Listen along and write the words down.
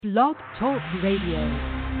Blog Talk Radio.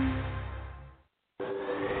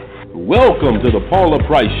 Welcome to the Paula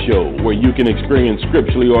Price Show, where you can experience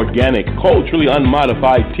scripturally organic, culturally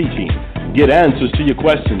unmodified teaching, get answers to your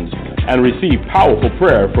questions, and receive powerful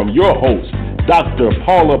prayer from your host, Dr.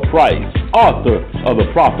 Paula Price, author of the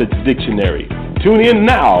Prophet's Dictionary. Tune in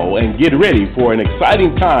now and get ready for an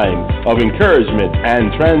exciting time of encouragement and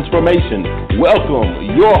transformation.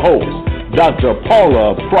 Welcome your host, Dr.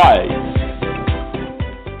 Paula Price.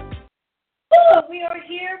 We are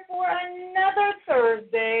here for another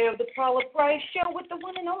Thursday of the Paula Price Show with the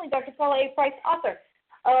one and only Dr. Paula A. Price, author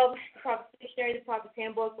of the Prophet's Dictionary, the Prophet's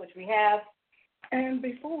Handbook, which we have. And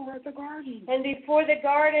Before the Garden. And Before the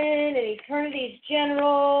Garden, and Eternity's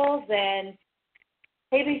Generals, and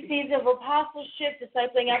ABCs of Apostleship,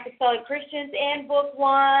 Discipling Apostolic Christians, and Book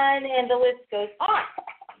One, and the list goes on.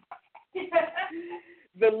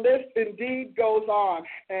 The list indeed goes on.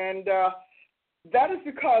 And that is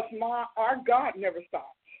because our God never stops.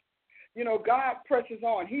 You know, God presses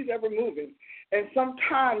on. He's ever moving. And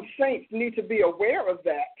sometimes saints need to be aware of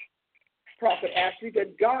that, Prophet Ashley,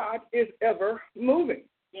 that God is ever moving.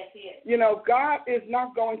 Yes, he is. You know, God is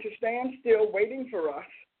not going to stand still waiting for us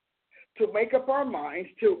to make up our minds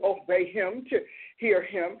to obey him, to hear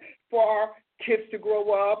him, for our kids to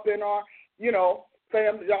grow up and our,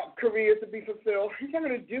 family, careers to be fulfilled. He's not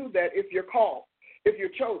going to do that if you're called, if you're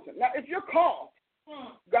chosen. Now, if you're called,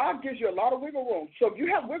 God gives you a lot of wiggle room. So if you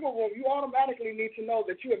have wiggle room, you automatically need to know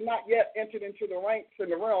that you have not yet entered into the ranks in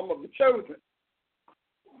the realm of the chosen.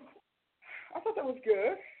 I thought that was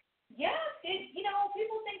good. Yeah,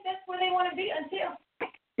 people think that's where they want to be until.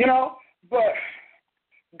 But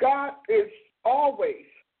God is always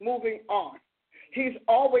moving on. He's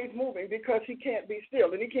always moving because he can't be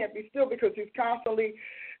still. And he can't be still because he's constantly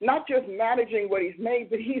not just managing what he's made,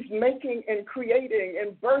 but he's making and creating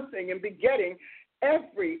and birthing and begetting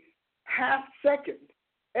every half second,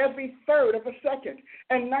 every third of a second,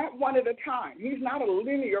 and not one at a time. He's not a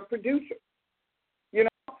linear producer,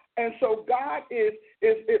 And so God is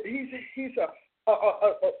he's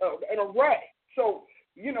an array. So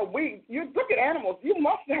you look at animals. You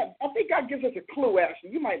must have. I think God gives us a clue.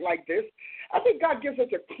 Ashley, you might like this. I think God gives us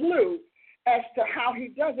a clue as to how he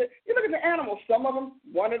does it. You look at the animals. Some of them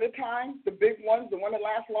one at a time. The big ones, the one that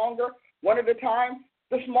lasts longer, one at a time.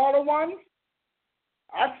 The smaller ones,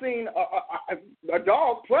 I've seen a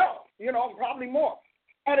dog 12. Probably more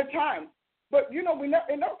at a time. But it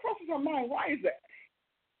never crosses our mind. Why is that?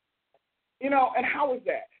 And how is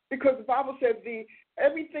that? Because the Bible said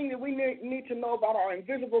everything that we need to know about our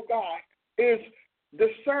invisible God is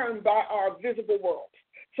discerned by our visible world.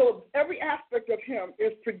 So every aspect of him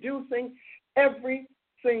is producing every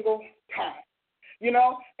single time.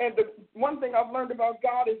 And the one thing I've learned about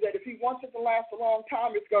God is that if he wants it to last a long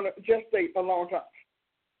time, it's going to gestate a long time.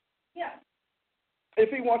 Yeah. If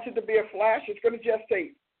he wants it to be a flash, it's going to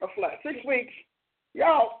gestate a flash. 6 weeks,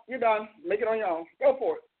 y'all, you're done. Make it on your own. Go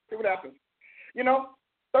for it. See what happens.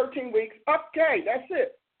 13 weeks, okay, that's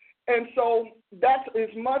it. And so that's as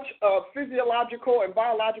much physiological and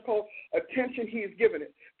biological attention he's given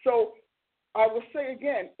it. So I will say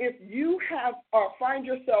again, if you have find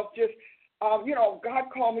yourself just, God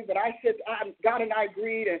called me, but I said, God and I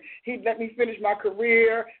agreed, and he'd let me finish my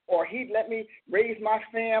career, or he'd let me raise my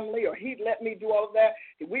family, or he'd let me do all of that.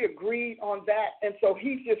 We agreed on that, and so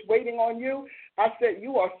he's just waiting on you. I said,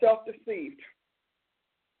 you are self-deceived.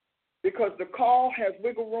 Because the call has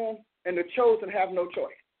wiggle room and the chosen have no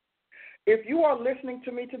choice. If you are listening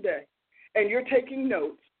to me today and you're taking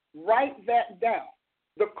notes, write that down.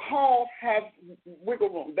 The call has wiggle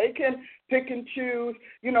room. They can pick and choose.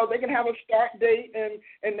 They can have a start date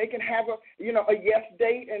and they can have a yes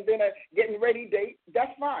date and then a getting ready date.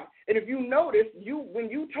 That's fine. And if you notice, when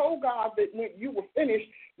you told God that when you were finished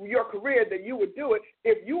your career that you would do it,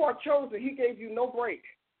 if you are chosen, he gave you no break.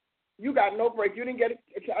 You got no break. You didn't get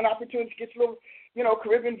an opportunity to get your little,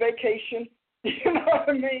 Caribbean vacation. You know what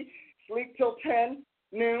I mean? Sleep till 10,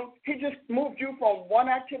 noon. He just moved you from one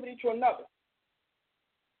activity to another.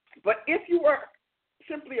 But if you were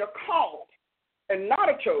simply a called and not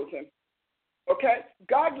a chosen, okay,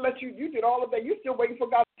 God let you did all of that. You're still waiting for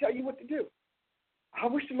God to tell you what to do. I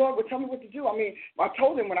wish the Lord would tell me what to do. I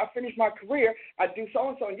told him when I finished my career, I'd do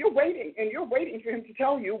so-and-so, and you're waiting for him to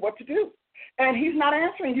tell you what to do. And he's not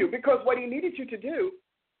answering you because what he needed you to do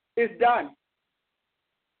is done.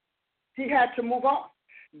 He had to move on.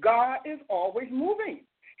 God is always moving.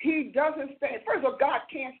 He doesn't stand. First of all, God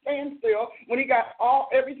can't stand still when he got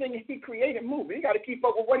everything he created moving. He got to keep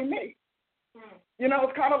up with what he made.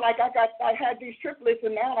 It's kind of like I had these triplets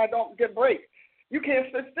and now I don't get breaks. You can't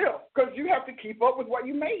sit still because you have to keep up with what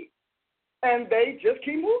you made. and they just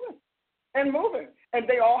keep moving and moving. And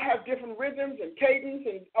they all have different rhythms and cadence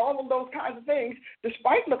and all of those kinds of things,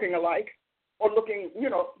 despite looking alike or looking,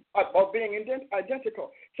 or being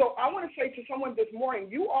identical. So I want to say to someone this morning,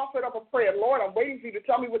 you offered up a prayer. Lord, I'm waiting for you to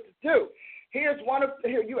tell me what to do. Here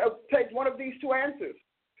you take one of these two answers.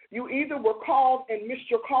 You either were called and missed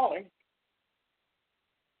your calling,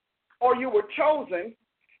 or you were chosen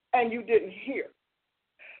and you didn't hear.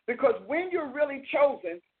 Because when you're really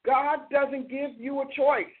chosen, God doesn't give you a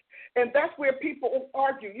choice. And that's where people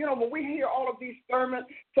argue. When we hear all of these sermons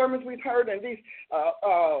we've heard and these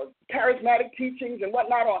charismatic teachings and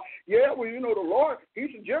whatnot on, the Lord,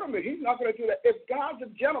 he's a gentleman. He's not going to do that. If God's a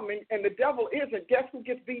gentleman and the devil isn't, guess who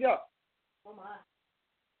gets beat up? Oh, my.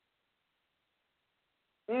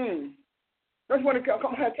 Just want to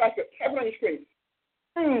come ahead, type it on your screen.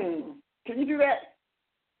 Can you do that?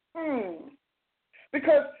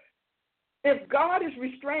 Because if God is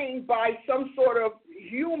restrained by some sort of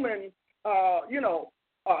human,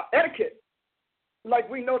 etiquette, like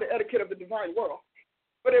we know the etiquette of the divine world,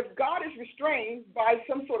 but if God is restrained by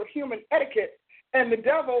some sort of human etiquette, and the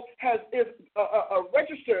devil is a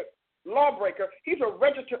registered lawbreaker, he's a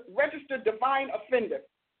registered divine offender.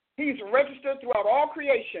 He's registered throughout all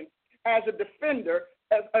creation as a defender,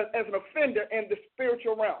 as an offender in the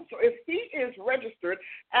spiritual realm. So if he is registered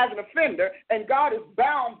as an offender and God is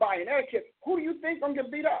bound by an etiquette, who do you think is going to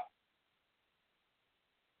get beat up?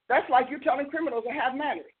 That's like you telling criminals to have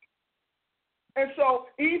manners. And so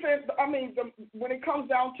when it comes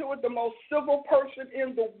down to it, the most civil person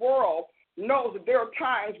in the world knows that there are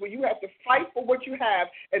times where you have to fight for what you have,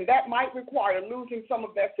 and that might require losing some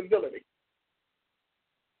of that civility.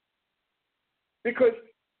 Because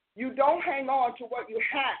you don't hang on to what you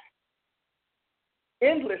have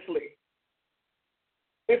endlessly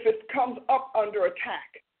if it comes up under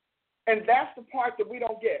attack. And that's the part that we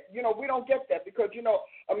don't get. We don't get that because,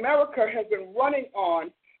 America has been running on,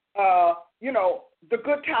 the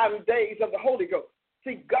good time days of the Holy Ghost.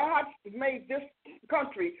 See, God made this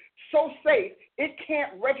country so safe, it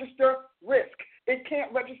can't register risk. It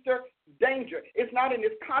can't register danger. It's not in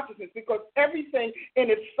its consciousness because everything in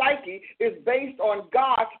its psyche is based on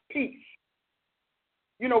God's peace.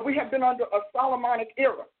 We have been under a Solomonic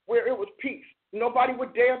era where it was peace. Nobody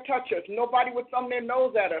would dare touch us. Nobody would thumb their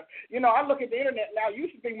nose at us. I look at the internet now.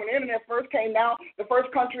 Used to be when the internet first came down, the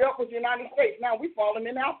first country up was the United States. Now we've fallen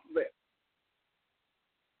in the alphabet.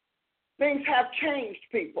 Things have changed,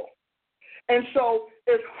 people. And so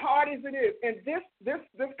as hard as it is, and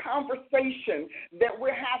this conversation that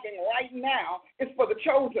we're having right now is for the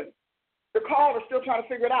chosen. The called are still trying to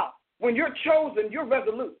figure it out. When you're chosen, you're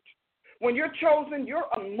resolute. When you're chosen, you're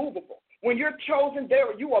unmovable. When you're chosen,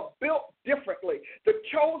 you are built differently. The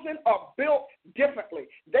chosen are built differently.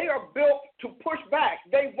 They are built to push back.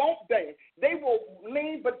 They won't bend. They will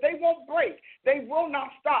lean, but they won't break. They will not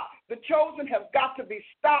stop. The chosen have got to be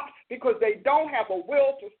stopped because they don't have a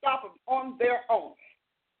will to stop them on their own.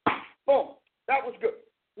 Boom. That was good.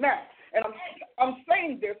 Now, and I'm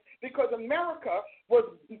saying this because America was,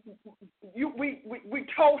 we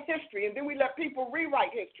told history, and then we let people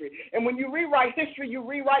rewrite history. And when you rewrite history, you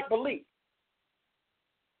rewrite belief.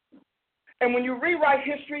 And when you rewrite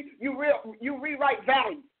history, you rewrite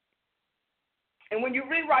values. And when you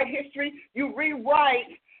rewrite history, you rewrite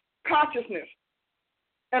consciousness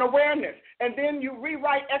and awareness. And then you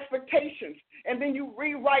rewrite expectations. And then you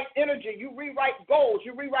rewrite energy. You rewrite goals.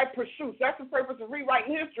 You rewrite pursuits. That's the purpose of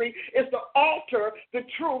rewriting history, is to alter the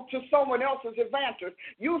truth to someone else's advantage.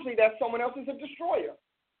 Usually that someone else is a destroyer.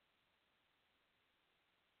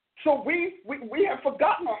 So we have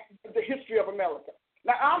forgotten the history of America.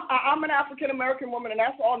 Now, I'm an African-American woman, and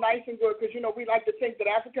that's all nice and good because, we like to think that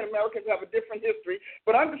African-Americans have a different history.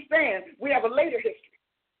 But understand, we have a later history.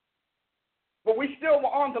 But we still were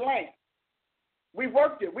on the land. We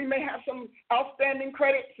worked it. We may have some outstanding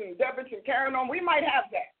credits and debits and carrying on. We might have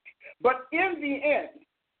that. But in the end,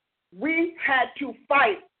 we had to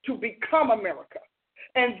fight to become America.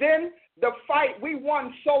 And then the fight, we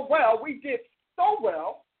won so well. We did so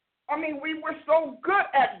well. We were so good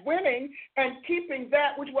at winning and keeping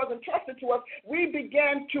that which was entrusted to us, we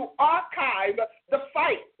began to archive the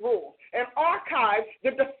fight rules and archive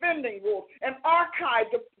the defending rules and archive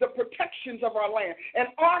the protections of our land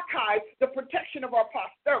and archive the protection of our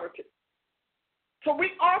posterity. So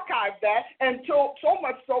we archived that until so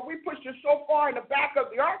much so we pushed it so far in the back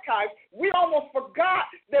of the archives, we almost forgot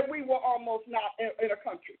that we were almost not in a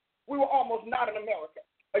country. We were almost not in America,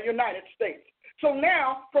 a United States. So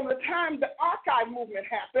now, from the time the archive movement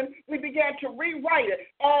happened, we began to rewrite it.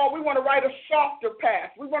 Oh, we want to write a softer path.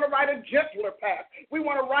 We want to write a gentler path. We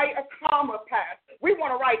want to write a calmer path. We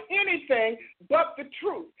want to write anything but the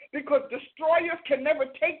truth, because destroyers can never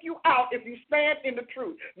take you out if you stand in the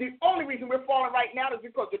truth. The only reason we're falling right now is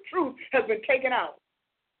because the truth has been taken out.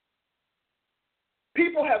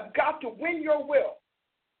 People have got to win your will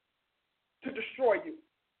to destroy you.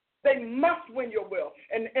 They must win your will.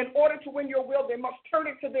 And in order to win your will, they must turn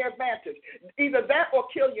it to their advantage. Either that or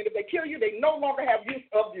kill you. And if they kill you, they no longer have use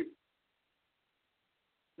of you.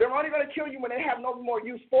 They're only going to kill you when they have no more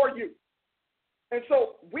use for you. And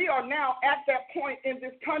so we are now at that point in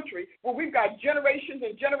this country where we've got generations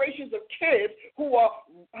and generations of kids who are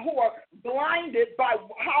blinded by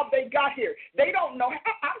how they got here. They don't know.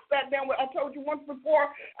 I sat down with, I told you once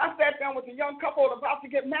before, I sat down with a young couple about to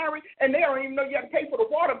get married, and they don't even know you have to pay for the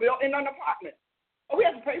water bill in an apartment. Oh, we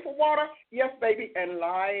have to pay for water? Yes, baby, and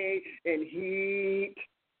light and heat.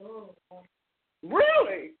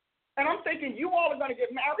 Really? And I'm thinking you all are going to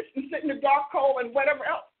get married and sit in the dark, cold, and whatever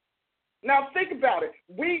else. Now think about it.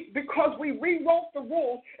 Because we rewrote the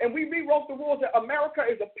rules, and we rewrote the rules that America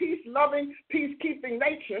is a peace-loving, peacekeeping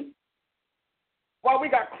nation, while we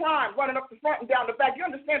got crime running up the front and down the back. You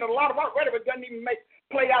understand that a lot of our rhetoric doesn't even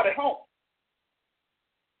play out at home.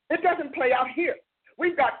 It doesn't play out here.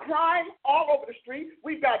 We've got crime all over the street.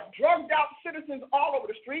 We've got drugged-out citizens all over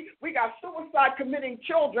the street. We got suicide-committing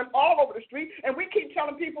children all over the street, and we keep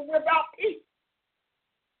telling people we're about peace.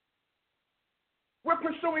 We're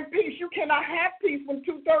pursuing peace. You cannot have peace when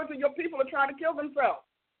 2/3 of your people are trying to kill themselves.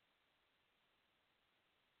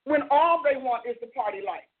 When all they want is the party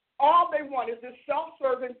life. All they want is this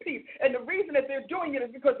self-serving peace. And the reason that they're doing it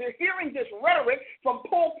is because they're hearing this rhetoric from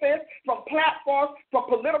pulpits, from platforms, from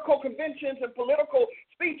political conventions and political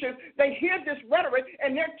speeches. They hear this rhetoric,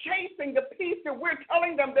 and they're chasing the peace that we're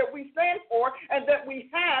telling them that we stand for and that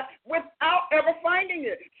we have without ever finding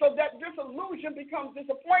it. So that disillusion becomes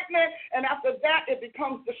disappointment, and after that, it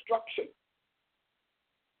becomes destruction.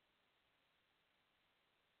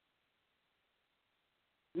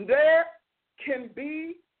 There can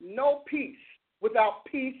be no peace without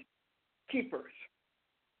peacekeepers.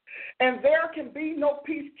 And there can be no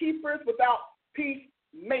peacekeepers without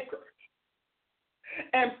peacemakers.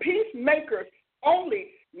 And peacemakers only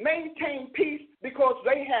maintain peace because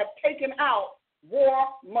they have taken out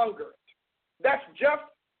warmongers. That's just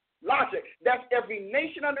logic. That's every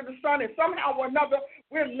nation under the sun, and somehow or another,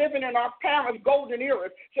 we're living in our parents' golden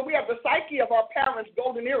eras. So we have the psyche of our parents'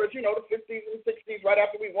 golden eras, the 50s and 60s, right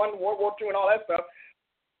after we won World War II and all that stuff.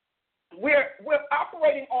 We're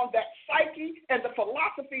operating on that psyche and the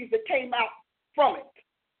philosophies that came out from it.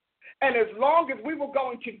 And as long as we were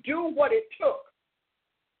going to do what it took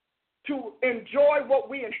to enjoy what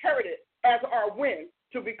we inherited as our win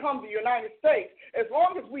to become the United States, as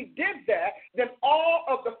long as we did that, then all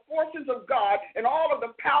of the forces of God and all of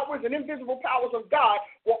the powers and invisible powers of God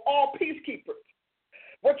were all peacekeepers.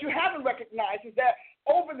 What you haven't recognized is that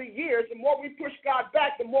over the years, the more we push God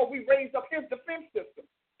back, the more we raise up his defense system.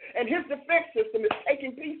 And his defense system is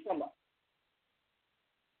taking peace from us.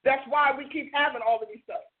 That's why we keep having all of these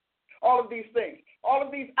stuff, all of these things, all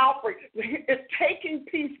of these outbreaks. It's taking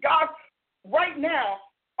peace. God, right now,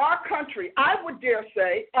 our country, I would dare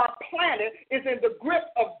say, our planet is in the grip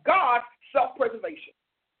of God's self-preservation.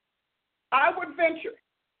 I would venture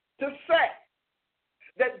to say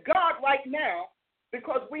that God right now,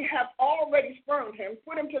 because we have already spurned him,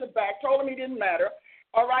 put him to the back, told him he didn't matter,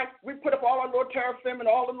 all right, we put up all our little teraphim and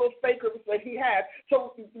all the little fakers that he had.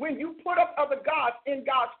 So when you put up other gods in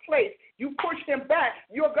God's place, you push him back,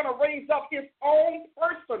 you're going to raise up his own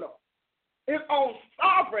personal, his own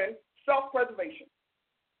sovereign self-preservation.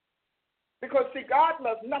 Because, see, God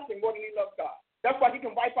loves nothing more than he loves God. That's why he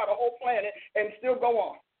can wipe out a whole planet and still go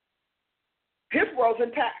on. His world's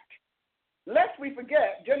intact. Lest we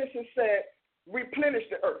forget, Genesis said, replenish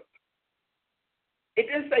the earth. It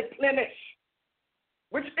didn't say plenish,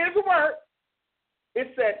 which is a word.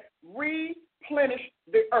 It said replenish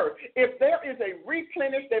the earth. If there is a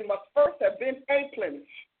replenish, there must first have been a plenish.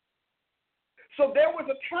 So there was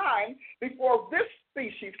a time before this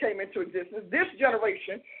species came into existence, this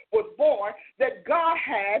generation was born, that God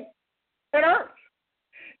had an earth.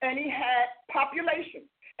 And he had population.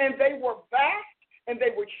 And they were vast, and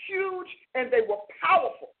they were huge, and they were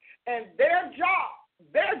powerful. And their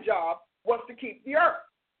job was to keep the earth.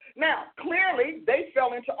 Now, clearly, they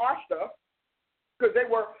fell into our stuff because they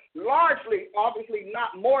were largely, obviously,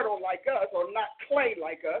 not mortal like us or not clay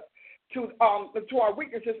like us to our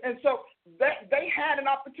weaknesses. And so they had an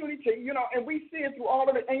opportunity, and we see it through all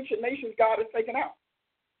of the ancient nations God has taken out.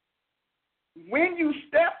 When you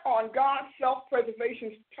step on God's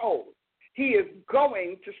self-preservation toes, he is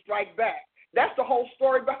going to strike back. That's the whole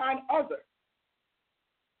story behind Other.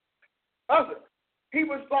 He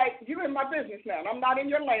was like, you're in my business now. I'm not in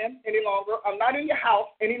your land any longer. I'm not in your house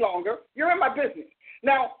any longer. You're in my business.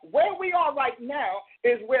 Now, where we are right now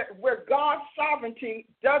is where God's sovereignty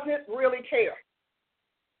doesn't really care.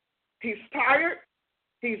 He's tired.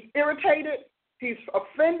 He's irritated. He's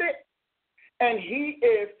offended. And he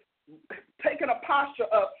is taking a posture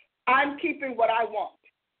of, I'm keeping what I want.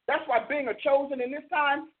 That's why being a chosen in this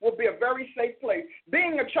time will be a very safe place.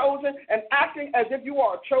 Being a chosen and acting as if you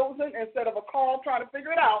are chosen instead of a call trying to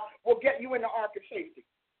figure it out will get you in the ark of safety.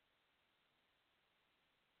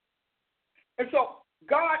 And so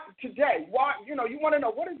God today, why, you want to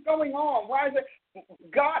know what is going on. Why is it?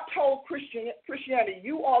 God told Christianity,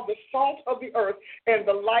 you are the salt of the earth and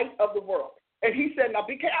the light of the world. And he said, now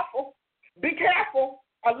be careful. Be careful.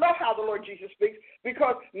 I love how the Lord Jesus speaks,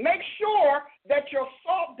 because make sure that your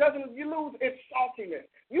salt doesn't lose its saltiness.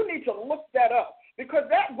 You need to look that up, because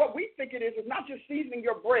that what we think it is not just seasoning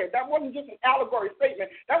your bread. That wasn't just an allegory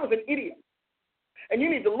statement. That was an idiom. And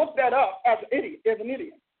you need to look that up as an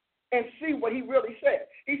idiom and see what he really said.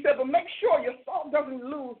 He said, but make sure your salt doesn't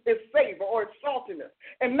lose its savor or its saltiness,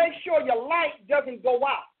 and make sure your light doesn't go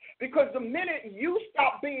out. Because the minute you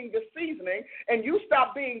stop being the seasoning and you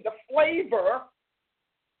stop being the flavor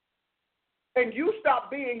and you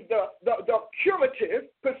stop being the curative,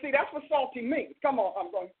 because, see, that's what salty means. Come on,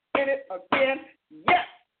 I'm going to hit it again. Yes.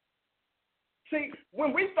 See,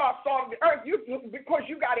 when we thought salt of the earth, because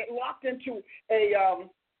you got it locked into an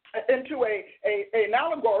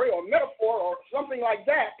allegory or metaphor or something like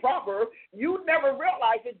that, proverb, you never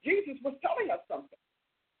realized that Jesus was telling us something.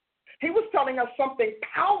 He was telling us something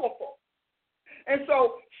powerful. And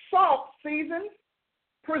so salt seasons,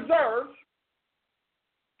 preserves,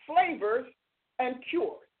 flavors, and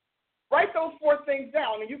cures. Write those 4 things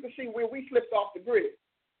down, and you can see where we slipped off the grid.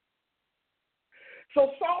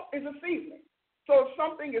 So salt is a seasoning. So if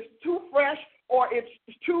something is too fresh or it's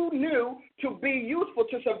too new to be useful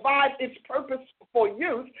to survive its purpose for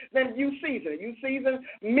use, then you season it. You season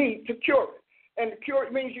meat to cure it. And cure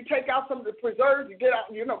it means you take out some of the preserves, you get out,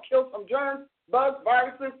 kill some germs, bugs,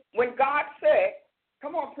 viruses. When God said,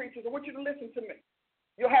 come on, preachers, I want you to listen to me.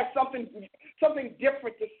 You'll have something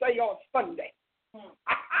different to say on Sunday.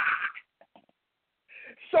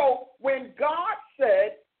 So when God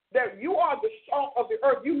said that you are the salt of the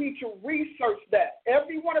earth, you need to research that.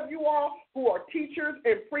 Every one of you all who are teachers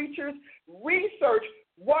and preachers, research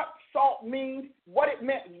what salt means, what it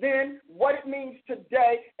meant then, what it means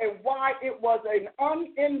today, and why it was an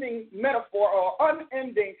unending metaphor or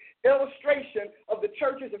unending illustration of the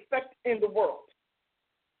church's effect in the world.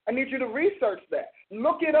 I need you to research that.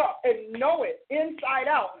 Look it up and know it inside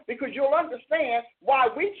out, because you'll understand why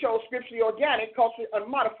we chose scripturally organic, culturally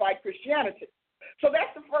unmodified Christianity. So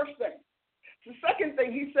that's the first thing. The second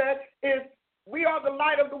thing he said is, we are the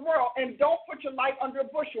light of the world, and don't put your light under a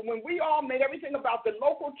bushel. When we all made everything about the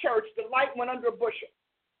local church, the light went under a bushel,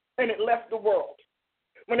 and it left the world.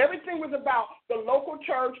 When everything was about the local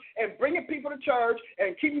church and bringing people to church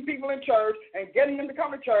and keeping people in church and getting them to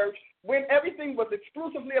come to church, when everything was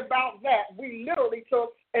exclusively about that, we literally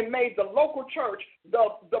took and made the local church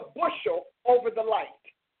the bushel over the light.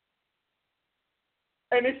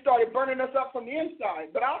 And it started burning us up from the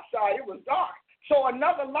inside, but outside it was dark. So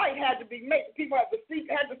another light had to be made. People had to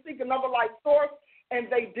seek another light source, and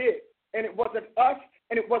they did. And it wasn't us,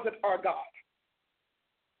 and it wasn't our God.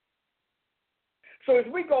 So as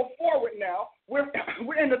we go forward now, we're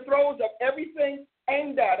in the throes of everything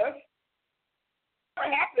aimed at us. What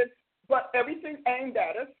happened? But everything aimed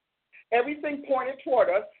at us, everything pointed toward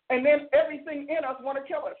us, and then everything in us want to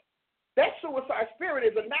kill us. That suicide spirit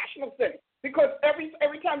is a national thing. Because every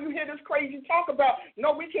time you hear this crazy talk about,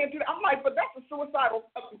 no, we can't do that, I'm like, but that's a suicidal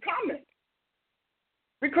comment.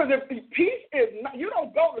 Because if peace is not, you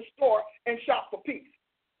don't go to the store and shop for peace.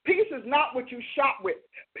 Peace is not what you shop with.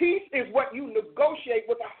 Peace is what you negotiate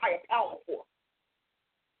with a higher power for.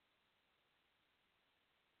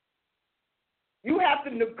 You have to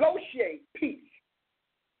negotiate peace.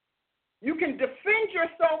 You can defend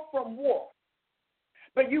yourself from war,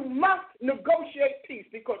 but you must negotiate peace,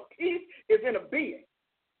 because peace is in a being.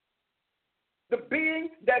 The being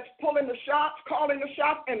that's pulling the shots, calling the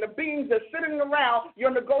shots, and the beings that's sitting around your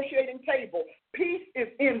negotiating table. Peace is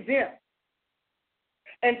in them.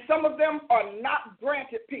 And some of them are not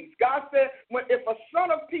granted peace. God said, if a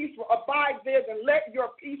son of peace will abide there, then let your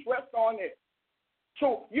peace rest on it.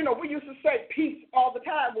 So, we used to say peace all the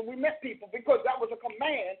time when we met people, because that was a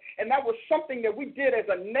command, and that was something that we did as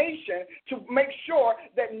a nation to make sure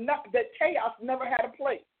that chaos never had a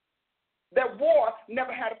place, that war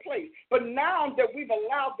never had a place. But now that we've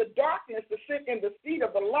allowed the darkness to sit in the seat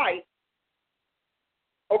of the light,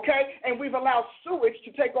 okay, and we've allowed sewage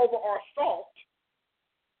to take over our salt,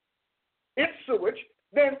 it's sewage,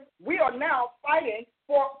 then we are now fighting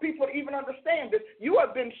for people to even understand this. You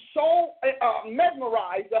have been so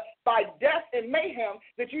mesmerized by death and mayhem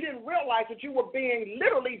that you didn't realize that you were being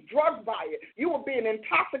literally drugged by it. You were being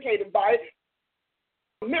intoxicated by it.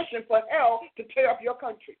 Mission for hell to tear up your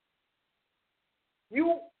country.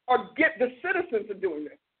 You the citizens are doing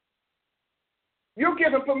this. You're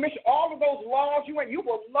giving permission. All of those laws you were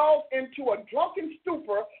lulled into a drunken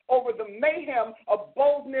stupor over the mayhem of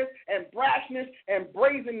boldness and brashness and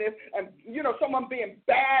brazenness and, someone being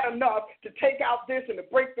bad enough to take out this and to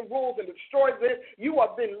break the rules and destroy this. You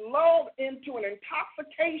have been lulled into an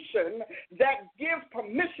intoxication that gives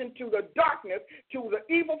permission to the darkness, to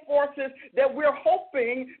the evil forces that we're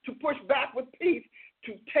hoping to push back with peace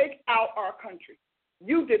to take out our country.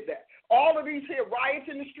 You did that. All of these here riots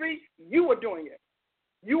in the street, you were doing it.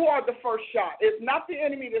 You are the first shot. It's not the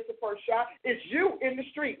enemy that's the first shot. It's you in the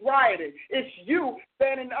street rioting. It's you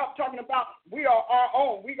standing up talking about we are our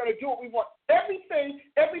own. We're going to do what we want. Every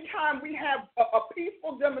time we have a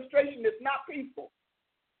peaceful demonstration that's not peaceful,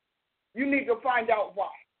 you need to find out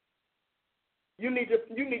why. You need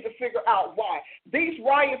to figure out why. These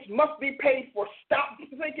riots must be paid for. Stop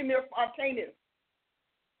thinking they're spontaneous.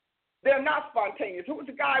 They're not spontaneous. Who was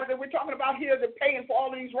the guy that we're talking about here that's paying for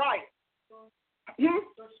all of these riots?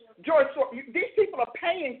 George Soros. These people are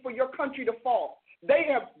paying for your country to fall. They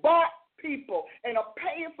have bought people and are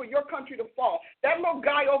paying for your country to fall. That little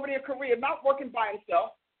guy over there in Korea is not working by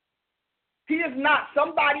himself. He is not.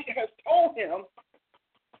 Somebody has told him,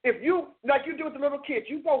 if you, like you do with the little kids,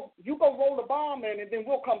 you go roll the bomb in and then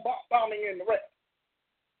we'll come bombing in the rest.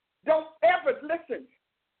 Don't ever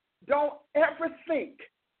think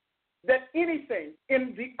that anything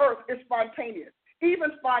in the earth is spontaneous.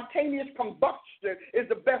 Even spontaneous combustion is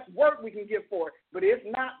the best word we can give for it, but it's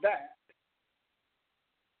not that.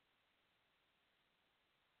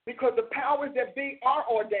 Because the powers that be are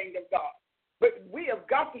ordained of God. But we have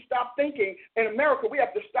got to stop thinking, in America, we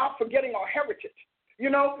have to stop forgetting our heritage.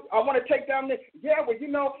 I want to take down this. Yeah, well,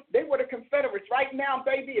 they were the Confederates. Right now,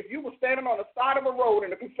 baby, if you were standing on the side of a road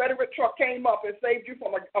and a Confederate truck came up and saved you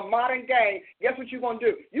from a modern gang, guess what you're going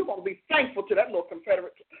to do? You're going to be thankful to that little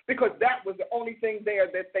Confederate because that was the only thing there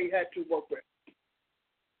that they had to work with.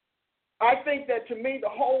 I think that, to me, the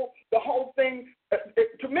whole thing,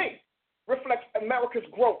 to me, reflects America's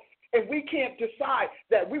growth. And we can't decide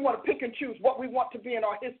that we want to pick and choose what we want to be in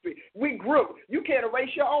our history. We grew. You can't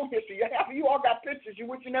erase your own history. Half of you all got pictures you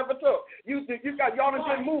wish you never took. Y'all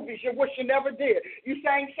did movies you wish you never did. You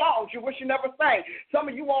sang songs you wish you never sang. Some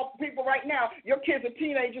of you all people right now, your kids are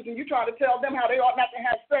teenagers and you try to tell them how they ought not to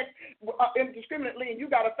have sex indiscriminately, and you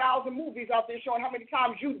got 1,000 movies out there showing how many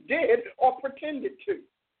times you did or pretended to.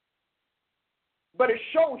 But it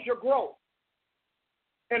shows your growth.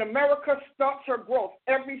 And America stunts her growth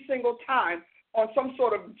every single time on some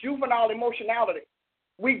sort of juvenile emotionality.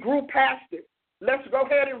 We grew past it. Let's go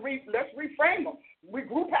ahead and let's reframe them. We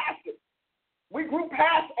grew past it. We grew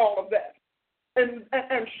past all of that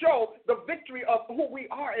and show the victory of who we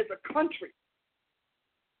are as a country.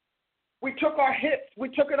 We took our hits. We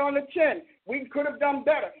took it on the chin. We could have done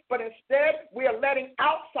better. But instead, we are letting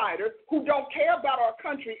outsiders who don't care about our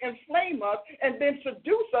country inflame us and then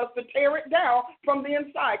seduce us to tear it down from the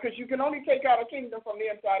inside, because you can only take out a kingdom from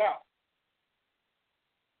the inside out.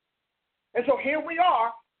 And so here we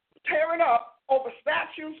are tearing up over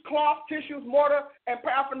statues, cloth, tissues, mortar, and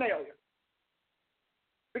paraphernalia,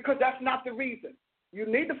 because that's not the reason. You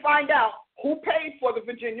need to find out who paid for the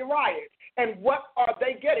Virginia riots and what are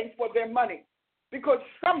they getting for their money, because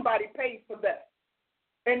somebody paid for that.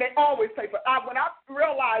 And they always pay for it. When I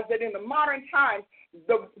realized that in the modern times,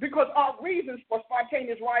 because our reasons for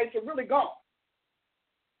spontaneous riots are really gone.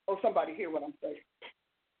 Oh, somebody hear what I'm saying.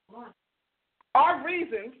 Our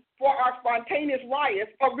reasons for our spontaneous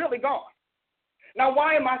riots are really gone. Now,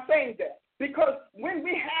 why am I saying that? Because when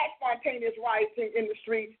we had spontaneous riots in the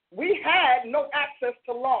street, we had no access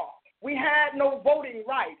to law. We had no voting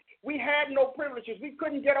rights. We had no privileges. We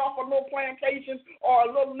couldn't get off a little plantations or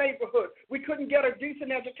a little neighborhood. We couldn't get a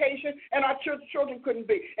decent education, and our children couldn't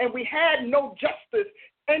be. And we had no justice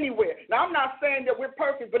anywhere. Now, I'm not saying that we're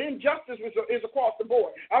perfect, but injustice is across the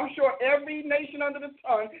board. I'm sure every nation under the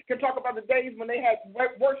sun can talk about the days when they had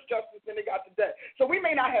worse justice than they got today. So we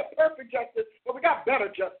may not have perfect justice, but we got better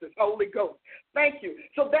justice, Holy Ghost. Thank you.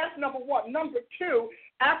 So that's number one. Number two,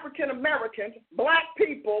 African Americans, black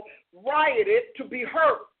people, rioted to be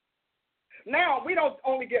heard. Now, we don't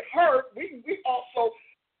only get heard, we also,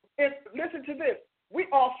 listen to this, we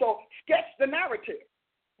also sketch the narrative.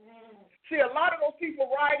 See, a lot of those people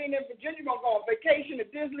riding in Virginia going to go on vacation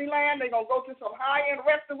at Disneyland. They're going to go to some high-end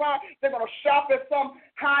restaurant. They're going to shop at some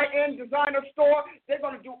high-end designer store. They're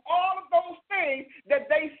going to do all of those things that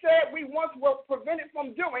they said we once were prevented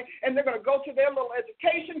from doing, and they're going to go to their little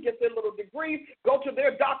education, get their little degrees, go to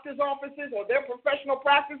their doctor's offices or their professional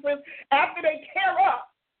practices. After they tear up,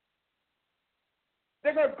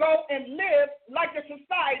 they're going to go and live like the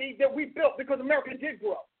society that we built, because America did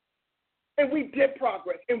grow. And we did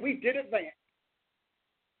progress, and we did advance.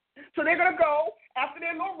 So they're going to go after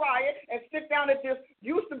their little riot and sit down at this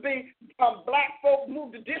used to be black folk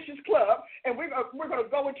move the dishes club, and we're going to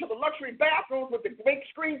go into the luxury bathrooms with the big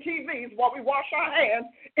screen TVs while we wash our hands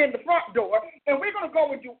in the front door, and we're going to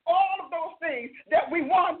go and do all of those things that we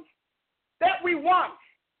want.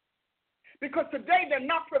 Because today they're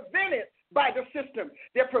not prevented by the system.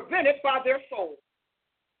 They're prevented by their soul.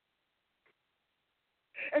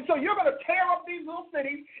 And so you're going to tear up these little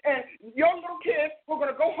cities, and your little kids who are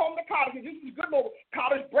going to go home to college. This is a good little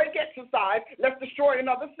college break exercise. Let's destroy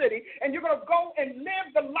another city. And you're going to go and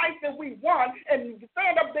live the life that we want and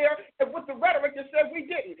stand up there with the rhetoric that says we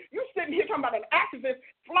didn't. You're sitting here talking about an activist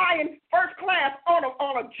flying first class on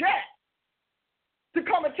a jet to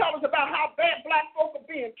come and tell us about how bad black folk are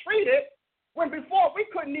being treated, when before we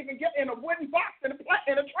couldn't even get in a wooden box in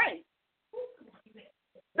a train.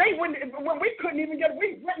 They wouldn't, when we couldn't even get,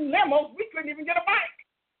 we rented limos, we couldn't even get a bike,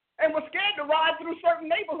 and were scared to ride through certain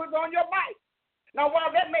neighborhoods on your bike. Now,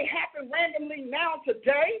 while that may happen randomly now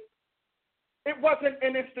today, it wasn't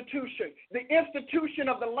an institution. The institution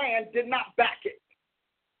of the land did not back it.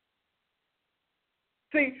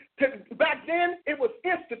 See, back then, it was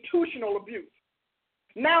institutional abuse.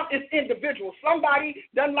 Now it's individual. Somebody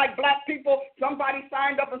doesn't like black people. Somebody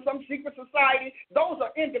signed up in some secret society. Those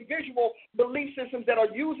are individual belief systems that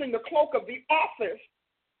are using the cloak of the office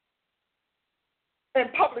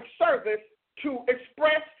and public service to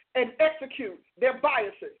express and execute their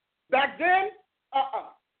biases. Back then,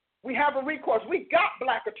 we have a recourse. We got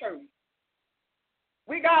black attorneys.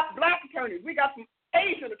 We got black attorneys. We got some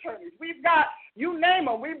Asian attorneys. We've got, you name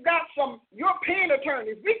them. We've got some European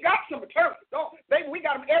attorneys. We got some attorneys. We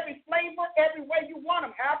got them every flavor, every way you want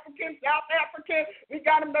them. African, South African. We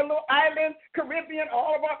got them the little islands, Caribbean,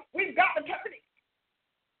 all of us. We've got attorneys.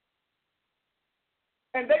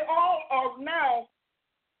 And they all are now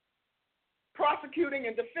prosecuting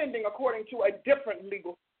and defending according to a different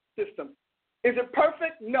legal system. Is it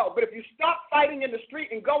perfect? No. But if you stop fighting in the street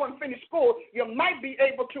and go and finish school, you might be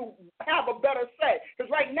able to have a better say.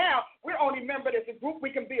 Because right now, we're only remembered as a group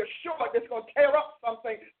we can be assured that's going to tear up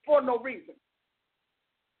something for no reason.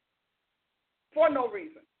 For no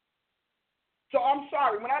reason. So I'm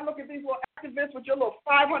sorry. When I look at these little activists with your little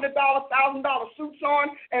 $500, $1,000 suits on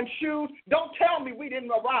and shoes, don't tell me we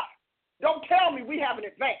didn't arrive. Don't tell me we haven't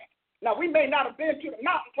advanced. Now, we may not have been to the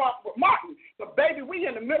mountaintop with Martin, but, baby, we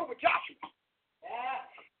in the middle with Joshua.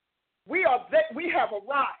 We have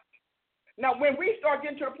arrived. Now, when we start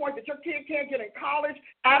getting to the point that your kid can't get in college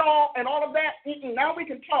at all and all of that, now we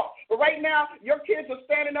can talk. But right now, your kids are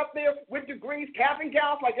standing up there with degrees, cap and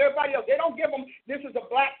gowns like everybody else. They don't give them, this is a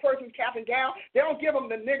black person's cap and gown. They don't give them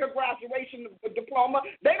the nigger graduation diploma.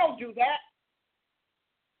 They don't do that.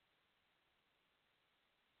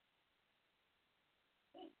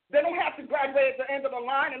 They don't have to graduate at the end of the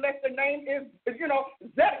line unless their name is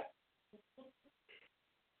Zeta.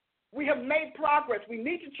 We have made progress. We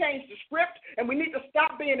need to change the script, and we need to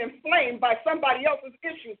stop being inflamed by somebody else's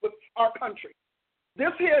issues with our country.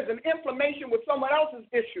 This here is an inflammation with someone else's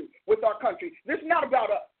issue with our country. This is not about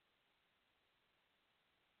us.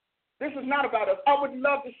 This is not about us. I would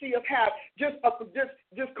love to see us have just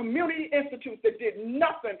community institutes that did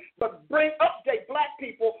nothing but update black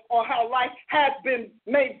people on how life has been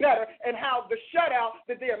made better and how the shutout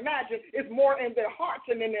that they imagine is more in their hearts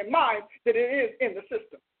and in their minds than it is in the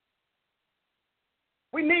system.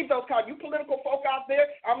 We need those kinds. You political folk out there,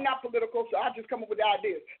 I'm not political, so I just come up with the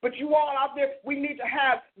ideas. But you all out there, we need to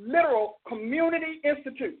have literal community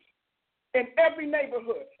institutes in every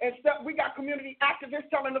neighborhood. And we got community activists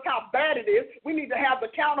telling us how bad it is. We need to have the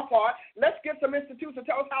counterpart. Let's get some institutes to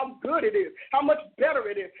tell us how good it is, how much better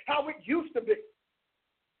it is, how it used to be.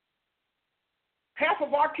 Half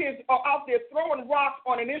of our kids are out there throwing rocks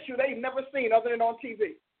on an issue they've never seen other than on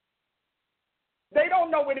TV. They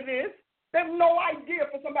don't know what it is. They have no idea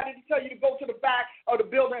for somebody to tell you to go to the back of the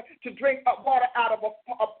building to drink water out of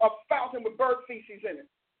a fountain with bird feces in it.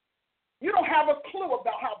 You don't have a clue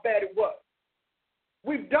about how bad it was.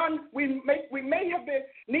 We may have been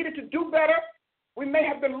needed to do better. We may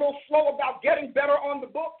have been a little slow about getting better on the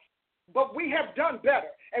books, but we have done better,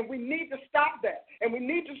 and we need to stop that, and we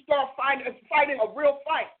need to start fighting a real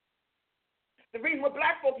fight. The reason with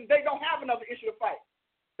black folks is they don't have another issue to fight.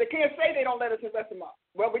 They can't say they don't let us invest in them.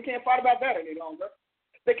 Well, we can't fight about that any longer.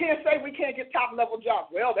 They can't say we can't get top-level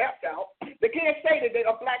jobs. Well, that's out. They can't say that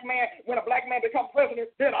when a black man becomes president,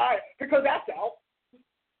 because that's out.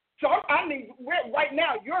 So I mean, right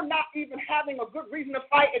now, you're not even having a good reason to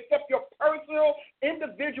fight except your personal,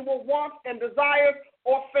 individual wants and desires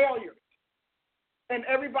or failures. And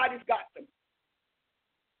everybody's got them.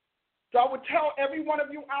 So I would tell every one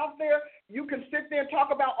of you out there, you can sit there and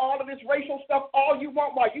talk about all of this racial stuff all you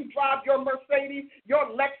want while you drive your Mercedes,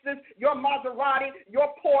 your Lexus, your Maserati,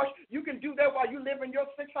 your Porsche. You can do that while you live in your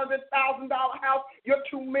 $600,000 house, your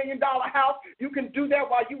 $2 million house. You can do that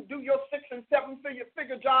while you do your 6- and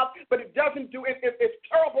 7-figure job, but it doesn't do it. It's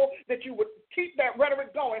terrible that you would keep that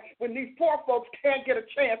rhetoric going when these poor folks can't get a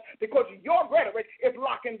chance because your rhetoric is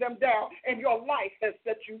locking them down and your life has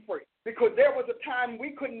set you free. Because there was a time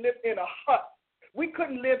we couldn't live in a hut. We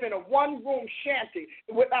couldn't live in a one-room shanty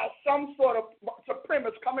without some sort of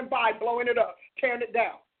supremacist coming by, blowing it up, tearing it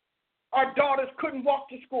down. Our daughters couldn't walk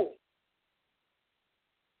to school.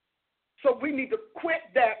 So we need to quit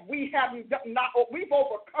that. We've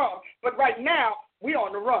overcome, but right now we're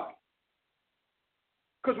on the run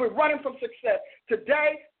because we're running from success.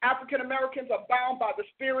 Today, African Americans are bound by the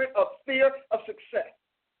spirit of fear of success.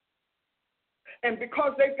 And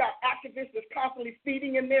because they've got activists that's constantly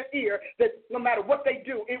feeding in their ear that no matter what they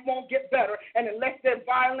do, it won't get better. And unless they're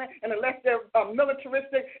violent and unless they're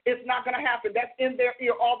militaristic, it's not going to happen. That's in their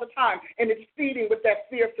ear all the time. And it's feeding with that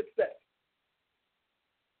fear of success.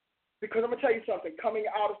 Because I'm going to tell you something. Coming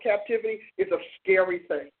out of captivity is a scary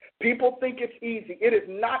thing. People think it's easy. It is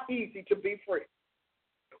not easy to be free.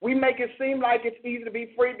 We make it seem like it's easy to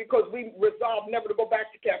be free because we resolve never to go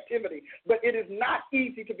back to captivity. But it is not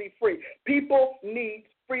easy to be free. People need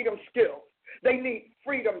freedom skills. They need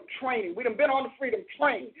freedom training. We done been on the freedom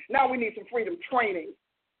train. Now we need some freedom training.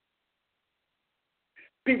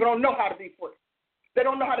 People don't know how to be free. They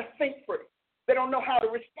don't know how to think free. They don't know how to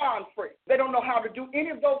respond free. They don't know how to do any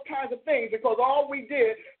of those kinds of things because all we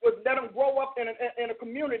did was let them grow up in a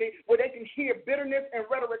community where they can hear bitterness and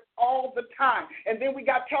rhetoric all the time. And then we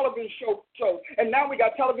got television shows, and now we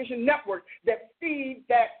got television networks that feed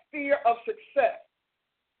that fear of success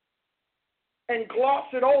and gloss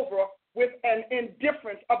it over with an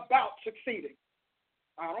indifference about succeeding.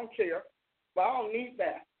 I don't care. Well, I don't need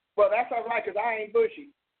that. Well, that's all right because I ain't bushy.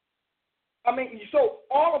 I mean, so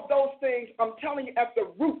all of those things, I'm telling you, at the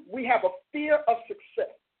root, we have a fear of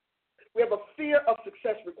success. We have a fear of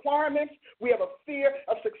success requirements. We have a fear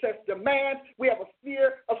of success demands. We have a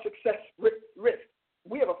fear of success risk.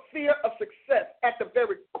 We have a fear of success at the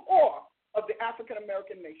very core of the African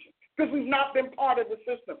American nation because we've not been part of the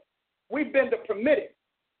system. We've been the permitted,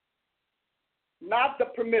 not the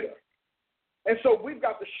permitter. And so we've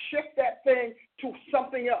got to shift that thing to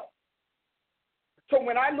something else. So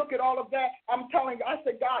when I look at all of that, I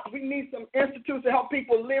say, God, we need some institutes to help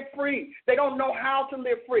people live free. They don't know how to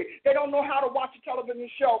live free. They don't know how to watch a television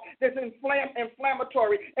show that's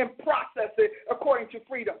inflammatory and process it according to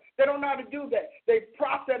freedom. They don't know how to do that. They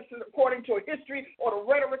process it according to a history or the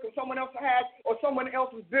rhetoric that someone else has or someone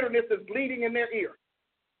else's bitterness is bleeding in their ear.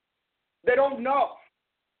 They don't know.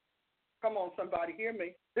 Come on, somebody, hear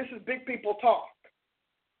me. This is big people talk.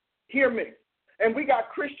 Hear me. And we got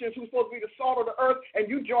Christians who's supposed to be the salt of the earth, and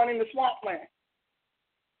you joining the swampland.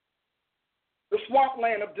 The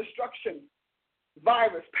swampland of destruction,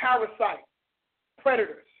 virus, parasite,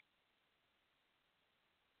 predators.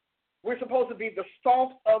 We're supposed to be the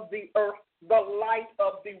salt of the earth, the light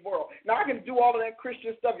of the world. Now, I can do all of that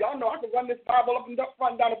Christian stuff. Y'all know I can run this Bible up and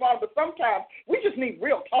front and down the bottom, but sometimes we just need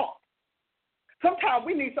real talk. Sometimes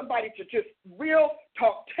we need somebody to just real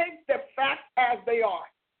talk. Take the facts as they are.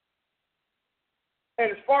 And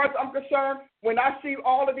as far as I'm concerned, when I see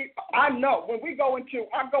all of these, I know when I go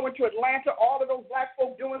into Atlanta, all of those black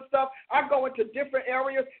folk doing stuff, I go into different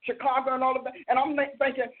areas, Chicago and all of that, and I'm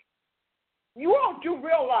thinking, you all do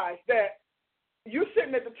realize that you're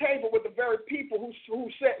sitting at the table with the very people who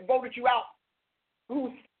voted you out,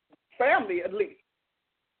 whose family at least,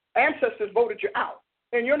 ancestors voted you out,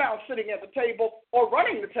 and you're now sitting at the table or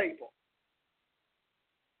running the table.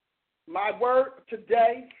 My word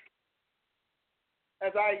today,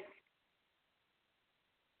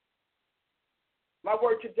 my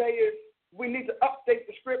word today is we need to update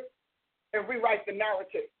the script and rewrite the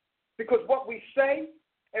narrative because what we say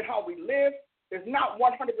and how we live is not 100%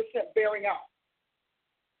 bearing out.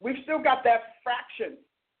 We've still got that fraction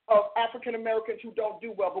of African Americans who don't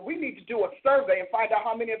do well, but we need to do a survey and find out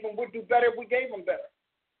how many of them would do better if we gave them better.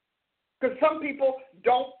 Because some people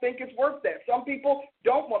don't think it's worth that. Some people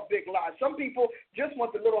don't want big lives. Some people just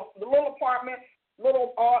want the little apartment,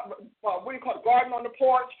 little what do you call it, garden on the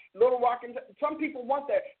porch, little rocking. Some people want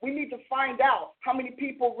that. We need to find out how many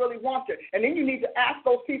people really want it. And then you need to ask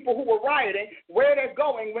those people who were rioting where they're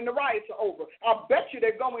going when the riots are over. I'll bet you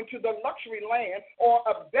they're going to the luxury land or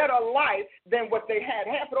a better life than what they had.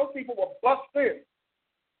 Half of those people were bust in.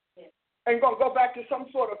 And going to go back to some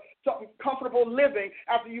comfortable living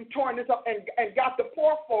after you've torn this up and got the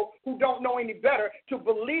poor folk who don't know any better to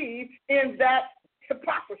believe in that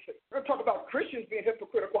hypocrisy. We're going to talk about Christians being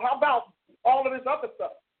hypocritical. How about all of this other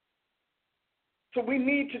stuff? So we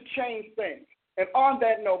need to change things. And on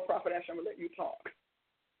that note, Prophet Ashley, I'm going to let you talk.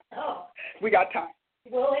 Oh. We got time.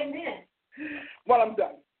 Well, amen. Well, I'm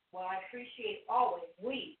done. Well, I appreciate always.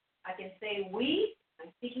 I can say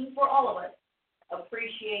I'm speaking for all of us,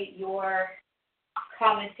 appreciate your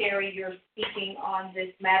commentary, your speaking on this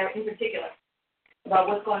matter in particular, about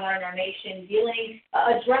what's going on in our nation,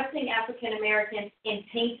 addressing African Americans and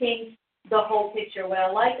painting the whole picture. What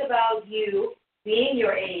I like about you, being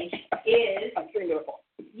your age, is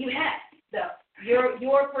you have, though.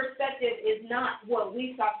 Your perspective is not what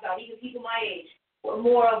we've talked about, even people my age, or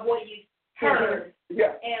more of what you heard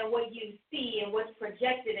and what you see and what's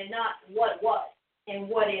projected and not what was and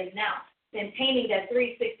what is now. And painting that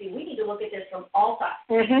 360, we need to look at this from all sides.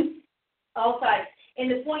 Mm-hmm. All sides. And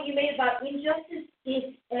the point you made about injustice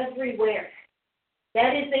is everywhere.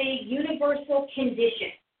 That is a universal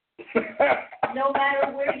condition. No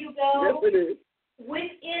matter where you go. Yes, it is.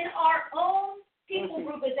 Within our own people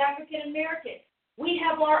group as African Americans, we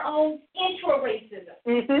have our own intra-racism.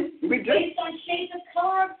 Mm-hmm. We do. Based on shades of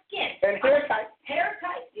color of skin. And hair type. Hair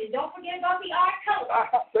type. And don't forget about the eye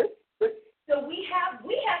color. So we have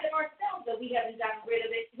it ourselves, but we haven't gotten rid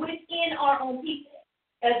of it within our own people,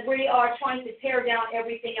 as we are trying to tear down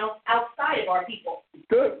everything else outside of our people.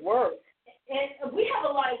 Good word. And we have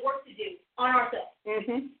a lot of work to do on ourselves.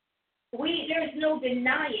 Mm-hmm. There's no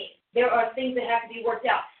denying there are things that have to be worked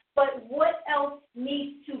out. But what else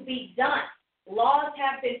needs to be done? Laws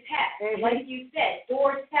have been passed, like you said.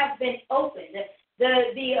 Doors have been opened.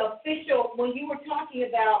 The official, when you were talking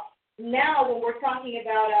about, now when we're talking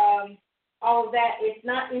about all of that, it's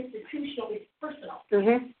not institutional, it's personal.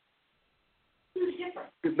 Mm-hmm. Who's different?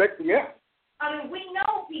 Yeah. I mean, we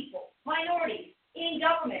know people, minorities, in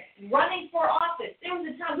government, running for office. There was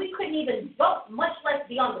a time we couldn't even vote, much less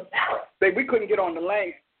be on the ballot. We couldn't get on the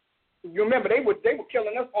land. You remember, they were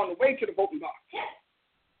killing us on the way to the voting box. Yes.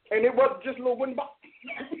 And it wasn't just a little wooden box.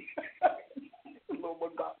 A little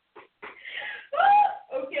wooden box.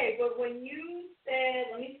 Okay, but when you said,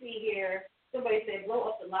 let me see here, somebody said blow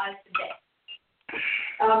up the lives today.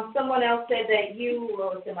 Someone else said that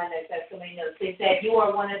it's in my notes, I have so many notes. They said you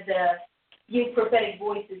are one of the few prophetic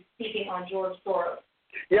voices speaking on George Soros.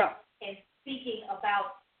 Yeah. And speaking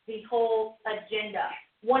about the whole agenda.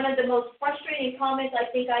 One of the most frustrating comments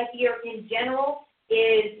I think I hear in general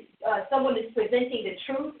is someone is presenting the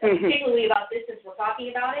truth, particularly about this since we're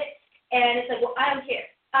talking about it, and it's like, well, I don't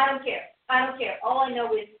care. All I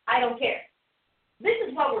know is I don't care. This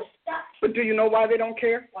is why we're stuck. But do you know why they don't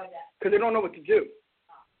care? Why is that? Because they don't know what to do.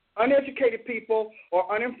 Uneducated people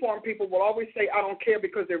or uninformed people will always say, I don't care,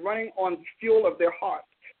 because they're running on the fuel of their heart.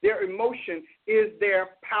 Their emotion is their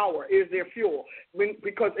power, is their fuel.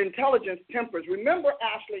 Because intelligence tempers. Remember,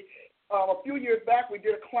 Ashley, a few years back we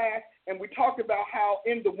did a class and we talked about how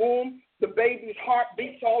in the womb the baby's heart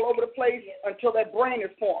beats all over the place until that brain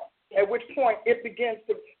is formed, at which point it begins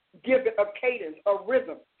to give it a cadence, a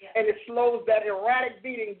rhythm, and it slows that erratic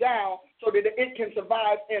beating down so that it can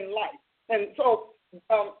survive in life. And so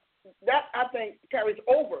that, I think, carries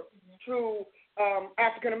over to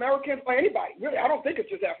African Americans or anybody. Really, I don't think it's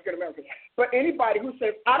just African Americans, but anybody who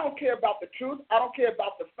says, I don't care about the truth, I don't care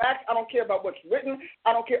about the facts, I don't care about what's written,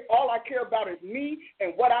 I don't care, all I care about is me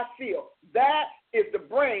and what I feel. That is the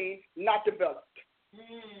brain not developed.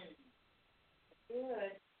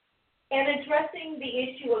 Good. And addressing the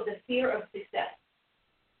issue of the fear of success,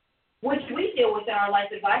 which we deal with in our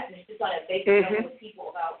life advisement, just on a basic level with people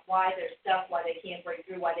about why they're stuck, why they can't break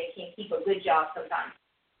through, why they can't keep a good job sometimes,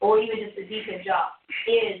 or even just a decent job,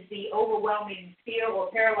 is the overwhelming fear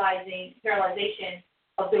or paralyzation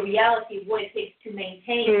of the reality of what it takes to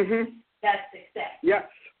maintain that success. Yes.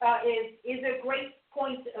 Is a great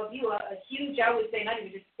point of view, a huge, I would say, not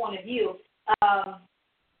even just point of view, a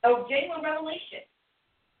genuine revelation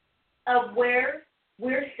of where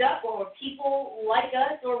we're stuck, or people like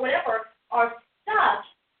us or whatever are stuck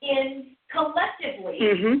in collectively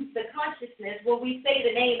the consciousness, when we say the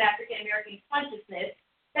name African American consciousness,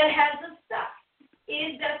 that has us stuck,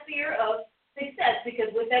 is that fear of success. Because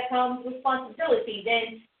with that comes responsibility.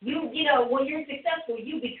 Then you know, when you're successful,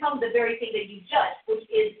 you become the very thing that you judge, which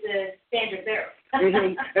is the standard bearer.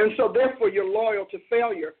 And so therefore you're loyal to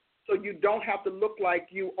failure. So you don't have to look like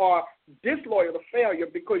you are disloyal to failure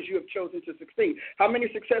because you have chosen to succeed. How many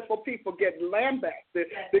successful people get lambasted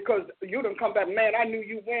because you didn't come back, man, I knew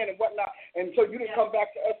you win and whatnot, and so you didn't come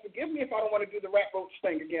back to us, forgive me if I don't want to do the rat roach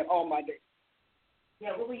thing again all my days.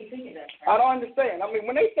 Yeah, what were you thinking of? I don't understand. I mean,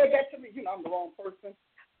 when they said that to me, you know, I'm the wrong person.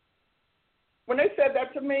 When they said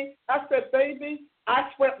that to me, I said, baby, I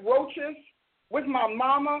swept roaches with my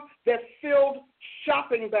mama that filled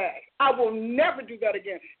shopping bags. I will never do that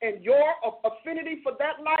again. And your affinity for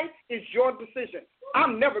that life is your decision.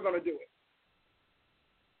 I'm never going to do it.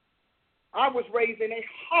 I was raised in a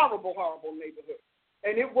horrible, horrible neighborhood.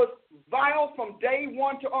 And it was vile from day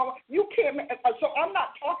one to all. You can't. So I'm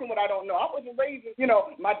not talking what I don't know. I wasn't raised, you know,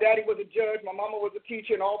 my daddy was a judge, my mama was a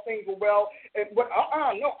teacher, and all things were well. But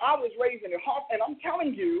no, I was raised in a heart, and I'm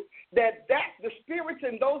telling you that the spirits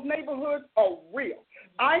in those neighborhoods are real.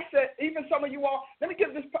 I said, even some of you all, let me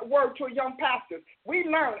give this word to a young pastor. We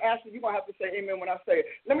learn, Ashley, you're going to have to say amen when I say it.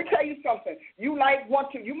 Let me tell you something. You might want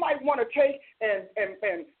to take and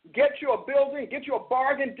get you a building, get you a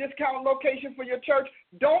bargain discount location for your church.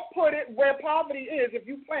 Don't put it where poverty is if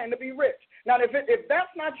you plan to be rich. Now, if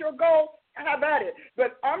that's not your goal, have at it.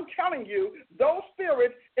 But I'm telling you, those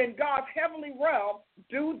spirits in God's heavenly realm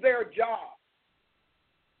do their job.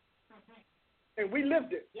 And we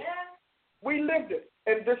lived it. Yeah. We lived it.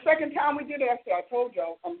 And the second time we did it, I told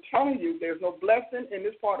y'all, I'm telling you, there's no blessing in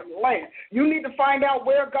this part of the land. You need to find out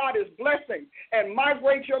where God is blessing and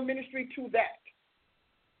migrate your ministry to that.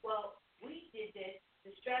 Well, we did this,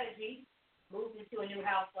 the strategy, moved into a new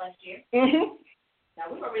house last year. Mm-hmm.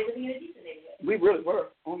 Now, we were really living in a decent neighborhood. We really were.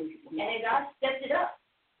 And then God stepped it up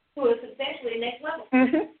to a substantially next level.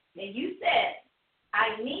 Mm-hmm. And you said,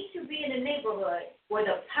 I need to be in a neighborhood where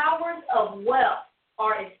the powers of wealth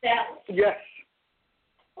are established. Yes.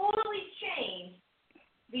 Totally change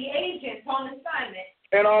the agents on assignment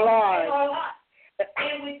in our lives.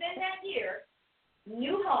 And within that year,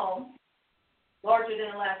 new home, larger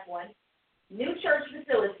than the last one, new church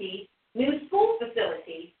facility, new school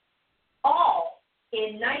facility, all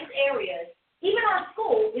in nice areas. Even our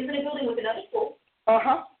school is in a building with another school.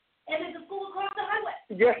 Uh-huh. And there's a school across the highway.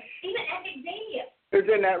 Yes. Even academia. It's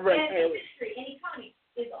in that red area. And industry and economy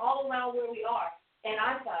is all around where we are. And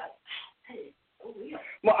I thought, wow, that is so real.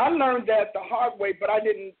 Well, I learned that the hard way, but I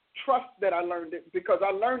didn't trust that I learned it because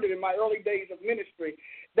I learned it in my early days of ministry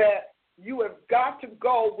that you have got to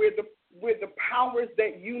go where the powers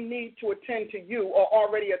that you need to attend to you are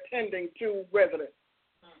already attending to residents.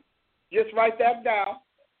 Just write that down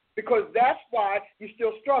because that's why you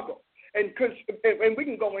still struggle. And we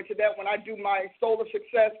can go into that when I do my Soul of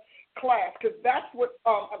Success class because that's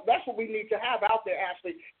what we need to have out there,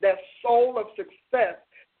 Ashley, that Soul of Success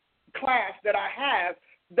class that I have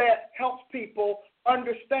that helps people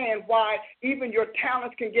understand why even your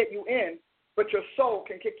talents can get you in, but your soul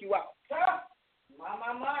can kick you out.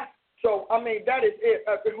 My. So, I mean, that is it.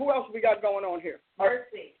 Who else we got going on here?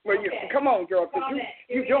 Mercy. Well, okay. Come on, girl, because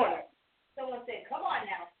you're doing it. Someone said, come on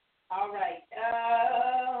now. All right.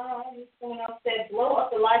 Someone else said, blow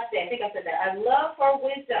up the lifestyle. I think I said that. I love her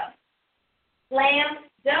wisdom. Slam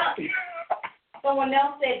dunk. Someone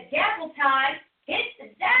else said, gavel time. Hit the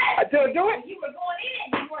desk. I do it. You were going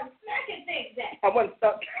in. You weren't smacking things then. I wasn't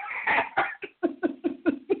stuck.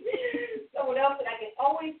 Someone else said, I can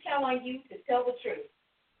always count on you to tell the truth.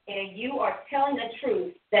 And you are telling a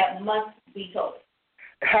truth that must be told.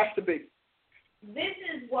 It has to be. This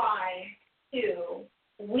is why, too,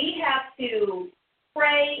 we have to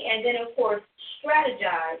pray and then, of course,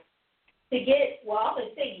 strategize to get, well, I'm going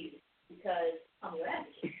to say you because I'm your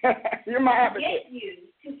advocate. You're my advocate. Get you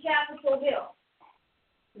to Capitol Hill.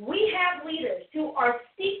 We have leaders who are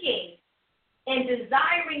seeking and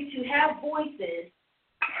desiring to have voices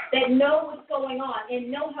that know what's going on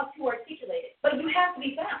and know how to articulate it. But you have to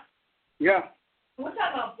be found. Yeah. We're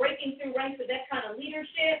talking about breaking through ranks of that kind of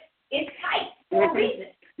leadership. It's tight for a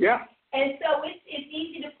reason. Yeah. And so it's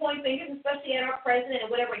easy to point fingers, especially at our president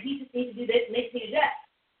and whatever. He just needs to do this and needs to do that.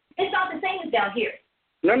 It's not the same as down here.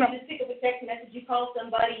 No. You just pick up a text message, you call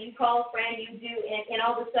somebody, you call a friend, you do, and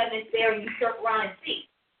all of a sudden it's there and you circle around and see.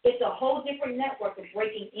 It's a whole different network of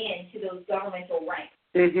breaking into those governmental ranks.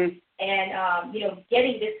 Mm-hmm. And,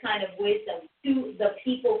 getting this kind of wisdom to the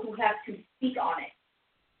people who have to speak on it.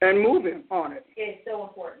 And moving on it. Is so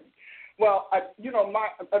important. Well, like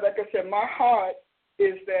I said, my heart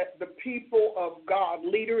is that the people of God,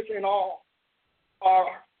 leaders and all,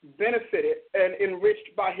 are benefited and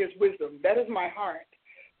enriched by his wisdom. That is my heart.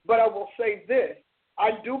 But I will say this,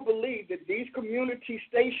 I do believe that these community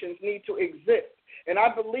stations need to exist. And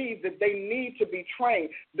I believe that they need to be trained.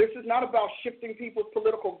 This is not about shifting people's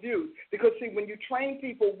political views. Because, see, when you train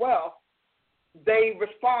people well, they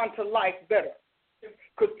respond to life better.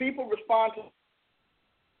 Because people respond to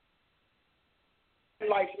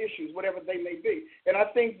life's issues, whatever they may be. And I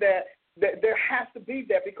think that there has to be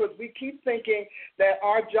that, because we keep thinking that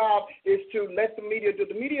our job is to let the media do.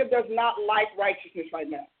 The media does not like righteousness right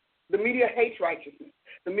now. The media hates righteousness.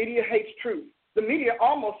 The media hates truth. The media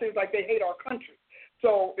almost seems like they hate our country.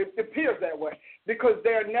 So it appears that way, because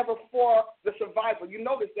they're never for the survival. You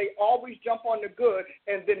notice they always jump on the good,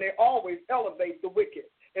 and then they always elevate the wicked.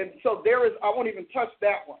 And so I won't even touch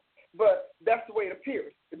that one, but that's the way it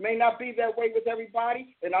appears. It may not be that way with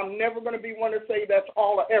everybody, and I'm never going to be one to say that's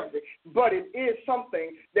all or every, but it is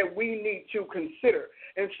something that we need to consider.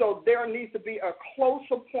 And so there needs to be a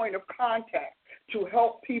closer point of contact to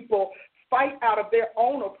help people fight out of their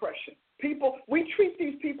own oppression. We treat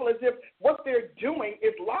these people as if what they're doing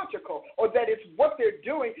is logical, or that it's what they're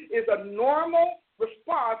doing is a normal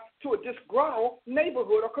response to a disgruntled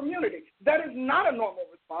neighborhood or community. That is not a normal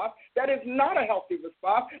response. That is not a healthy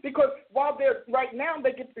response, because while right now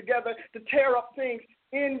they get together to tear up things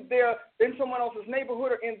in someone else's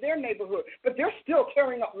neighborhood or in their neighborhood, but they're still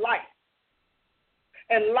tearing up life,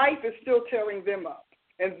 and life is still tearing them up.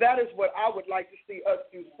 And that is what I would like to see us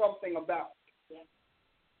do something about.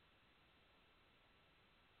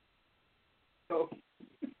 So.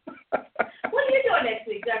 What are you doing next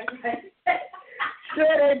week, Dr. Price?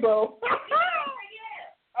 Shit, Bo.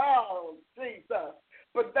 Oh, Jesus.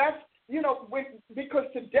 But that's, because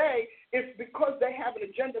today it's because they have an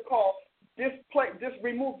agenda called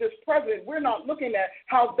remove this president. We're not looking at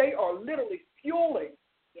how they are literally fueling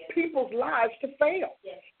people's lives to fail.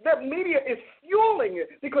 The media is fueling it,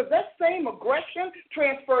 because that same aggression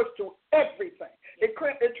transfers to everything. It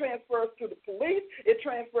transfers to the police. It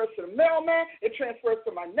transfers to the mailman. It transfers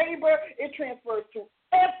to my neighbor. It transfers to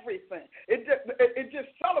everything. It just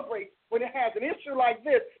celebrates when it has an issue like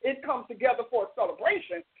this. It comes together for a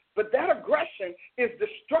celebration. But that aggression is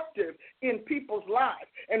destructive in people's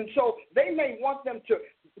lives. And so they may want them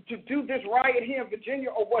to do this riot here in Virginia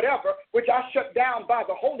or whatever, which I shut down by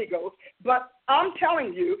the Holy Ghost. But I'm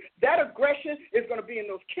telling you, that aggression is going to be in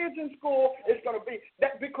those kids in school. It's going to be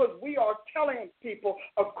that, because we are telling people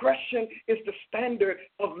aggression is the standard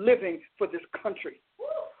of living for this country.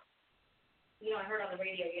 I heard on the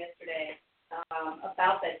radio yesterday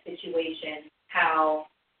about that situation, how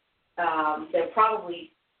they're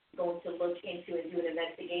probably going to look into and do an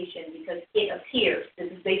investigation, because it appears,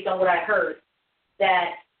 this is based on what I heard,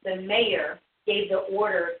 that the mayor gave the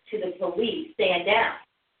order to the police, stand down,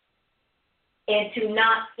 and to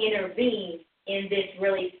not intervene in this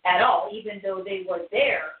really at all, even though they were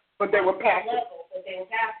there. But they were passive. But they were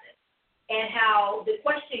passive. And how the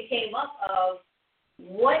question came up of,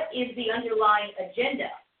 what is the underlying agenda?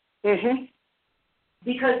 Mm-hmm.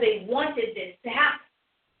 Because they wanted this to happen,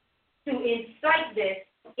 to incite this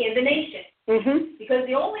in the nation. Mm-hmm. Because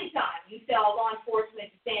the only time you tell law enforcement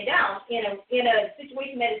to stand down in a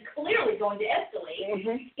situation that is clearly going to escalate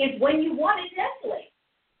is when you want it to escalate.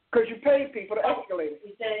 Because you paid people to escalate it.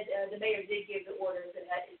 He said the mayor did give the orders, and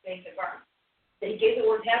that is being confirmed. That he gave the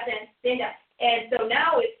orders, have them stand down. And so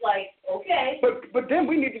now it's like, okay. But then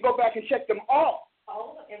we need to go back and check them all.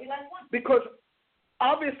 All of them, every last one. Because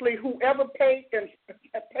obviously whoever paid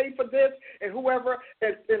for this and whoever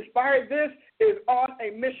has inspired this is on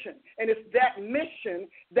a mission. And it's that mission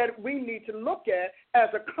that we need to look at as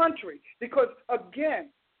a country. Because, again,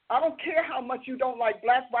 I don't care how much you don't like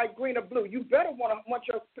black, white, green, or blue. You better want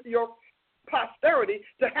your posterity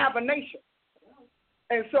to have a nation.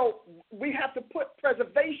 And so we have to put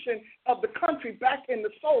preservation of the country back in the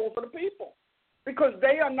souls of the people, because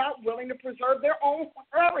they are not willing to preserve their own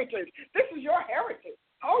heritage. This is your heritage.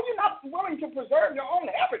 How are you not willing to preserve your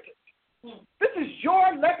own heritage? This is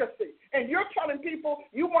your legacy, and you're telling people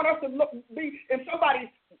you want us to be in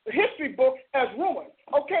somebody's history book as ruins.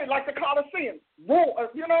 Okay, like the Colosseum,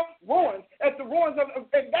 ruins, as the ruins of,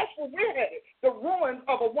 and that's where we're headed, the ruins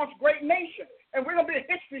of a once great nation, and we're going to be a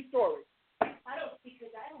history story. I don't think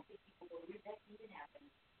people believe that can even happen,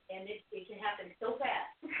 and it can happen so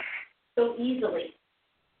fast, so easily,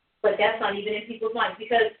 but that's not even in people's minds,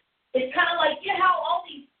 because it's kind of like, how all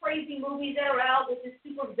these crazy movies that are out with the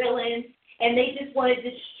super villains, and they just want to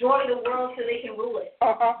destroy the world so they can rule it.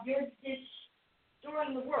 You're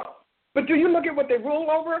destroying the world. But do you look at what they rule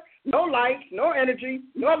over? No lights, no energy,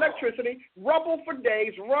 no electricity, rubble for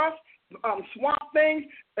days, rust, swamp things,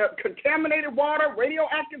 contaminated water,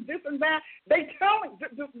 radioactive this and that.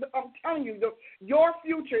 I'm telling you, your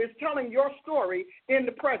future is telling your story in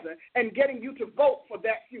the present and getting you to vote for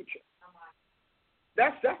that future.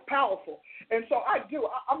 That's powerful. And so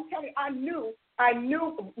I'm telling you, I knew, I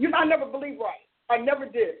never believed right. I never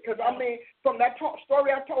did, because, from that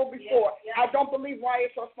story I told before, I don't believe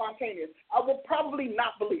riots are spontaneous. I will probably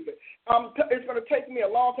not believe it. It's going to take me a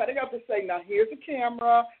long time. They have to say, now, here's the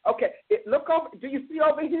camera. Okay, look over. Do you see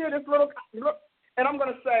over here this little look? And I'm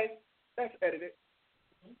going to say, that's edited.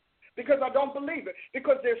 Because I don't believe it.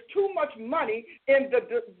 Because there's too much money in the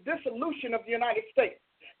dissolution of the United States.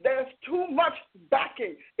 There's too much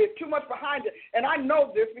backing. There's too much behind it. And I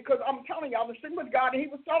know this because I'm telling you, I was sitting with God, and he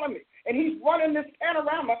was telling me. And he's running this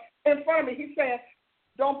panorama in front of me. He's saying,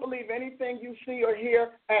 don't believe anything you see or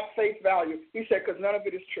hear at face value. He said, because none of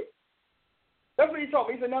it is true. That's what he told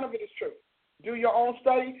me. He said, none of it is true. Do your own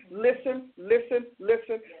study. Listen.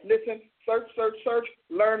 Search.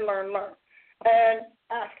 Learn. And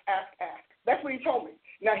ask. That's what he told me.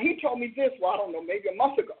 Now, he told me this, I don't know, maybe a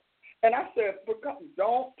month ago. And I said,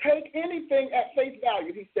 don't take anything at face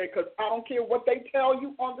value. He said, because I don't care what they tell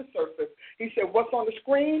you on the surface. He said, what's on the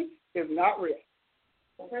screen is not real.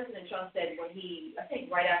 Well, President Trump said I think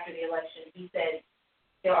right after the election, he said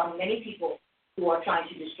there are many people who are trying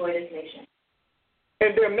to destroy this nation.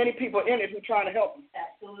 And there are many people in it who are trying to help them.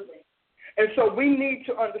 Absolutely. And so we need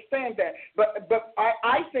to understand that. But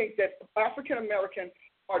I think that African Americans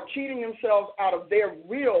are cheating themselves out of their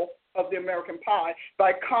real of the American pie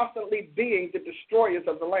by constantly being the destroyers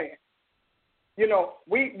of the land. You know,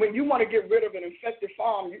 when you want to get rid of an infected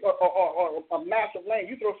farm or a massive land,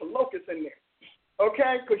 you throw some locusts in there,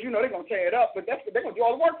 okay? Because, they're going to tear it up, but they're going to do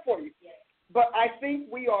all the work for you. Yes. But I think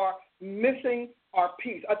we are missing our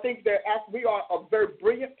piece. I think that we are a very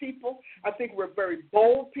brilliant people. I think we're very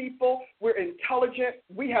bold people. We're intelligent.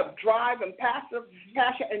 We have drive and passion,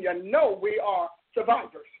 and we are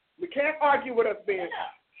survivors. We can't argue with us being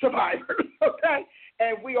survivors, okay?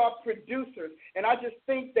 And we are producers. And I just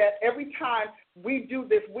think that every time we do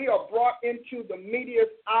this, we are brought into the media's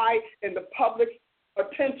eye and the public's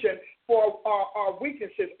attention for our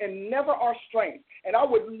weaknesses and never our strengths. And I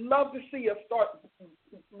would love to see us start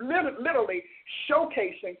literally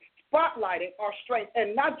showcasing, spotlighting our strength,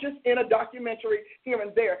 and not just in a documentary here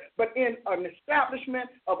and there, but in an establishment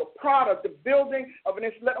of a product, the building of an,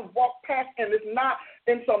 let them walk past, and it's not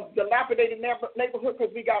in some dilapidated neighborhood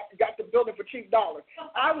because we got the building for cheap dollars.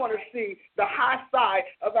 I want to see the high side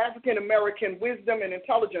of African American wisdom and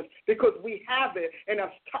intelligence because we have it, and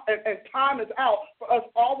time is out for us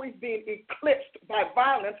always being eclipsed by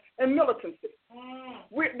violence and militancy.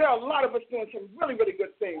 There are a lot of us doing some really, really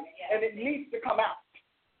good things, and it needs to come out.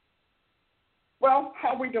 Well,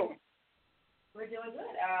 how are we doing? We're doing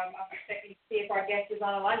good. I'm expecting to see if our guest is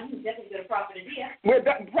on the line. You can definitely go to Prophet Adia.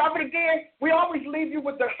 Prophet Adia, we always leave you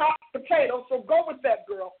with the hot potato, so go with that,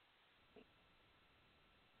 girl.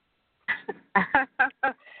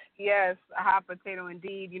 Yes, a hot potato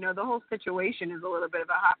indeed. The whole situation is a little bit of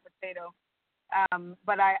a hot potato.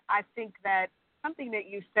 But I think that something that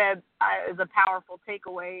you said is a powerful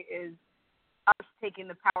takeaway is us taking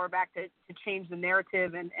the power back to change the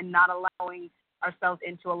narrative and not allowing ourselves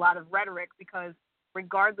into a lot of rhetoric, because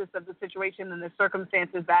regardless of the situation and the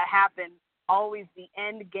circumstances that happen, always the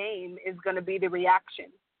end game is going to be the reaction.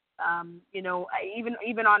 Even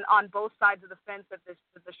on both sides of the fence that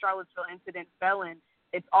the Charlottesville incident fell in,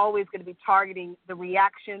 it's always going to be targeting the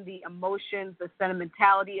reaction, the emotions, the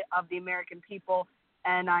sentimentality of the American people.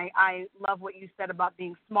 And I love what you said about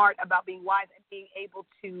being smart, about being wise, and being able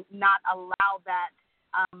to not allow that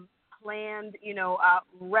planned,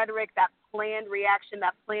 rhetoric, that planned reaction,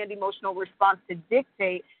 that planned emotional response to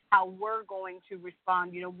dictate how we're going to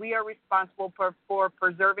respond. We are responsible for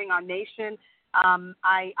preserving our nation.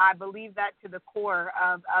 I believe that to the core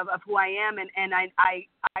of who I am, and I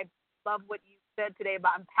love what you said today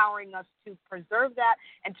about empowering us to preserve that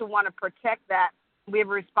and to want to protect that. We have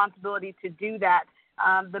a responsibility to do that.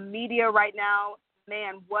 The media right now,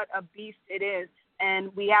 man, what a beast it is.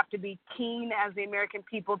 And we have to be keen as the American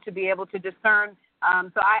people to be able to discern.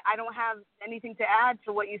 So I don't have anything to add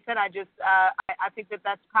to what you said. I think that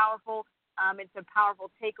that's powerful. It's a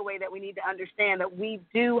powerful takeaway that we need to understand that we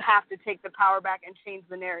do have to take the power back and change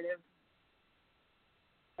the narrative.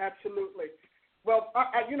 Absolutely. Well,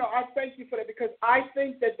 I thank you for that, because I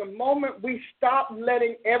think that the moment we stop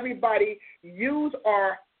letting everybody use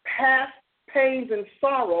our past pains and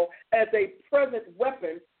sorrow as a present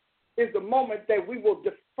weapon is the moment that we will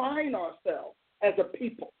define ourselves as a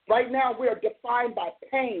people Right now, we are defined by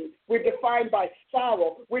pain. We're defined by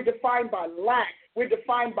sorrow. We're defined by lack. We're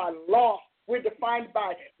defined by loss. We're defined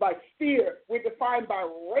by fear. We're defined by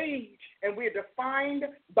rage. And we're defined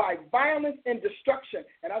by violence and destruction.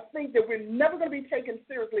 And I think that we're never going to be taken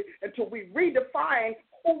seriously until we redefine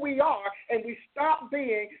who we are and we stop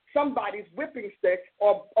being somebody's whipping stick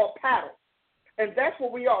or paddle. And that's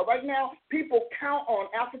what we are. Right now, people count on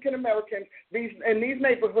African Americans in these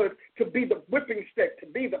neighborhoods to be the whipping stick, to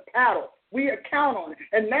be the paddle. We count on it.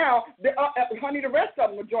 And now, honey, the rest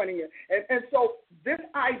of them are joining in. And so this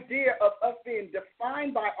idea of us being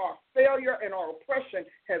defined by our failure and our oppression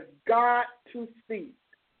has got to cease.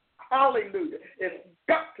 Hallelujah. It's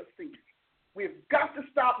got to cease. We've got to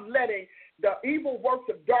stop letting the evil works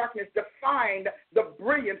of darkness define the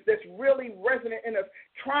brilliance that's really resonant in us,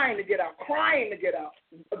 trying to get out, crying to get out,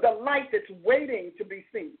 the light that's waiting to be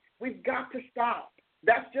seen. We've got to stop.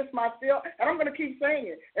 That's just my feel, and I'm going to keep saying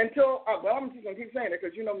it until, I'm just going to keep saying it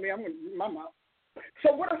because you know me, I'm going to use my mouth.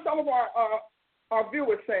 So what are some of our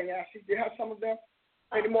viewers saying, Ashley? Do you have some of them?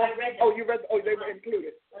 Any more? I read them. Oh, you read them? Oh, they were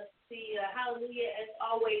included. Let's see. Hallelujah, as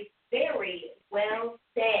always, very well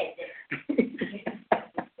said.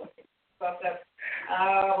 Let's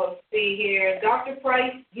see here. Dr.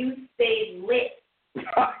 Price, you stay lit.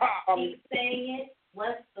 Keep saying it.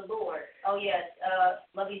 Bless the Lord. Oh, yes.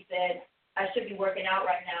 Lovey said, I should be working out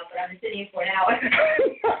right now, but I've been sitting here for an hour.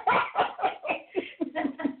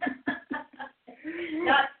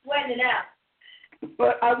 Not sweating it out.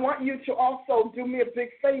 But I want you to also do me a big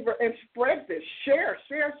favor and spread this. Share.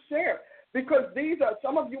 Because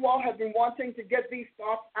some of you all have been wanting to get these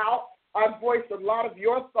thoughts out. I've voiced a lot of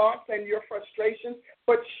your thoughts and your frustrations,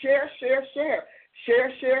 but share.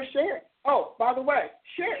 Oh, by the way,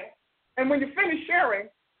 share. And when you finish sharing,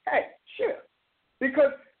 hey, share.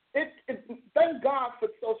 Because thank God for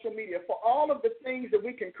social media, for all of the things that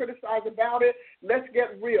we can criticize about it. Let's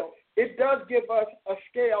get real. It does give us a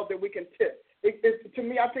scale that we can tip. To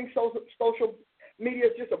me, I think social media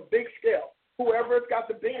is just a big scale. Whoever's got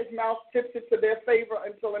the biggest mouth tips it to their favor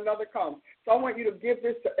until another comes. So I want you to give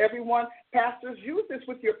this to everyone. Pastors, use this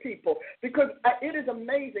with your people because it is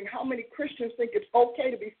amazing how many Christians think it's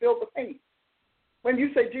okay to be filled with hate. When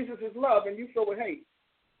you say Jesus is love and you fill with hate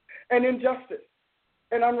and injustice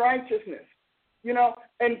and unrighteousness,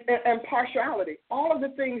 and partiality, all of the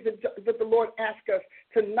things that the Lord asks us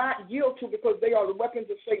to not yield to because they are the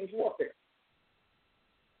weapons of Satan's warfare.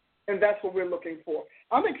 And that's what we're looking for.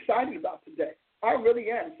 I'm excited about today. I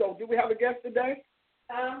really am. So do we have a guest today?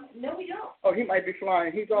 No, we don't. Oh, he might be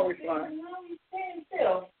flying. He's always flying. No, he's staying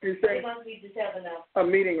still. He's saying we just have a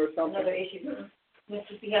meeting or something. Another issue. Must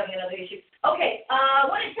just be having another issue. Okay, I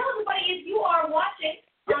want to tell everybody if you are watching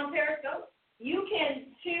on Periscope, you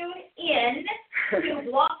can tune in to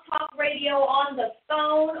Blog Talk Radio on the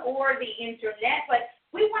phone or the internet, but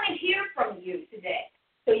we want to hear from you today.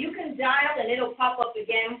 So you can dial and it'll pop up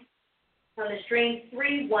again on the string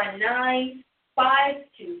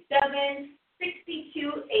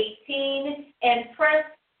 319-527-6218 and press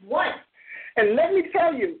 1. And let me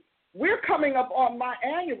tell you, we're coming up on my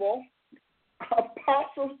annual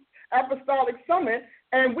Apostolic Summit,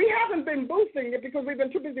 and we haven't been boosting it because we've been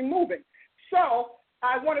too busy moving. So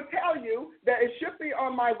I want to tell you that it should be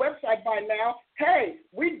on my website by now. Hey,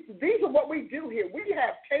 these are what we do here. We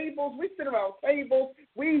have tables. We sit around tables.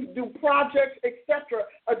 We do projects, etc.,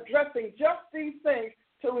 addressing just these things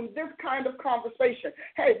in this kind of conversation.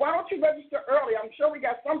 Hey, why don't you register early? I'm sure we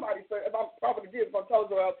got somebody, so if I'm probably going to tell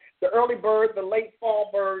us about the early bird, the late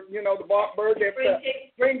fall bird, the bird that's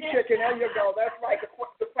spring chicken. There you go. That's right, the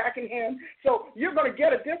quacking hen. So you're going to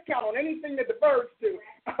get a discount on anything that the birds do.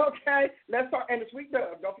 Okay? And the sweet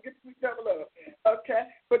dove. Don't forget the sweet dove of love. Okay?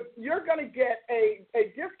 But you're going to get a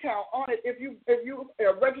discount on it if you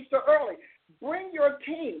register early. Bring your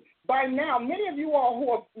team. By now, many of you all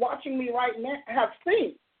who are watching me right now have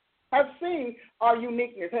seen our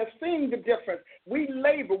uniqueness, have seen the difference. We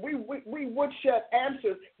labor. We woodshed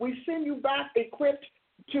answers. We send you back equipped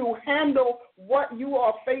to handle what you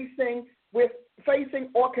are facing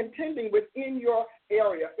or contending with in your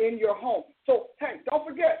area, in your home. So, hey, don't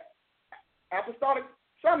forget, Apostolic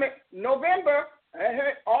Summit, November.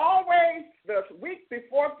 Hey, always the week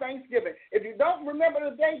before Thanksgiving. If you don't remember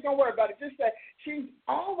the date, don't worry about it. Just say, she's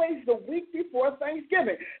always the week before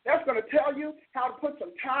Thanksgiving. That's going to tell you how to put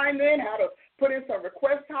some time in, how to put in some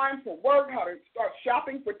request time for work, how to start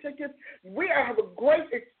shopping for tickets. We have a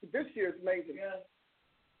great, this year is amazing. Yeah.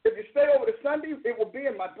 If you stay over the Sunday, it will be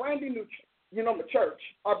in my brand new my church,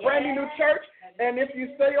 our brand new church. And if you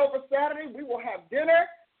stay over Saturday, we will have dinner.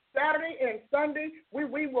 Saturday and Sunday,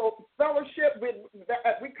 we will fellowship.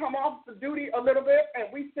 We come off the duty a little bit, and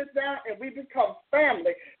we sit down and we become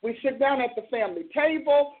family. We sit down at the family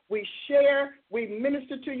table. We share. We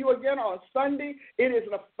minister to you again on Sunday. It is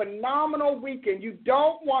a phenomenal weekend. You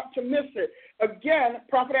don't want to miss it. Again,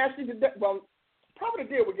 Prophet Ashley, Prophet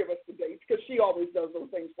Adele will give us the dates because she always does those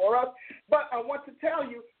things for us. But I want to tell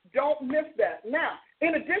you, don't miss that. Now,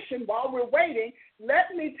 in addition, while we're waiting,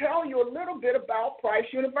 let me tell you a little bit about Price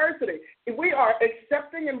University. We are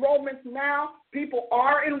accepting enrollments now. People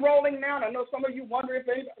are enrolling now. And I know some of you wonder if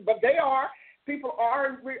they, but they are. People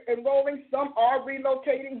are enrolling. Some are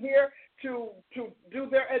relocating here to do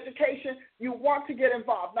their education. You want to get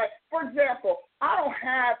involved. Like, for example, I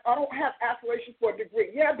don't have aspirations for a degree.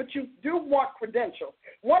 Yeah, but you do want credentials.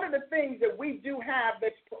 One of the things that we do have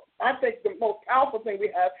that's, I think, the most powerful thing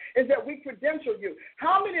we have is that we credential you.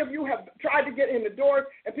 How many of you have tried to get in the doors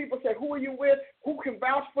and people say, who are you with? Who can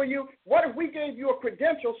vouch for you? What if we gave you a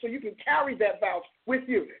credential so you can carry that vouch with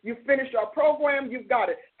you? You finished our program, you've got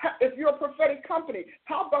it. If you're a prophetic company,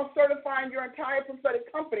 how about certifying your entire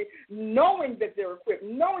prophetic company, knowing that they're equipped,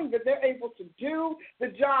 knowing that they're able to do the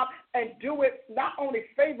job and do it not only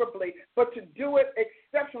favorably, but to do it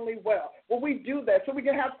exceptionally well? Well, we do that so we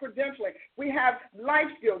can have credentialing. We have life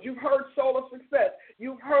skills. You've heard Soul of Success.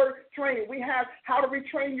 You've heard training. We have how to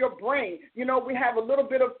retrain your brain. You know, we have a little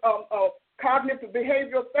bit of cognitive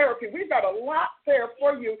behavioral therapy. We've got a lot there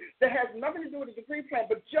for you that has nothing to do with the degree plan,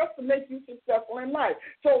 but just to make you successful in life.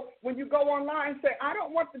 So when you go online, say, I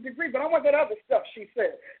don't want the degree, but I want that other stuff, she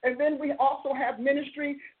said. And then we also have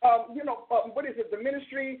ministry, the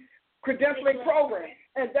ministry credentialing program,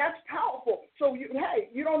 and that's powerful. So,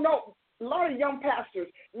 you don't know. A lot of young pastors,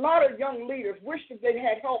 a lot of young leaders wish that they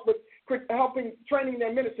had help with helping training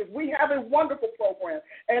their ministers. We have a wonderful program,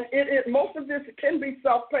 and most of this can be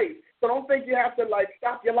self-paced, so don't think you have to,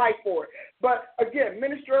 stop your life for it. But, again,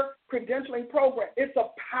 minister credentialing program, it's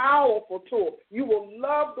a powerful tool. You will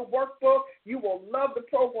love the workbook. You will love the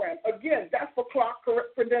program. Again, that's for CLOC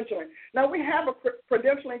credentialing. Now, we have a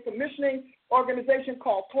credentialing commissioning organization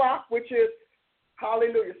called CLOC, which is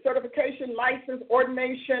hallelujah, certification, license,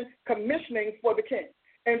 ordination, commissioning for the king.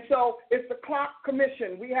 And so it's the CLOC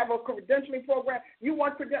commission. We have a credentialing program.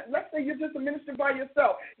 Let's say you're just a minister by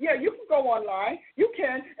yourself. Yeah, you can go online. You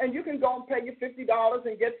can go and pay your $50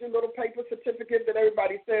 and get your little paper certificate that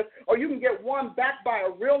everybody says, or you can get one backed by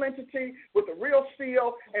a real entity with a real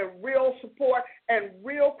seal and real support and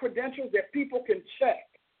real credentials that people can check.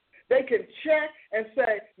 They can check and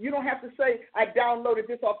say, you don't have to say, I downloaded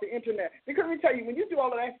this off the internet. Because let me tell you, when you do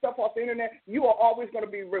all of that stuff off the internet, you are always going to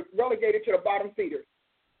be relegated to the bottom feeders.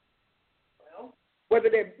 Well, whether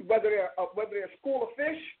they're School of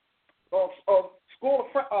Fish or School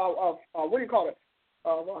of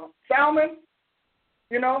salmon,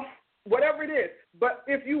 whatever it is. But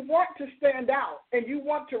if you want to stand out and you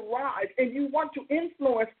want to rise and you want to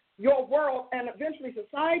influence your world and eventually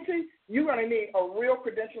society, you're going to need a real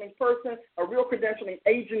credentialing person, a real credentialing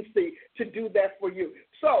agency to do that for you.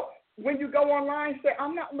 So when you go online, say,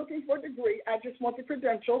 I'm not looking for a degree, I just want the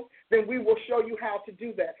credentials, then we will show you how to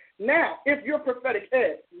do that. Now, if you're prophetic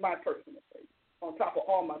ed, my personal baby, on top of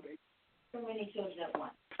all my babies. So many children at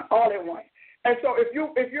once. All at once. And so if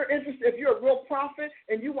you're interested, if you're a real prophet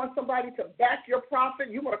and you want somebody to back your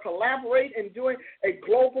prophet, you want to collaborate in doing a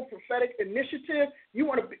global prophetic initiative,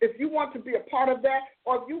 if you want to be a part of that,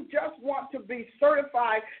 or if you just want to be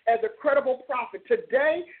certified as a credible prophet.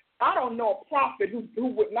 Today, I don't know a prophet who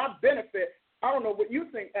would not benefit. I don't know what you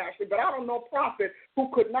think, Ashley, but I don't know a prophet who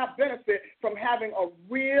could not benefit from having a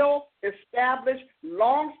real, established,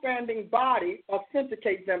 long-standing body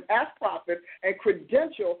authenticate them as prophets and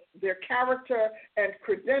credential their character and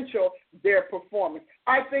credential their performance.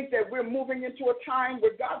 I think that we're moving into a time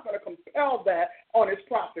where God's going to compel that on his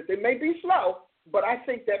prophets. It may be slow, but I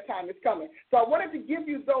think that time is coming. So I wanted to give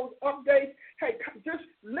you those updates. Hey, just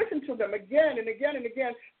listen to them again and again and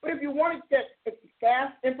again. But if you want to get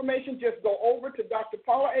fast information, just go over to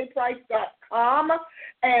drpaulaprice.com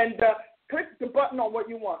and click the button on what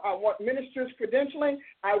you want. I want ministers credentialing.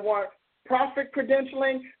 I want prophet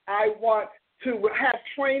credentialing. I want to have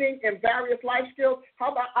training in various life skills. How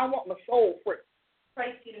about I want my soul free?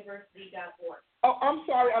 PriceUniversity.org. Oh, I'm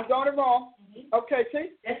sorry. I'm doing it wrong. Mm-hmm. Okay,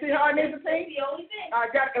 see? See how I need to think? That's the only thing. I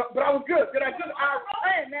got it, but I was good. I was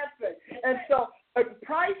saying that thing. And so,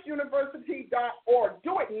 PriceUniversity.org.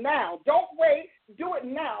 Do it now. Don't wait. Do it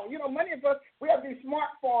now. Many of us, we have these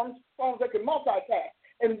phones that can multitask.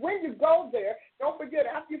 And when you go there, don't forget,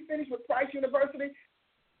 after you finish with Price University,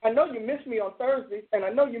 I know you miss me on Thursdays, and I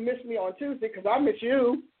know you miss me on Tuesday because I miss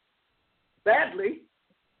you badly.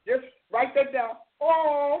 Just write that down.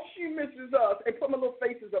 oh, she misses us, and put my little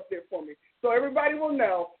faces up there for me. So everybody will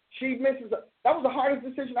know she misses us. That was the hardest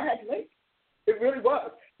decision I had to make. It really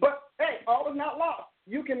was. But, hey, all is not lost.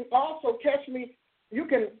 You can also catch me, you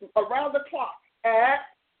can, around the clock at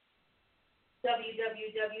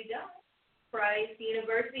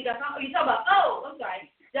www.priceuniversity.com. Oh, you talking about, I'm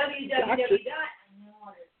sorry,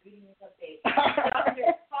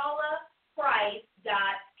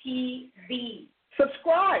 drpaulaprice.tv.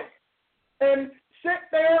 Subscribe and sit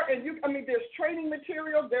there and there's training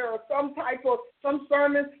material, there are some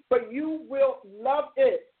sermons, but you will love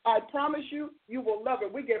it. I promise you, you will love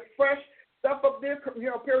it. We get fresh stuff up there,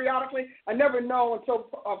 periodically. I never know until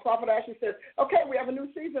Prophet Ashley says, okay, we have a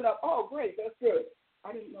new season up. Oh, great, that's good.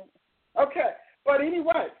 I didn't know. Okay, but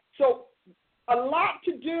anyway, so a lot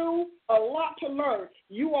to do, a lot to learn.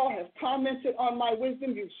 You all have commented on my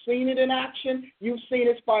wisdom. You've seen it in action. You've seen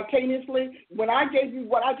it spontaneously. When I gave you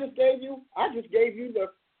what I just gave you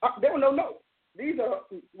there were no notes. These are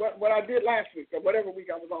what I did last week or whatever week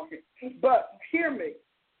I was on here. But hear me.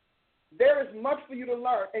 There is much for you to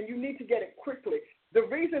learn, and you need to get it quickly. The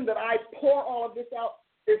reason that I pour all of this out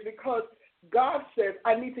is because God says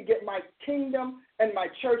I need to get my kingdom and my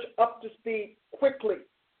church up to speed quickly.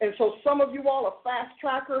 And so some of you all are fast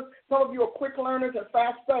trackers. Some of you are quick learners and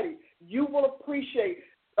fast studies. You will appreciate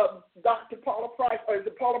Dr. Paula Price, or is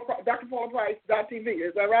it drpaulaprice.tv?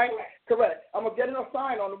 Is that right? Correct. I'm going to get a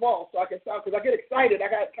sign on the wall so I can sound, because I get excited. I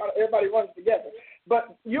got kind of everybody runs together.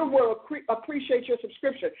 But you will appreciate your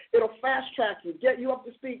subscription. It'll fast track you, get you up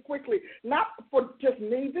to speed quickly. Not for just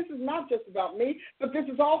me. This is not just about me, but this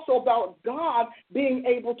is also about God being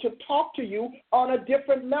able to talk to you on a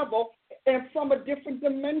different level and from a different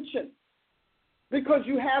dimension. Because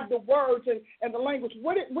you have the words and the language.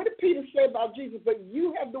 What did Peter say about Jesus? But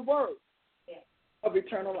you have the words of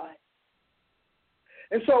eternal life.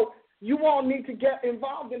 And so you all need to get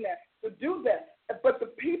involved in that, to do that. But the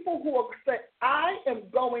people who are saying, I am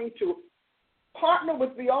going to partner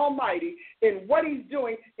with the Almighty in what he's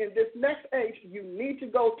doing in this next age, you need to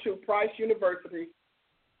go to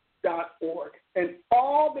priceuniversity.org. And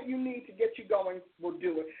all that you need to get you going will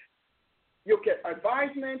do it. You'll get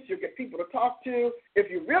advisements. You'll get people to talk to. If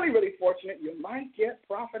you're really, really fortunate, you might get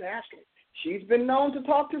Prophet Ashley. She's been known to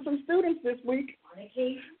talk to some students this week.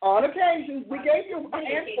 On occasion. We gave you a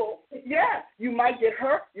handful. Yeah, you might get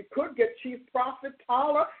her. You could get Chief Prophet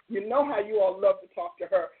Paula. You know how you all love to talk to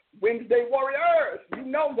her. Wednesday Warriors. You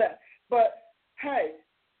know that. But, hey,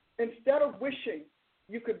 instead of wishing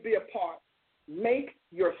you could be a part, make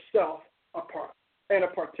yourself a part and a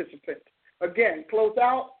participant. Again, close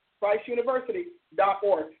out.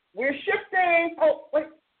 priceuniversity.org. We're shifting. Oh, wait.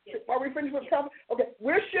 Are we finished with Prophet? Okay,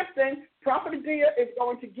 we're shifting. Prophet Adia is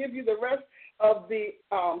going to give you the rest of the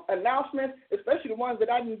announcements, especially the ones that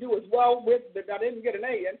I didn't do as well with, that I didn't get an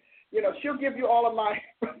A in. She'll give you all of my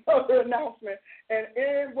other announcements.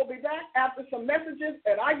 And we'll be back after some messages,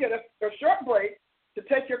 and I get a short break to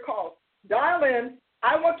take your calls. Dial in.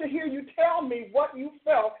 I want to hear you tell me what you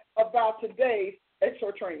felt about today's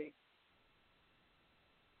extra training.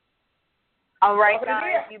 All right,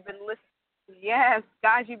 guys, you've been listening. Yes,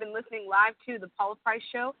 guys, you've been listening live to the Paula Price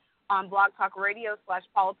Show on Blog Talk Radio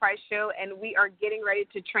 /Paula Price Show, and we are getting ready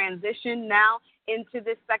to transition now into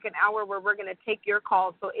this second hour where we're going to take your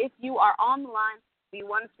calls. So if you are on the line, you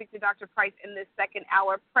want to speak to Dr. Price in this second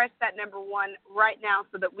hour, press that number 1 right now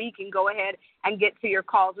so that we can go ahead and get to your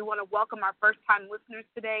calls. We want to welcome our first-time listeners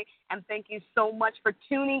today, and thank you so much for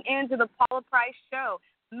tuning in to the Paula Price Show.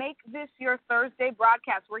 Make this your Thursday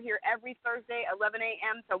broadcast. We're here every Thursday, 11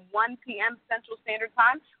 a.m. to 1 p.m. Central Standard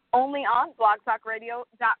Time, only on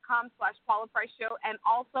blogtalkradio.com /Paula Price Show, and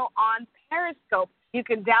also on Periscope. You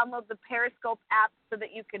can download the Periscope app so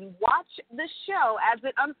that you can watch the show as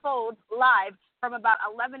it unfolds live from about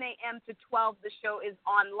 11 a.m. to 12. The show is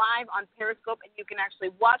on live on Periscope, and you can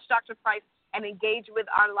actually watch Dr. Price and engage with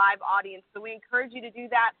our live audience. So we encourage you to do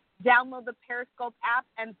that. Download the Periscope app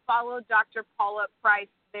and follow Dr. Paula Price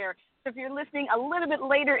there. So if you're listening a little bit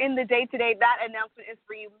later in the day today, that announcement is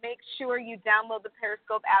for you. Make sure you download the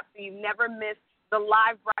Periscope app so you never miss the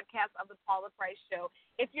live broadcast of the Paula Price Show.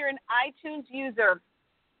 If you're an iTunes user,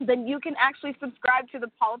 then you can actually subscribe to the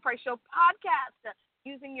Paula Price Show podcast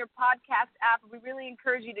using your podcast app. We really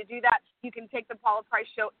encourage you to do that. You can take the Paula Price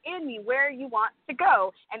Show anywhere you want to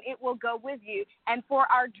go, and it will go with you. And for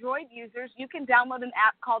our Droid users, you can download an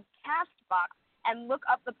app called Castbox and look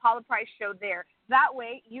up the Paula Price Show there. That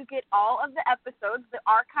way, you get all of the episodes, the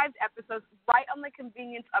archived episodes, right on the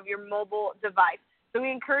convenience of your mobile device. So we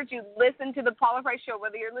encourage you to listen to the Paula Price Show,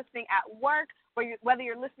 whether you're listening at work, or whether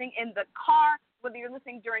you're listening in the car, whether you're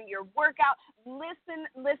listening during your workout. Listen,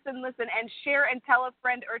 and share and tell a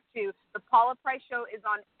friend or two. The Paula Price Show is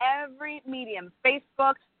on every medium,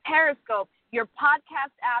 Facebook, Periscope, your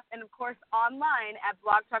podcast app, and, of course, online at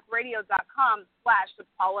blogtalkradio.com/The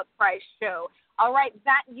Paula Price Show. All right,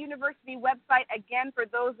 that university website, again, for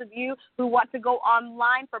those of you who want to go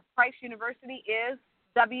online for Price University, is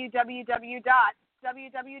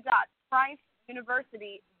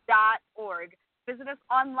www.priceuniversity.org. Visit us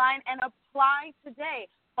online and apply today.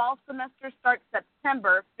 Fall semester starts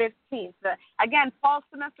September 15th. Again, fall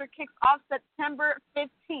semester kicks off September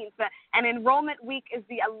 15th, and enrollment week is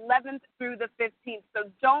the 11th through the 15th. So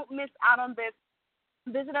don't miss out on this.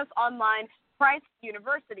 Visit us online,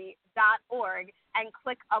 priceuniversity.org, and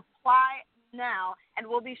click Apply Now, and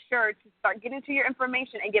we'll be sure to start getting to your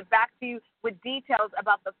information and get back to you with details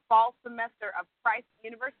about the fall semester of Price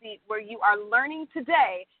University, where you are learning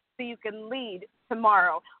today so you can lead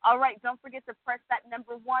tomorrow. All right, don't forget to press that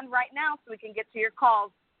number 1 right now so we can get to your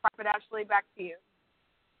calls. Prophet Ashley, back to you.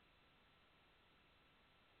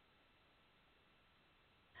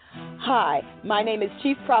 Hi, my name is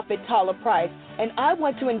Chief Prophet Paula Price, and I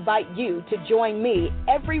want to invite you to join me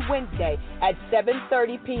every Wednesday at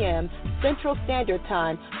 7:30 p.m. Central Standard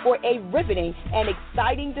Time for a riveting and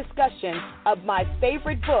exciting discussion of my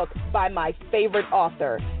favorite book by my favorite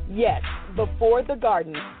author. Yes, Before the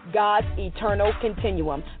Garden, God's Eternal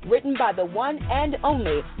Continuum, written by the one and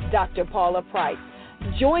only Dr. Paula Price.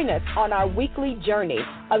 Join us on our weekly journey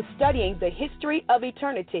of studying the history of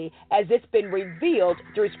eternity as it's been revealed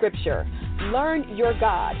through Scripture. Learn your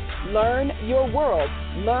God, learn your world,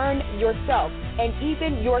 learn yourself, and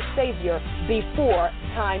even your Savior before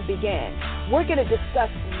time began. We're going to discuss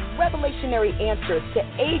revelationary answers to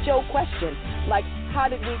age-old questions like, how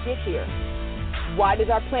did we get here? Why does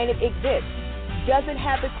our planet exist? Does it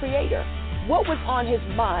have a creator? What was on his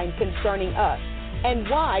mind concerning us? And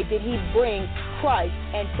why did he bring Christ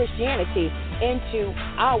and Christianity into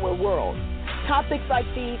our world? Topics like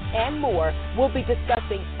these and more we'll be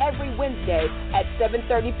discussing every Wednesday at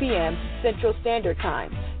 7:30 p.m. Central Standard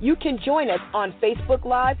Time. You can join us on Facebook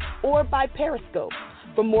Live or by Periscope.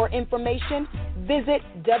 For more information, visit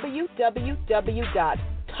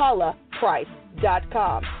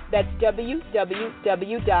www.talaprice.com. That's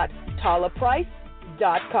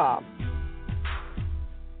www.talaprice.com.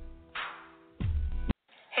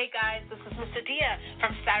 Hey guys, this is Miss Adia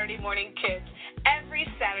from Saturday Morning Kids. Every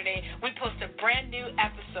Saturday, we post a brand new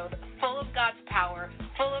episode full of God's power,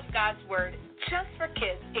 full of God's Word, just for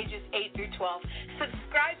kids ages 8 through 12.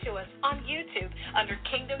 Subscribe to us on YouTube under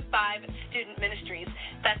Kingdom 5 Student Ministries.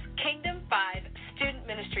 That's Kingdom 5 Student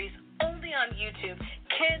Ministries, only on YouTube.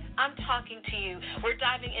 Kids, I'm talking to you. We're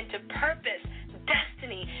diving into purpose,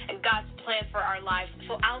 destiny, and God's plan for our lives.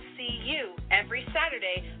 So I'll see you every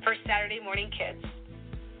Saturday for Saturday Morning Kids.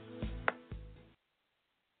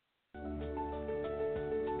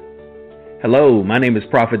 Hello, my name is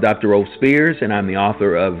Prophet Dr. O. Spears, and I'm the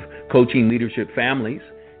author of Coaching Leadership Families.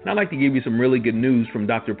 And I'd like to give you some really good news from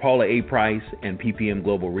Dr. Paula A. Price and PPM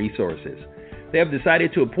Global Resources. They have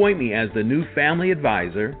decided to appoint me as the new family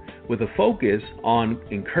advisor with a focus on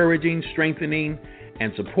encouraging, strengthening,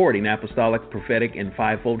 and supporting apostolic, prophetic, and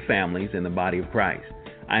fivefold families in the body of Christ.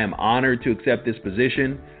 I am honored to accept this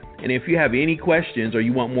position. And if you have any questions or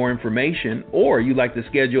you want more information or you'd like to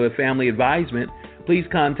schedule a family advisement, please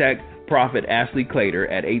contact Prophet Ashley Clater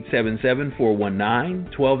at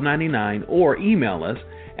 877-419-1299 or email us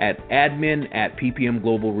at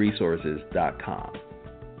admin@ppmglobalresources.com.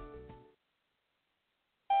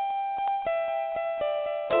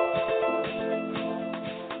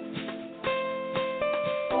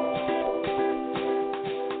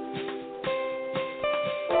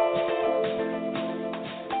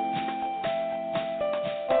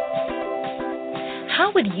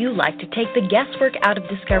 How would you like to take the guesswork out of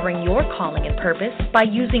discovering your calling and purpose by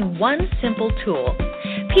using one simple tool?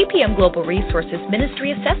 PPM Global Resources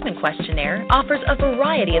Ministry Assessment Questionnaire offers a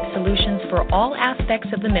variety of solutions for all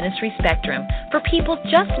aspects of the ministry spectrum for people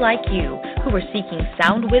just like you who are seeking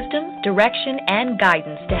sound wisdom, direction, and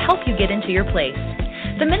guidance to help you get into your place.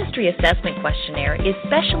 The Ministry Assessment Questionnaire is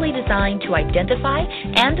specially designed to identify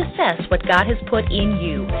and assess what God has put in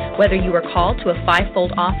you, whether you are called to a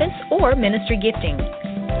fivefold office or ministry gifting.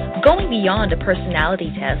 Going beyond a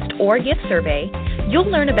personality test or gift survey, you'll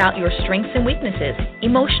learn about your strengths and weaknesses,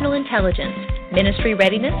 emotional intelligence, ministry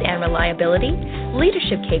readiness and reliability,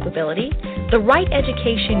 leadership capability, the right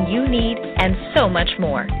education you need, and so much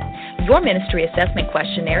more. Your Ministry Assessment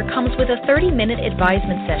Questionnaire comes with a 30-minute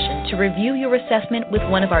advisement session to review your assessment with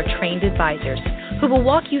one of our trained advisors, who will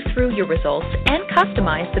walk you through your results and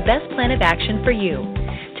customize the best plan of action for you.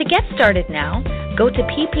 To get started now. Go to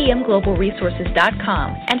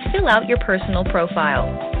ppmglobalresources.com and fill out your personal profile.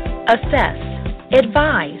 Assess,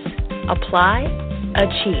 advise, apply,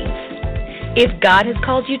 achieve. If God has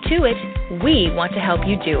called you to it, we want to help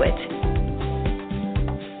you do it.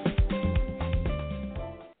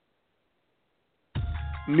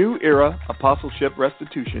 New Era Apostleship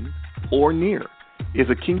Restitution, or NEAR, is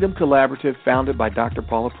a kingdom collaborative founded by Dr.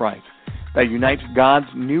 Paula Price that unites God's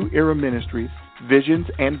New Era ministries, visions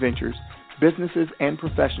and ventures, businesses and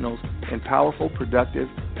professionals in powerful, productive,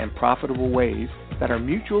 and profitable ways that are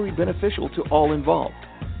mutually beneficial to all involved.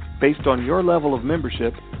 Based on your level of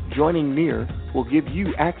membership, joining NEAR will give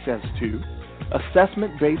you access to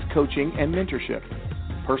assessment-based coaching and mentorship,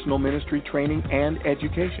 personal ministry training and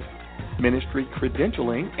education, ministry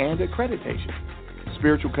credentialing and accreditation,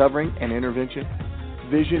 spiritual covering and intervention,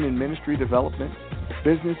 vision and ministry development,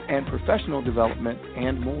 business and professional development,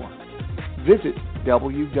 and more. Visit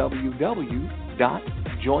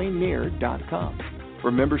www.joinnear.com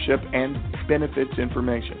for membership and benefits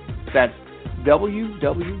information. That's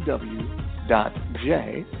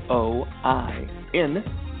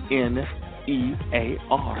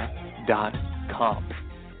www.joinnear.com.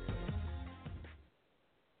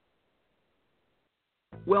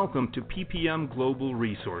 Welcome to PPM Global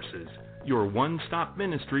Resources, your one-stop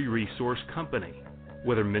ministry resource company.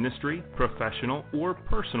 Whether ministry, professional, or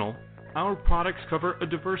personal, our products cover a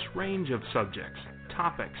diverse range of subjects,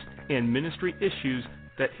 topics, and ministry issues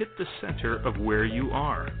that hit the center of where you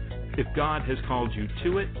are. If God has called you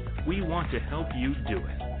to it, we want to help you do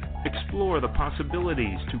it. Explore the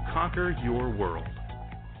possibilities to conquer your world.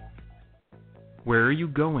 Where are you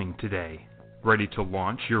going today? Ready to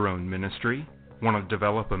launch your own ministry? Want to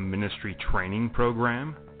develop a ministry training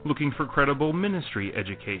program? Looking for credible ministry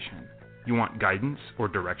education? You want guidance or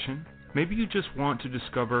direction? Maybe you just want to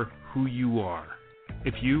discover who you are.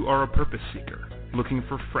 If you are a purpose seeker, looking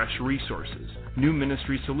for fresh resources, new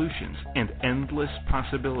ministry solutions, and endless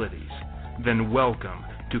possibilities, then welcome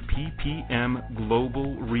to PPM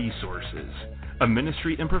Global Resources, a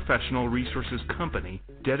ministry and professional resources company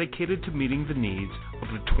dedicated to meeting the needs of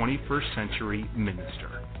the 21st century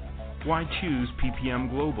minister. Why choose PPM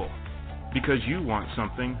Global? Because you want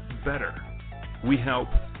something better. We help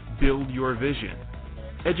build your vision,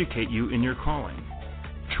 educate you in your calling,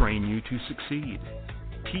 train you to succeed,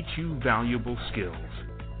 teach you valuable skills,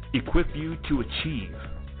 equip you to achieve,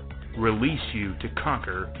 release you to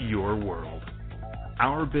conquer your world.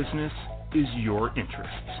 Our business is your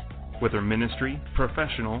interests, whether ministry,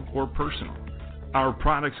 professional, or personal. Our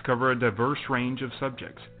products cover a diverse range of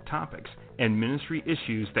subjects, topics, and ministry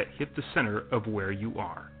issues that hit the center of where you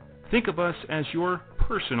are. Think of us as your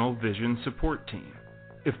personal vision support team.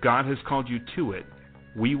 If God has called you to it,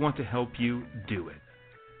 we want to help you do it.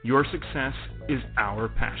 Your success is our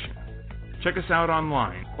passion. Check us out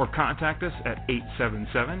online or contact us at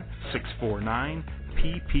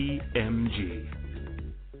 877-649-PPMG.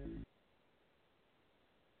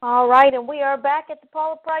 All right, and we are back at the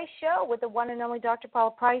Paula Price Show with the one and only Dr.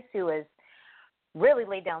 Paula Price, who has really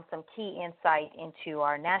laid down some key insight into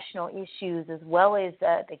our national issues as well as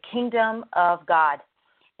the kingdom of God.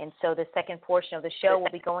 And so the second portion of the show will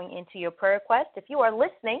be going into your prayer request. If you are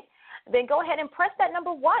listening, then go ahead and press that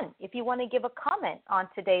number 1 if you want to give a comment on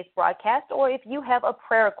today's broadcast or if you have a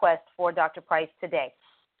prayer request for Dr. Price today.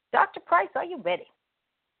 Dr. Price, are you ready?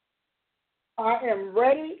 I am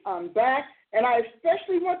ready. I'm back. And I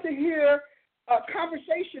especially want to hear a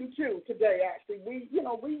conversation, too, today, actually. We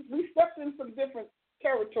stepped in some different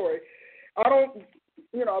territory. I don't,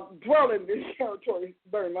 dwell in this territory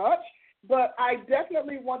very much, but I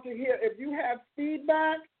definitely want to hear if you have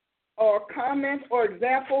feedback or comments or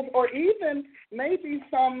examples or even maybe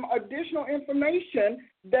some additional information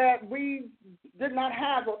that we did not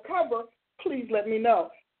have or cover, please let me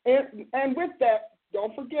know. And with that,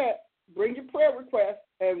 don't forget, bring your prayer request,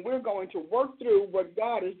 and we're going to work through what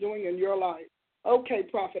God is doing in your life. Okay,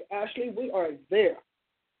 Prophet Ashley, we are there.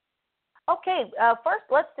 Okay,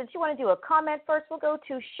 first, since you want to do a comment first, we'll go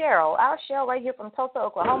to Cheryl. Our Cheryl right here from Tulsa,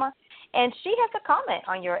 Oklahoma, and she has a comment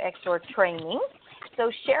on your extra training.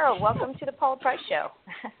 So, Cheryl, welcome to the Paula Price Show.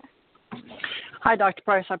 Hi, Dr.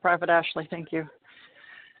 Price. Hi, Prophet Ashley. Thank you.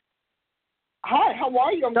 Hi, how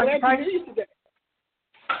are you? I'm Dr. glad Price, to hear you today.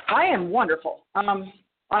 I am wonderful.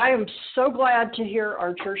 I am so glad to hear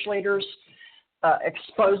our church leaders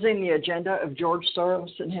exposing the agenda of George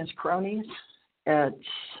Soros and his cronies. It's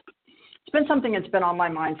been something that's been on my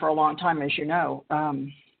mind for a long time, as you know.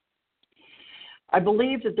 I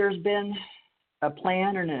believe that there's been a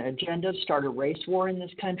plan and an agenda to start a race war in this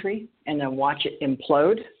country and then watch it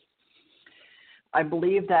implode. I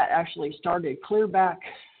believe that actually started clear back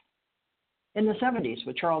in the 70s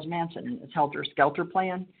with Charles Manson and his helter-skelter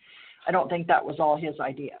plan. I don't think that was all his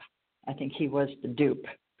idea. I think he was the dupe.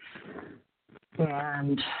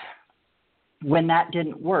 And when that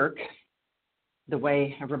didn't work the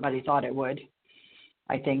way everybody thought it would,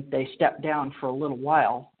 I think they stepped down for a little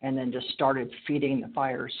while and then just started feeding the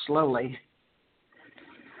fire slowly.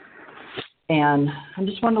 And I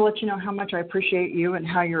just wanted to let you know how much I appreciate you and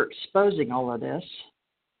how you're exposing all of this.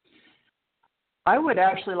 I would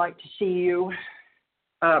actually like to see you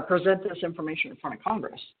present this information in front of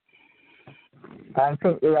Congress. I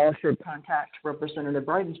think we all should contact Representative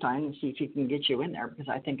Bridenstine and see if he can get you in there, because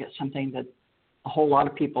I think it's something that a whole lot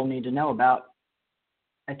of people need to know about.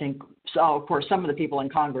 I think, so of course, some of the people in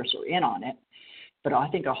Congress are in on it, but I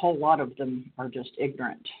think a whole lot of them are just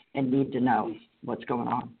ignorant and need to know what's going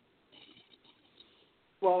on.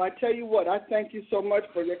 Well, I tell you what, I thank you so much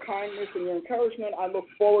for your kindness and your encouragement. I look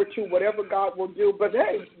forward to whatever God will do. But,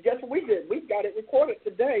 hey, guess what we did? We got it recorded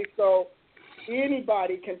today, so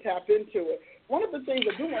anybody can tap into it. One of the things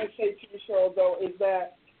I do want to say to you, Cheryl, though, is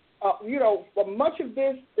that, much of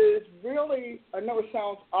this is really, I know it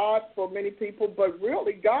sounds odd for many people, but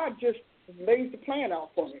really God just lays the plan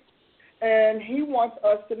out for me. And he wants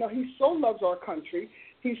us to know he so loves our country.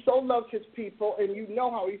 He so loves his people, and you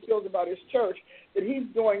know how he feels about his church, that he's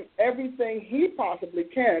doing everything he possibly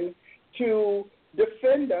can to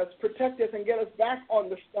defend us, protect us, and get us back on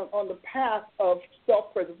the path of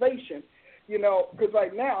self-preservation. Because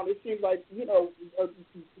right now it seems like,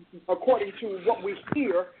 according to what we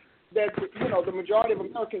hear, that, the majority of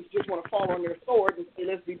Americans just want to fall on their sword and say,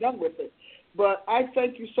 let's be done with it. But I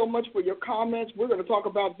thank you so much for your comments. We're going to talk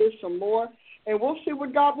about this some more, and we'll see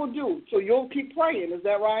what God will do. So you'll keep praying. Is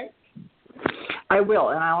that right? I will,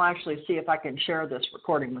 and I'll actually see if I can share this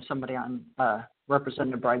recording with somebody on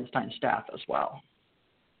Representative Bridenstine's staff as well.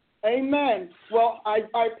 Amen. Well,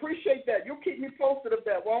 I appreciate that. You'll keep me posted of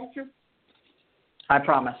that, won't you? I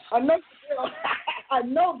promise. I know you will. I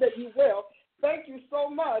know that you will. Thank you so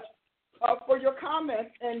much for your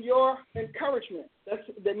comments and your encouragement.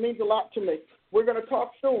 That means a lot to me. We're going to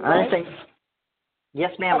talk soon, right?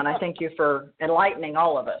 Yes, ma'am, and I thank you for enlightening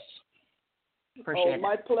all of us. Appreciate it.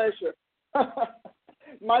 My pleasure.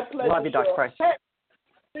 My pleasure. Love you, Dr. Price. Hey,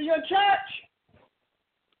 see you in church.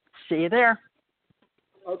 See you there.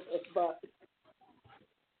 Okay, bye.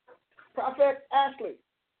 Prophet Ashley.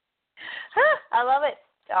 I love it.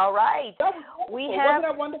 All right. Wasn't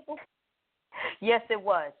that wonderful? Yes, it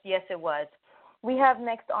was. Yes, it was. We have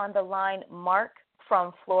next on the line Mark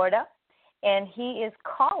from Florida, and he is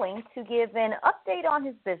calling to give an update on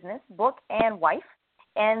his business, book, and wife,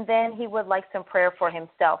 and then he would like some prayer for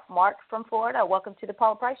himself. Mark from Florida, welcome to the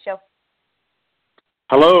Paula Price Show.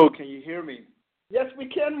 Hello, can you hear me? Yes, we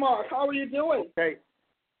can, Mark. How are you doing? Okay,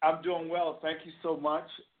 I'm doing well. Thank you so much,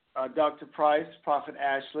 Dr. Price, Prophet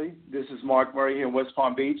Ashley. This is Mark Murray here in West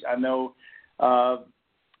Palm Beach. I know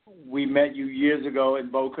we met you years ago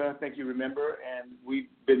in Boca, I think you remember, and we've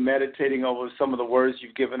been meditating over some of the words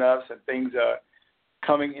you've given us, and things are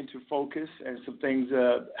coming into focus and some things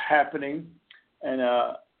happening. And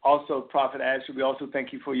also, Prophet Ashley, we also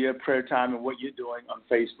thank you for your prayer time and what you're doing on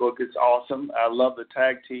Facebook. It's awesome. I love the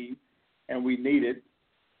tag team, and we need it.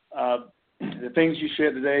 The things you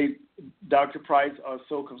shared today, Dr. Price, are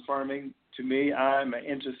so confirming to me. I'm an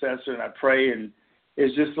intercessor, and I pray, and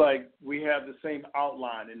it's just like we have the same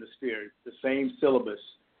outline in the Spirit, the same syllabus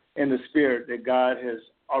in the Spirit that God has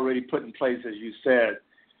already put in place, as you said.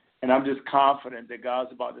 And I'm just confident that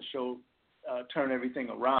God's about to turn everything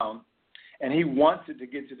around. And he wants it to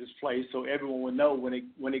get to this place so everyone will know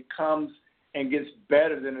when it comes and gets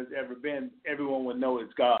better than it's ever been, everyone will know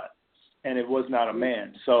it's God and it was not a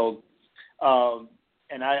man. So,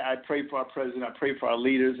 and I pray for our president, I pray for our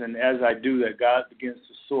leaders, and as I do that, God begins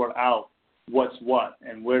to sort out what's what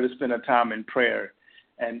and where to spend a time in prayer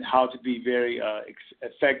and how to be very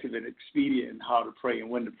effective and expedient in how to pray and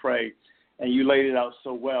when to pray. And you laid it out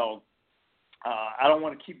so well. I don't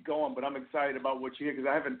want to keep going, but I'm excited about what you hear because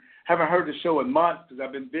I haven't heard the show in months because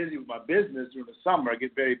I've been busy with my business during the summer. I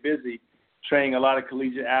get very busy training a lot of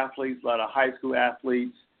collegiate athletes, a lot of high school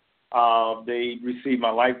athletes. They receive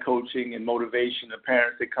my life coaching and motivation. The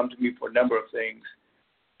parents, they come to me for a number of things.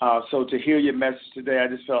 So to hear your message today, I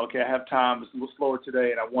just felt, okay, I have time. It's a little slower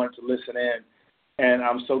today, and I wanted to listen in. And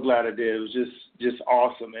I'm so glad I did. It was just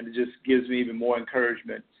awesome, and it just gives me even more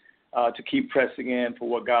encouragement to keep pressing in for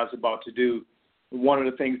what God's about to do. One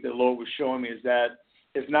of the things that the Lord was showing me is that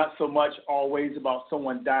it's not so much always about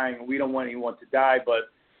someone dying, and we don't want anyone to die, but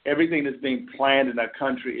everything that's being planned in our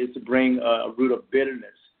country is to bring a root of bitterness.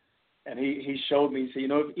 And he showed me, he said,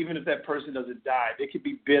 even if that person doesn't die, they could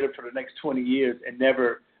be bitter for the next 20 years and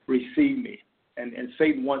never receive me. And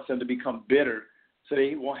Satan wants them to become bitter so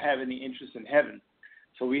they won't have any interest in heaven.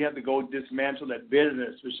 So we have to go dismantle that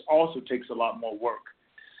bitterness, which also takes a lot more work.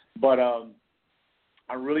 But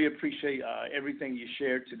I really appreciate everything you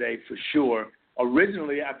shared today for sure.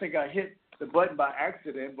 Originally, I think I hit the button by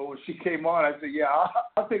accident, but when she came on, I said, yeah,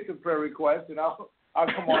 I'll take the prayer request and I'll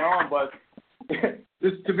come on. But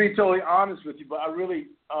just to be totally honest with you, but I really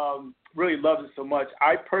love it so much.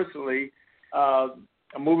 I personally am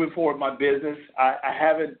moving forward my business. I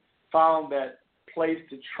haven't found that place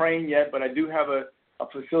to train yet, but I do have a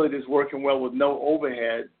facility that's working well with no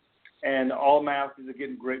overhead, and all my athletes are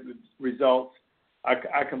getting great results.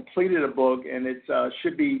 I completed a book, and it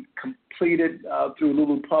should be completed through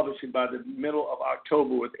Lulu Publishing by the middle of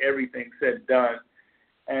October with everything said and done.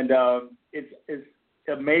 And it's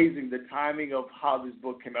amazing the timing of how this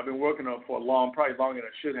book came. I've been working on it for probably longer than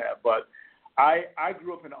I should have. But I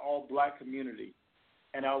grew up in an all-black community,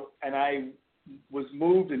 and I was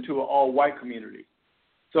moved into an all-white community.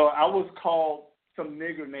 So I was called some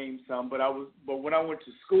nigger names, but when I went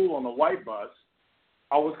to school on the white bus,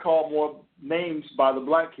 I was called more names by the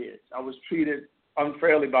black kids. I was treated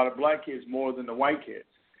unfairly by the black kids more than the white kids.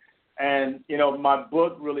 And, my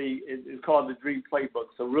book really is called The Dream Playbook.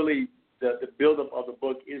 So really the buildup of the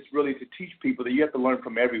book is really to teach people that you have to learn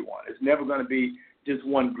from everyone. It's never going to be just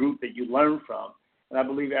one group that you learn from. And I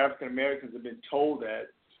believe African Americans have been told that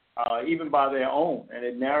even by their own, and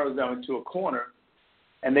it narrows them into a corner,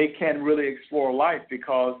 and they can't really explore life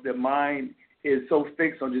because their mind is so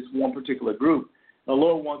fixed on just one particular group. The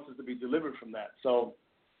Lord wants us to be delivered from that. So,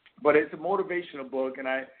 but it's a motivational book, and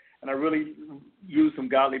I really use some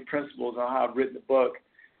godly principles on how I've written the book,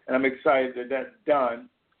 and I'm excited that that's done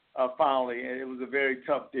finally. And it was a very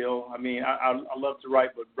tough deal. I mean, I love to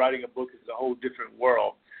write, but writing a book is a whole different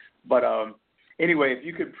world. But anyway, if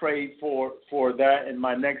you could pray for that, and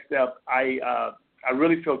my next step, I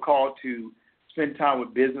really feel called to spend time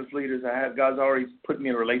with business leaders. God's already put me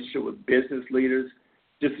in a relationship with business leaders,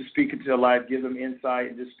 just to speak into their life, give them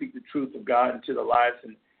insight, and just speak the truth of God into their lives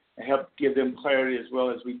and help give them clarity as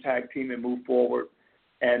well as we tag team and move forward.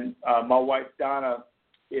 And my wife, Donna,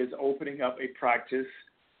 is opening up a practice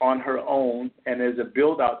on her own, and there's a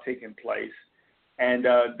build-out taking place. And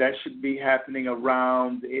that should be happening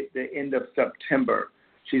around the end of September.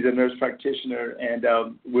 She's a nurse practitioner,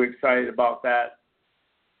 and we're excited about that.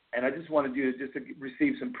 And I just wanted you to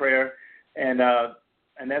receive some prayer, and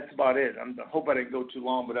that's about it. I hope I didn't go too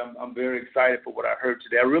long, but I'm very excited for what I heard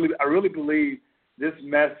today. I really believe this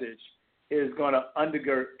message is going to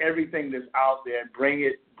undergird everything that's out there and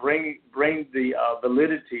bring the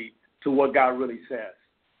validity to what God really says,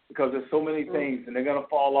 because there's so many things and they're going to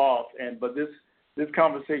fall off. But this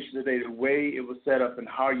conversation today, the way it was set up and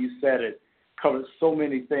how you said it, covers so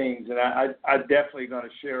many things, and I definitely going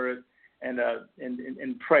to share it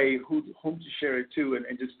and pray whom to share it to,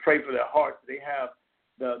 and just pray for their hearts. They have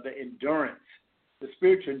the endurance, the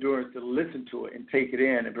spiritual endurance to listen to it and take it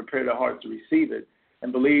in and prepare their hearts to receive it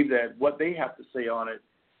and believe that what they have to say on it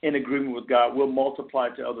in agreement with God will multiply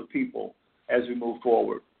to other people as we move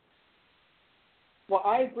forward. Well,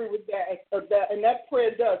 I agree with that, and that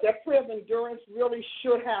prayer does. That prayer of endurance really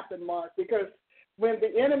should happen, Mark, because when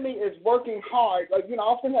the enemy is working hard, I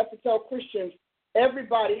often have to tell Christians,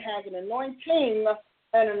 everybody has an anointing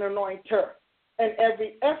and an anointer, and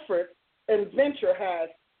every effort and venture has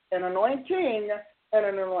an anointing and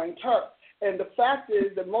an anointer. And the fact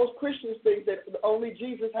is that most Christians think that only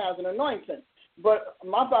Jesus has an anointing. But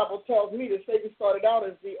my Bible tells me that Satan started out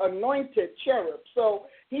as the anointed cherub. So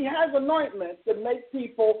he has anointments that make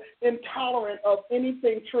people intolerant of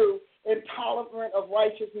anything true, intolerant of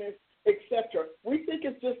righteousness, etc. We think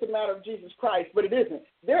it's just a matter of Jesus Christ, but it isn't.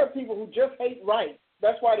 There are people who just hate right.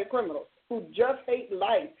 That's why they're criminals. Who just hate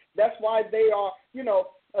life. That's why they are,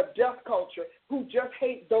 a death culture, who just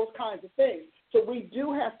hate those kinds of things. So we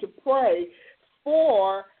do have to pray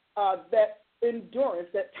for that endurance,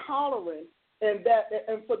 that tolerance, and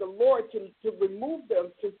for the Lord to remove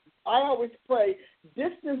them. I always pray,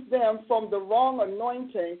 distance them from the wrong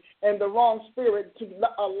anointing and the wrong spirit to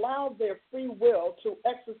allow their free will to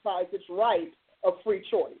exercise its right of free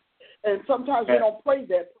choice. And sometimes we don't pray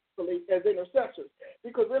that properly as intercessors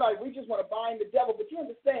because we're like, we just want to bind the devil. But you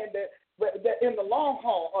understand that in the long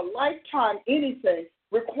haul, a lifetime anything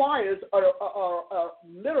requires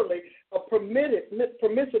literally a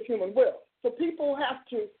permissive human will. So people have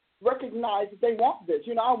to recognize that they want this.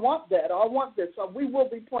 I want that. I want this. So we will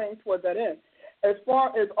be praying toward that end. As far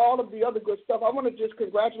as all of the other good stuff, I want to just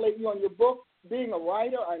congratulate you on your book. Being a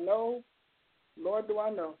writer, I know, Lord, do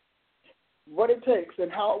I know. what it takes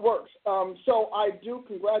and how it works. So I do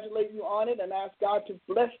congratulate you on it and ask God to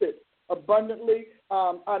bless it abundantly.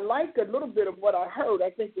 I like a little bit of what I heard. I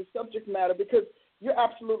think the subject matter, because you're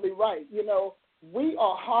absolutely right. You know, we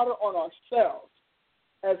are harder on ourselves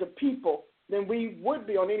as a people than we would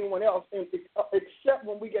be on anyone else, except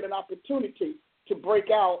when we get an opportunity to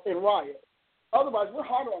break out and riot. Otherwise, we're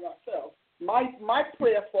harder on ourselves. My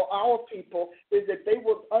prayer for our people is that they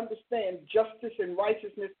will understand justice and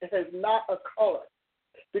righteousness has not a color.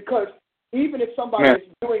 Because even if somebody is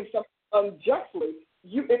doing something unjustly,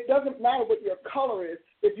 it doesn't matter what your color is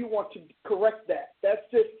if you want to correct that. That's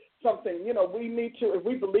just something, you know, we need to, if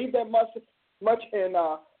we believe that much in,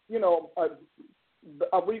 what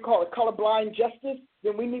do you call it, colorblind justice,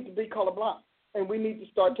 then we need to be colorblind. And we need to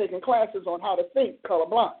start taking classes on how to think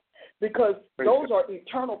colorblind. Because those are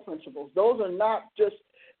eternal principles. Those are not just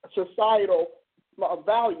societal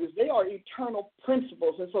values. They are eternal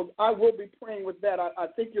principles. And so I will be praying with that. I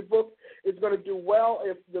think your book is going to do well.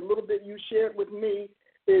 If the little bit you shared with me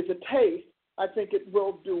is a taste, I think it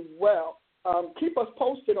will do well. Keep us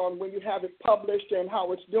posted on when you have it published and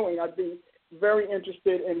how it's doing. I'd be very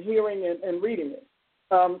interested in hearing and reading it.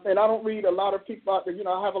 And I don't read a lot of people out there. You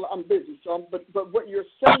know, I'm busy. So, but what you're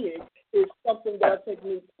saying is something that I think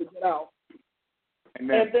needs to get out.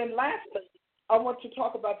 Amen. And then lastly, I want to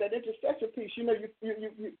talk about that intercessor piece. You know,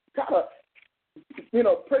 you kind of, you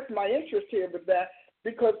know, pricked my interest here with that,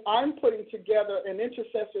 because I'm putting together an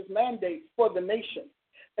intercessor's mandate for the nation,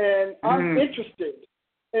 and I'm interested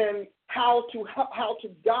in how to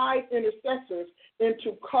guide intercessors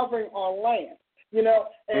into covering our land. You know,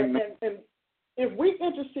 and if we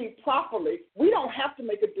intercede properly, we don't have to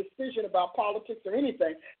make a decision about politics or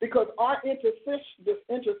anything, because our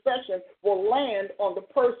intercession will land on the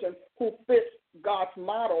person who fits God's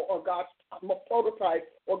model or God's prototype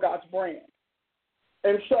or God's brand.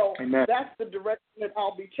 And so that's the direction that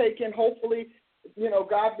I'll be taking. Hopefully, you know,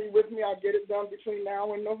 God be with me. I'll get it done between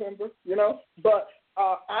now and November, you know. But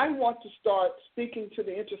I want to start speaking to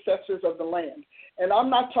the intercessors of the land. And I'm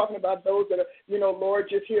not talking about those that are, you know, Lord,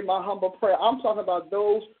 just hear my humble prayer. I'm talking about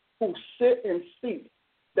those who sit in seats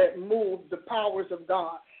that move the powers of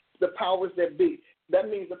God, the powers that be. That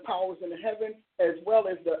means the powers in the heaven as well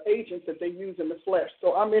as the agents that they use in the flesh.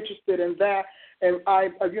 So I'm interested in that. And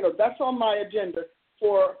that's on my agenda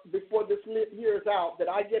for before this year is out, that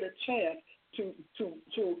I get a chance to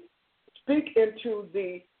speak into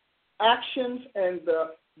the actions and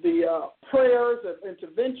the prayers of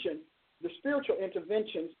intervention, the spiritual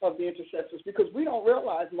interventions of the intercessors, because we don't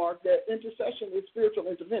realize, Mark, that intercession is spiritual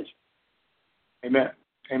intervention. Amen.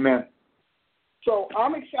 Amen. So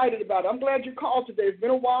I'm excited about it. I'm glad you called today. It's been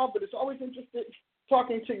a while, but it's always interesting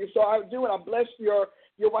talking to you. So I do, and I bless your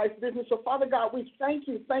wife's business. So, Father God, we thank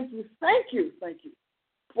you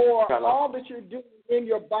for all that you're doing in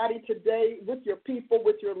your body today with your people,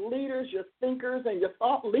 with your leaders, your thinkers, and your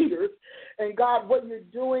thought leaders. And, God, what you're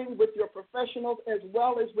doing with your professionals as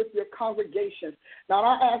well as with your congregation. Now,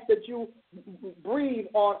 I ask that you breathe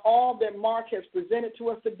on all that Mark has presented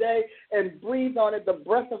to us today and breathe on it the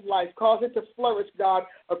breath of life. Cause it to flourish, God,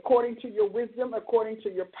 according to your wisdom, according to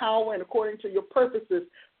your power, and according to your purposes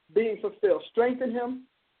being fulfilled. Strengthen him,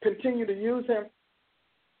 continue to use him,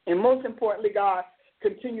 and most importantly, God,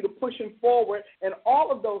 continue to push him forward, and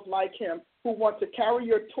all of those like him who want to carry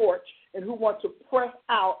your torch and who want to press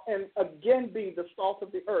out and again be the salt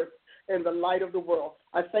of the earth and the light of the world.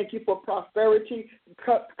 I thank you for prosperity,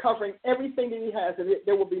 covering everything that he has, and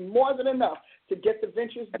there will be more than enough to get the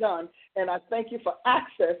ventures done. And I thank you for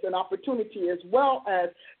access and opportunity as well as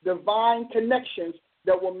divine connections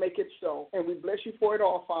that will make it so. And we bless you for it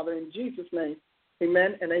all, Father, in Jesus' name.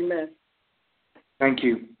 Amen and amen. Thank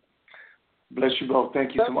you. Bless you both.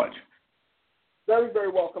 Thank you so much. Very,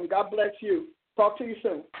 very welcome. God bless you. Talk to you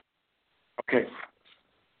soon. Okay.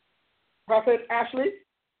 Prophet Ashley?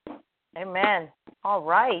 Amen. All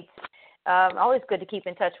right. Always good to keep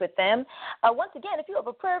in touch with them. Once again, if you have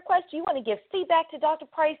a prayer request, you want to give feedback to Dr.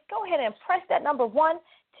 Price, go ahead and press that number 1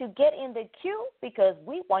 to get in the queue, because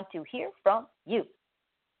we want to hear from you.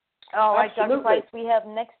 All right, Dr. Price, we have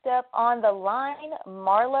next up on the line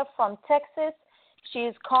Marla from Texas. She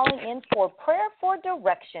is calling in for prayer for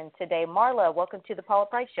direction today. Marla, welcome to the Paula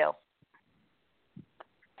Price Show.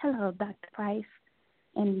 Hello, Dr. Price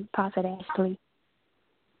and Prophet Ashley.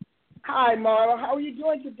 Hi, Marla. How are you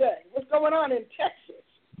doing today? What's going on in Texas?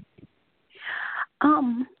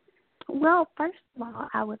 Well, first of all,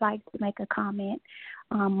 I would like to make a comment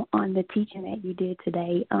on the teaching that you did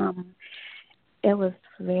today. It was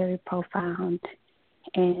very profound,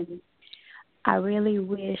 and I really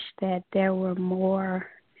wish that there were more,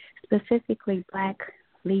 specifically Black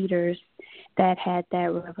leaders that had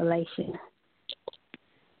that revelation.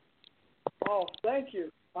 Oh, thank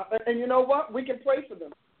you. And you know what? We can pray for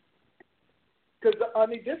them. Because,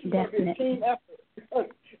 this is going to be a team effort.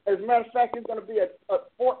 As a matter of fact, it's going to be a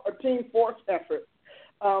team force effort.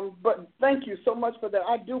 But thank you so much for that.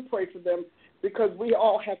 I do pray for them because we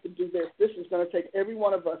all have to do this. This is going to take every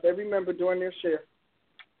one of us, every member doing their share.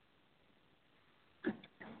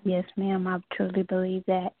 Yes, ma'am, I truly believe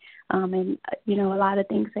that. And, a lot of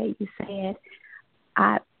things that you said,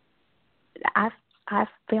 I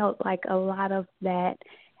felt like a lot of that,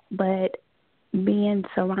 but being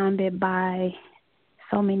surrounded by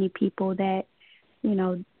so many people that,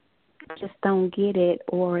 just don't get it,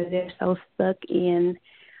 or they're so stuck in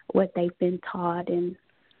what they've been taught and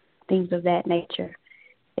things of that nature,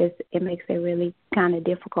 it makes it really kind of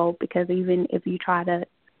difficult, because even if you try to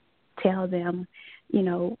tell them,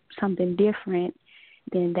 something different,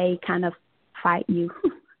 then they kind of fight you.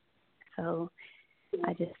 So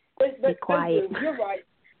I just be quiet. You're right.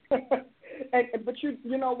 But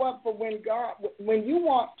you know what? For when you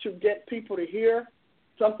want to get people to hear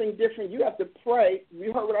something different, you have to pray.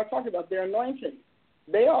 You heard what I talked about, their anointing.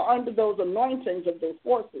 They are under those anointings of those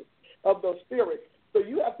forces, of those spirits. So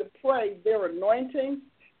you have to pray their anointing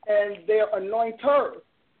and their anointer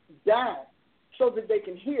down so that they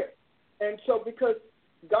can hear. And so because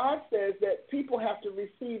God says that people have to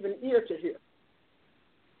receive an ear to hear.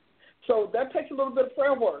 So that takes a little bit of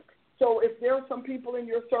prayer work. So if there are some people in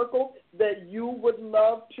your circle that you would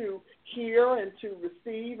love to hear and to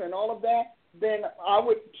receive and all of that, then I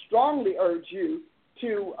would strongly urge you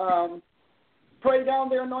to pray down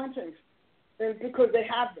their anointings, and because they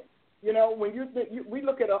have them. When we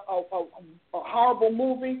look at a horrible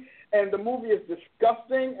movie, and the movie is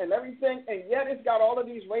disgusting and everything, and yet it's got all of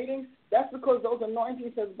these ratings, that's because those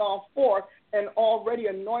anointings have gone forth and already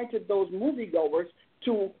anointed those moviegoers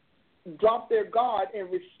to drop their guard and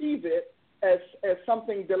receive it as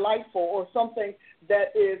something delightful or something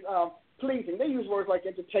that is pleasing. They use words like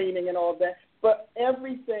entertaining and all of that, but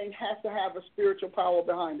everything has to have a spiritual power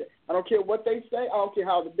behind it. I don't care what they say. I don't care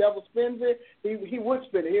how the devil spins it. He would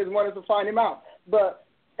spin it. He doesn't want us to find him out. But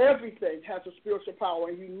everything has a spiritual power,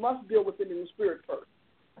 and you must deal with it in the spirit first.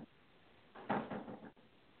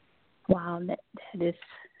 Wow, that is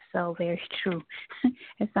so very true.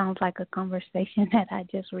 It sounds like a conversation that I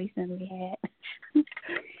just recently had.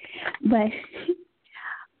 but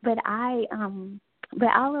I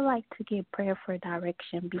would like to get prayer for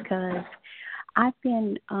direction, because I've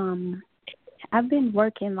been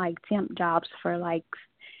working like temp jobs for like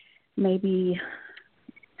maybe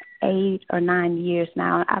 8 or 9 years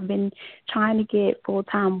now. I've been trying to get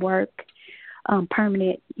full-time work,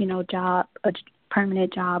 permanent job,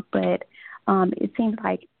 but it seems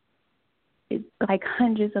like it's like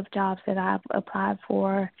hundreds of jobs that I've applied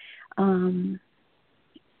for.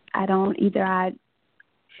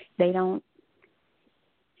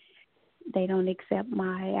 They don't accept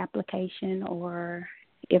my application, or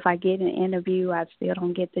if I get an interview, I still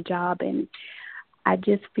don't get the job, and I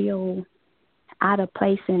just feel out of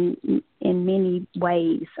place in many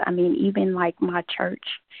ways. I mean, even like my church,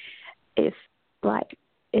 it's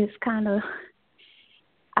kind of,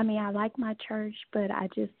 I mean, I like my church, but I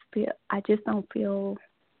just don't feel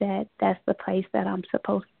that that's the place that I'm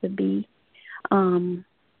supposed to be.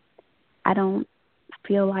 I don't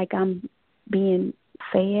feel like I'm being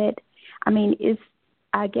fed. I mean,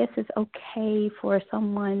 I guess it's okay for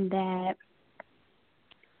someone that,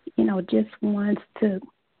 just wants to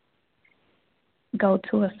go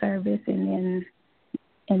to a service and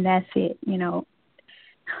that's it,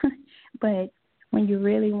 But when you're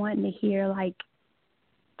really wanting to hear like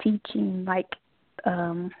teaching, like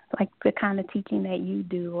the kind of teaching that you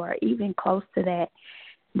do, or even close to that,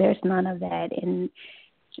 there's none of that, and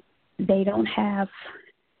they don't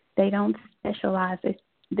specialize.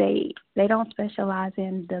 They don't specialize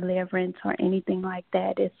in deliverance or anything like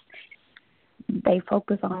that. They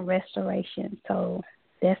focus on restoration, so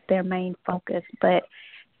that's their main focus. But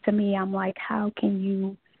to me, I'm like, how can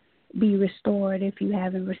you be restored if you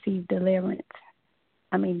haven't received deliverance?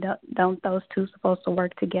 I mean, don't those two supposed to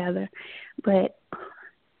work together? But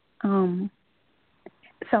so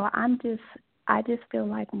I just feel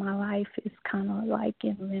like my life is kind of like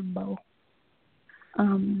in limbo,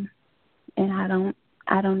 and I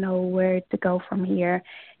don't know where to go from here.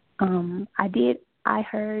 I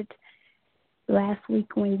heard last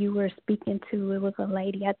week when you were speaking to, it was a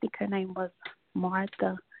lady, I think her name was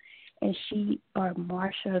Martha, and or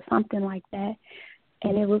Marsha or something like that,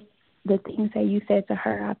 and it was the things that you said to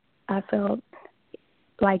her, I felt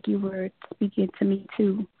like you were speaking to me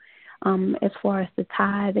too. as far as the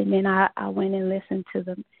tithe, and then I went and listened to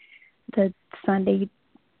the Sunday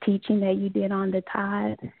teaching that you did on the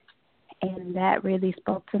tithe, and that really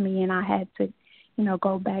spoke to me, and I had to,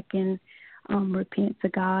 go back and repent to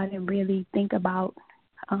God and really think about,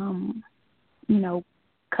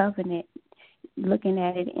 covenant, looking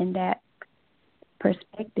at it in that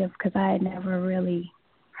perspective, because I had never really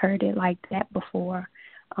heard it like that before.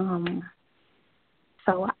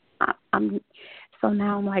 So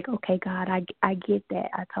now I'm like, okay, God, I get that.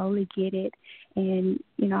 I totally get it. And,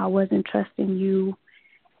 I wasn't trusting you.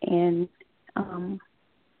 And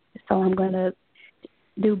so I'm going to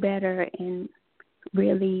do better and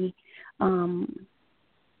really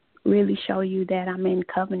show you that I'm in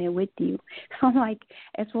covenant with you. So I'm like,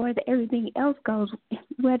 as far as everything else goes,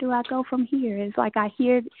 where do I go from here? It's like I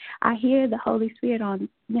hear the Holy Spirit on,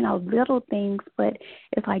 little things, but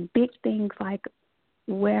it's like big things like,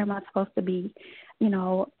 where am I supposed to be?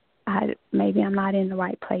 Maybe I'm not in the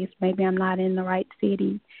right place. Maybe I'm not in the right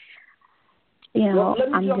city. Let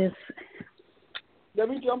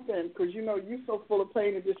me jump in, because, you're so full of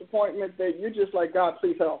pain and disappointment that you're just like, God,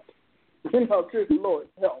 please help. Good Lord,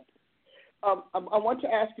 help. I want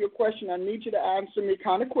to ask you a question. I need you to answer me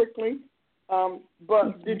kind of quickly.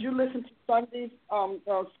 But did you listen to Sunday's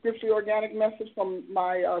scripturally organic message from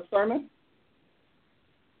my sermon?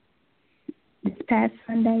 This past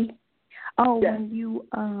Sunday? Oh, yes. When you,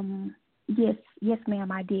 yes,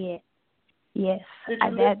 ma'am, I did. Yes,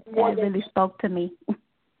 that really spoke to me.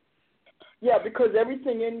 Yeah, because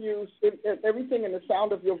everything in you, everything in the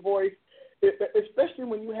sound of your voice, especially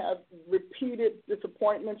when you have repeated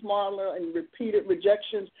disappointments, Marla, and repeated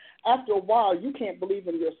rejections, after a while you can't believe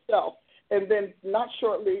in yourself. And then not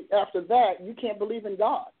shortly after that, you can't believe in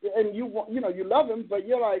God. And you love him, but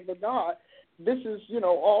you're like, but God, this is,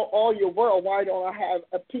 all your world. Why don't I have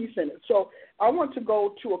a piece in it? So I want to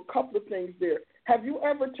go to a couple of things there. Have you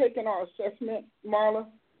ever taken our assessment, Marla?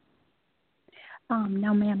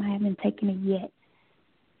 No, ma'am, I haven't taken it yet.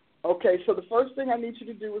 Okay, so the first thing I need you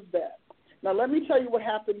to do is that. Now, let me tell you what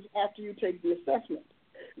happens after you take the assessment.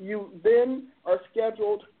 You then are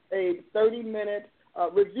scheduled a 30-minute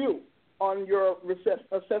review on your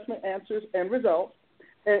assessment answers and results.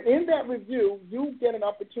 And in that review, you get an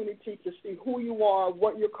opportunity to see who you are,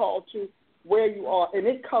 what you're called to, where you are, and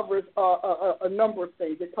it covers a number of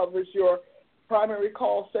things. It covers your primary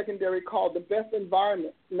call, secondary call, the best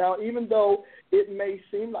environment. Now, even though it may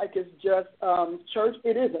seem like it's just church,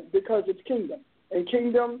 it isn't, because it's kingdom. And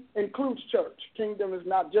kingdom includes church. Kingdom is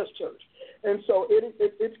not just church. And so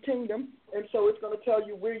it's kingdom, and so it's going to tell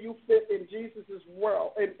you where you fit in Jesus'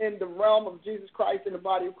 world, in the realm of Jesus Christ, in the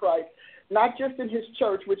body of Christ, not just in his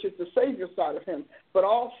church, which is the Savior side of him, but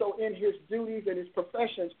also in his duties and his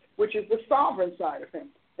professions, which is the sovereign side of him.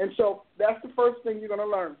 And so that's the first thing you're going to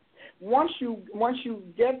learn. Once you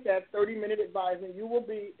get that 30-minute advising, you will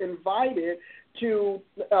be invited to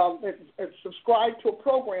subscribe to a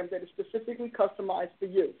program that is specifically customized for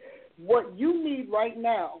you. What you need right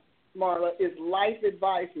now, Marla, is life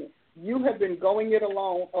advisement. You have been going it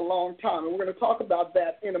alone a long time, and we're going to talk about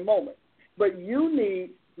that in a moment. But you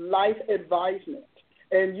need life advisement,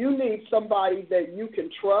 and you need somebody that you can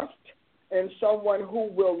trust and someone who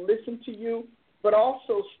will listen to you, but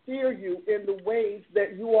also steer you in the ways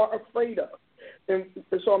that you are afraid of. And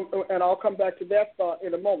I'll come back to that thought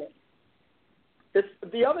in a moment.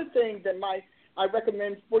 The other thing that I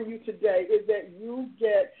recommend for you today is that you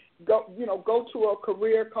go to a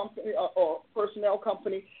career company or personnel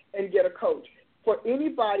company and get a coach. For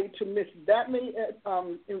anybody to miss that many,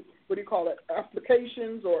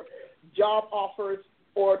 applications or job offers,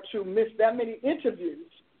 or to miss that many interviews,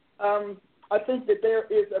 I think that there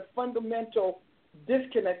is a fundamental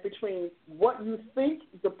disconnect between what you think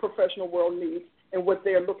the professional world needs and what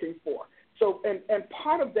they're looking for. So, and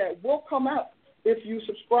part of that will come out if you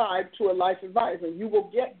subscribe to a life advisor. You will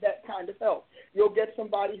get that kind of help. You'll get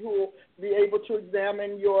somebody who will be able to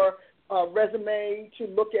examine your resume, to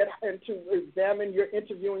look at and to examine your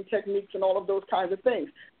interviewing techniques and all of those kinds of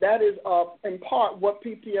things. That is, in part, what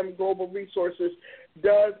PPM Global Resources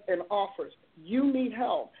does and offers. You need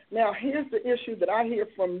help. Now, here's the issue that I hear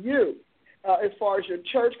from you as far as your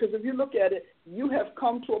church, because if you look at it, you have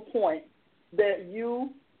come to a point that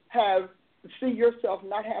you see yourself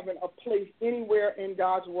not having a place anywhere in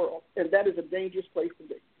God's world, and that is a dangerous place to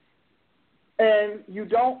be. And you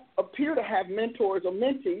don't appear to have mentors or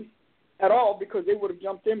mentees at all, because they would have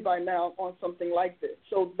jumped in by now on something like this.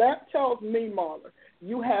 So that tells me, Marla,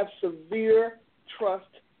 you have severe trust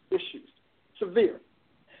issues, severe,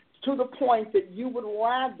 to the point that you would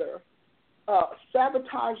rather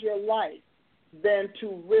sabotage your life than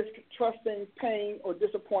to risk trusting pain or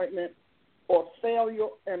disappointment or failure,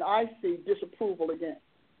 and I see disapproval again.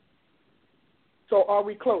 So are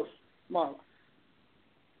we close, Marla?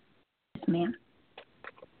 Yes, ma'am.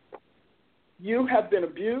 You have been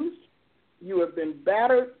abused. You have been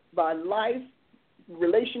battered by life,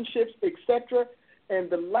 relationships, etc. And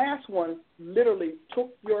the last one literally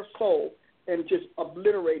took your soul and just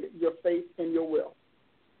obliterated your faith and your will.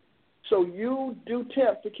 So you do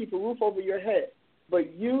attempt to keep a roof over your head,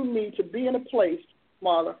 but you need to be in a place,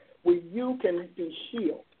 Marla, where you can be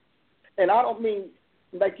healed. And I don't mean,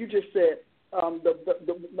 like you just said,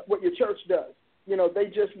 what your church does. You know, they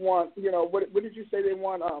just want, you know, what did you say they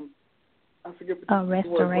want? I forget what the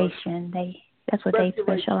restoration. word was. That's what they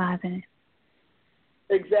specialize in.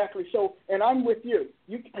 Exactly. So, and I'm with you.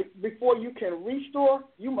 Before you can restore,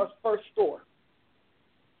 you must first store.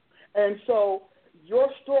 And so your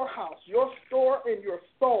storehouse, your store in your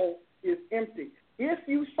soul is empty. If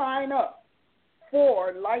you sign up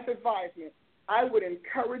for life advisement, I would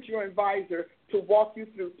encourage your advisor to walk you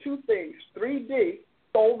through two things: 3D,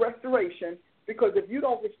 soul restoration, because if you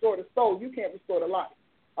don't restore the soul, you can't restore the life.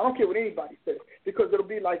 I don't care what anybody says, because it'll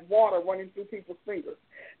be like water running through people's fingers.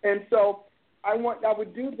 And so I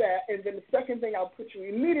would do that, and then the second thing, I'll put you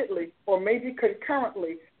immediately or maybe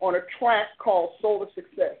concurrently on a track called Soul of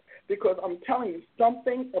Success, because I'm telling you,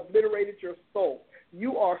 something obliterated your soul.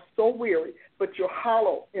 You are so weary, but you're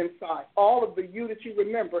hollow inside. All of the you that you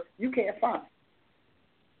remember, you can't find.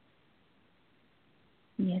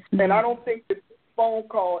 Yes, ma'am. And I don't think this phone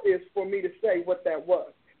call is for me to say what that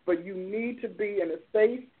was, but you need to be in a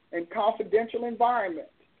safe and confidential environment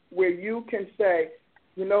where you can say,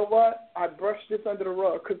 you know what, I brushed this under the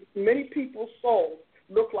rug. Because many people's souls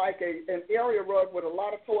look like an area rug with a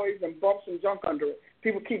lot of toys and bumps and junk under it.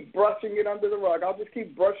 People keep brushing it under the rug. I'll just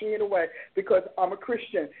keep brushing it away because I'm a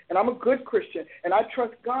Christian, and I'm a good Christian, and I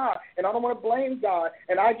trust God, and I don't want to blame God,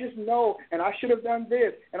 and I just know, and I should have done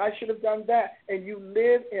this, and I should have done that. And you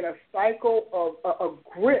live in a cycle of a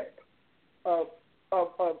grip of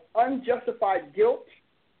unjustified guilt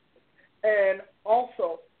and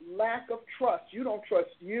also lack of trust. You don't trust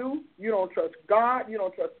you don't trust God, you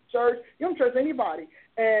don't trust the church, you don't trust anybody.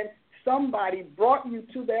 And somebody brought you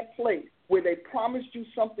to that place where they promised you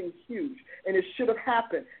something huge, and it should have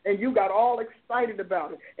happened, and you got all excited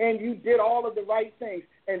about it, and you did all of the right things,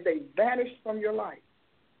 and they vanished from your life.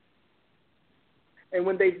 And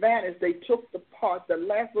when they vanished, they took the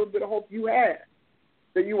last little bit of hope you had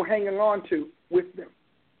that you were hanging on to with them.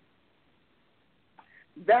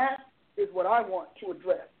 That is what I want to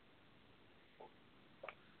address.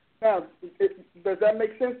 Now, does that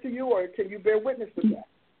make sense to you, or can you bear witness with that?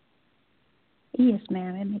 Yes,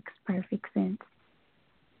 ma'am. It makes perfect sense.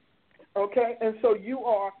 Okay, and so you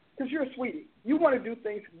are, because you're a sweetie, you want to do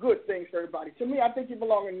things, good things for everybody. To me, I think you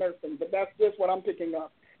belong in nursing, but that's just what I'm picking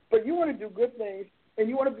up. But you want to do good things, and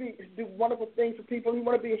you want to do wonderful things for people. You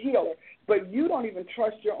want to be a healer, but you don't even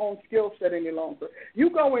trust your own skill set any longer. You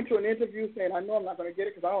go into an interview saying, I know I'm not going to get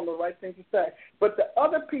it because I don't know the right thing to say. But the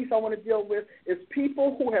other piece I want to deal with is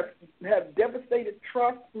people who have devastated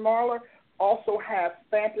trust, Marla, also have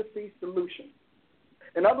fantasy solutions.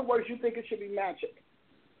 In other words, you think it should be magic.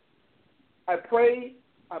 I prayed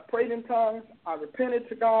in tongues, I repented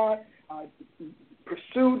to God, I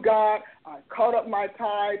pursued God, I caught up my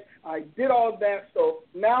tithes, I did all that, so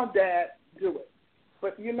now, Dad, do it.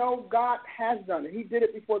 But you know, God has done it. He did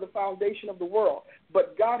it before the foundation of the world.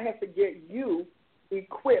 But God has to get you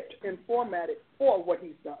equipped and formatted for what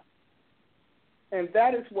he's done. And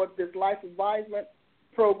that is what this life advisement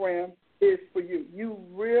program is for you. You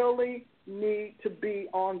really need to be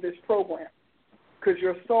on this program because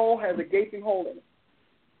your soul has a gaping hole in it.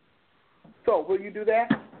 So will you do that?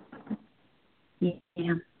 Yeah.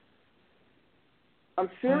 I'm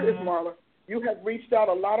serious, Marla. You have reached out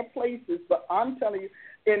a lot of places, but I'm telling you,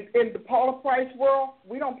 in the Paula Price world,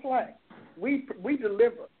 we don't play. We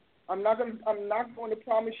deliver. I'm not going to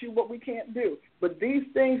promise you what we can't do. But these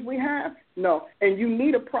things we have, no. And you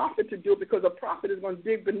need a prophet to do it because a prophet is going to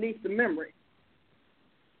dig beneath the memory.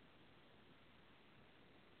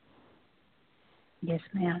 Yes,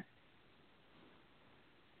 ma'am.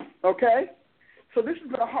 Okay? So this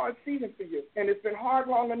has been a hard season for you, and it's been hard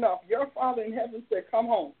long enough. Your Father in heaven said, come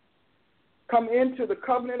home. Come into the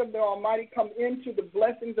covenant of the Almighty. Come into the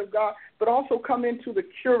blessings of God, but also come into the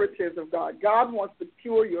curatives of God. God wants to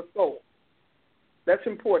cure your soul. That's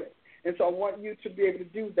important. And so I want you to be able to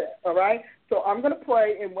do that, all right? So I'm going to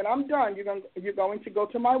pray, and when I'm done, you're going to go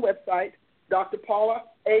to my website,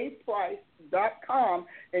 drpaulaprice.com,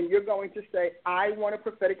 and you're going to say, I want a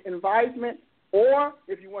prophetic advisement, or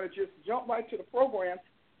if you want to just jump right to the program,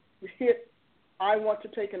 hit I want to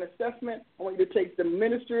take an assessment. I want you to take the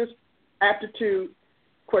minister's aptitude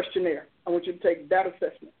questionnaire. I want you to take that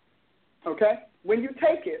assessment. Okay? When you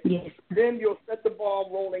take it, yes, then you'll set the ball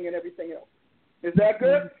rolling and everything else. Is that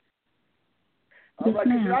good? Yes, all right,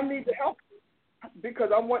 because ma'am. I need to help you because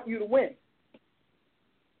I want you to win.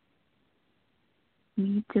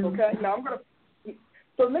 Me too. Okay? Now,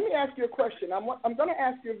 so let me ask you a question. I'm going to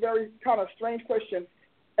ask you a very kind of strange question,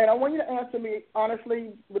 and I want you to answer me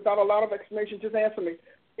honestly without a lot of explanation. Just answer me.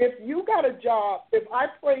 If you got a job, if I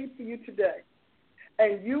prayed for you today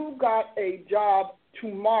and you got a job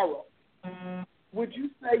tomorrow, would you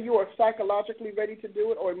say you are psychologically ready to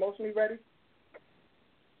do it or emotionally ready?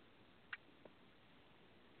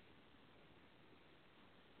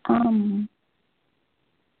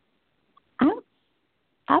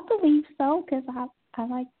 I believe so because I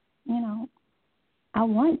like,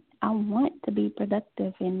 I want to be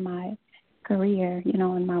productive in my career,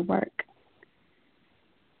 in my work.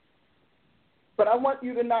 But I want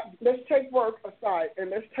you to let's take work aside and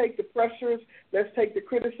let's take the pressures, let's take the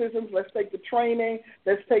criticisms, let's take the training,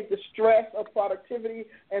 let's take the stress of productivity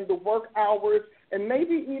and the work hours and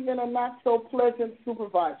maybe even a not so pleasant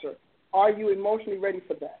supervisor. Are you emotionally ready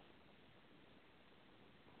for that?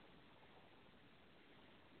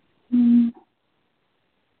 I'm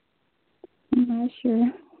not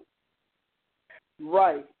sure.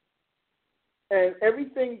 Right. And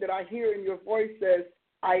everything that I hear in your voice says,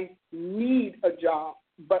 I need a job,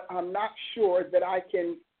 but I'm not sure that I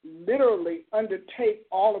can literally undertake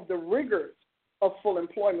all of the rigors of full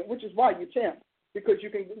employment, which is why you temp, because you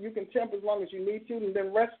can temp as long as you need to and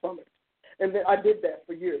then rest from it. And then I did that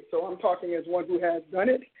for years, so I'm talking as one who has done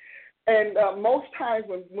it. And most times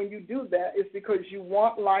when you do that, it's because you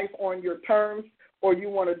want life on your terms or you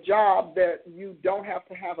want a job that you don't have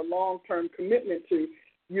to have a long-term commitment to.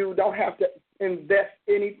 You don't have to invest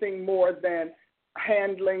anything more than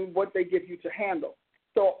handling what they give you to handle.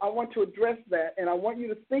 So I want to address that, and I want you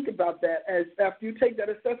to think about that as after you take that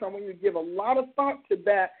assessment. I want you to give a lot of thought to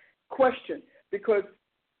that question, because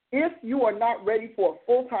if you are not ready for a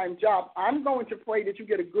full-time job, I'm going to pray that you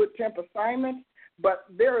get a good temp assignment, but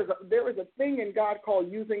there is a thing in God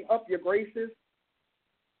called using up your graces,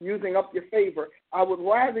 using up your favor. I would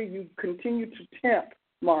rather you continue to temp,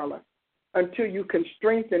 Marla, until you can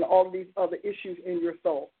strengthen all these other issues in your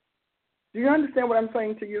soul. Do you understand what I'm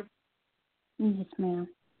saying to you? Yes, ma'am.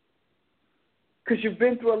 Because you've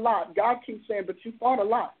been through a lot. God keeps saying, but you fought a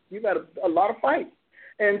lot. You've had a lot of fights.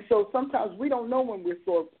 And so sometimes we don't know when we're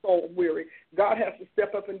so weary. God has to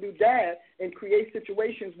step up and do that and create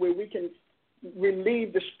situations where we can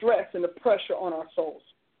relieve the stress and the pressure on our souls.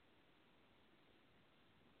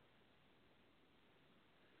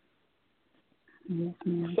 Yes,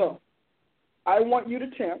 ma'am. So I want you to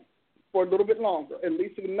temp for a little bit longer, at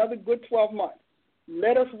least another good 12 months.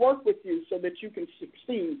 Let us work with you so that you can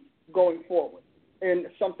succeed going forward in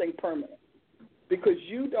something permanent, because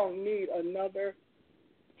you don't need another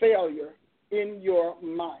failure in your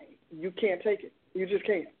mind. You can't take it. You just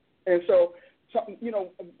can't. And so,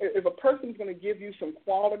 if a person's going to give you some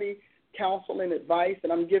quality counsel and advice,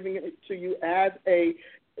 and I'm giving it to you as a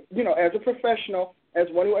professional, as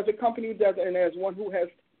one who has a company who does it, and as one who has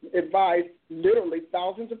advised literally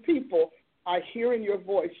thousands of people, I hear in your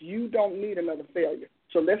voice, you don't need another failure.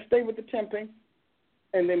 So let's stay with the temping,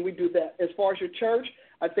 and then we do that. As far as your church,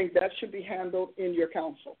 I think that should be handled in your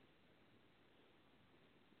council.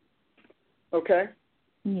 Okay?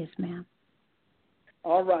 Yes, ma'am.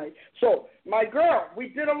 All right. So, my girl, we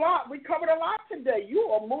did a lot. We covered a lot today. You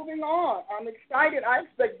are moving on. I'm excited. I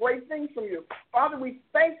expect great things from you. Father, we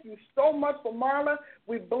thank you so much for Marla.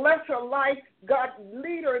 We bless her life. God,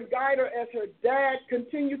 lead her and guide her as her dad.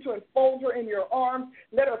 Continue to enfold her in your arms.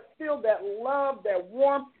 Let her feel that love, that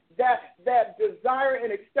warmth, that desire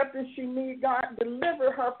and acceptance she needs, God.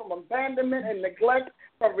 Deliver her from abandonment and neglect,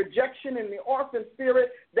 from rejection and the orphan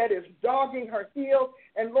spirit that is dogging her heels.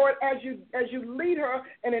 And Lord, as you lead her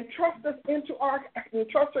and entrust her into our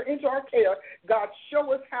care, God,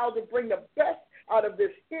 show us how to bring the best out of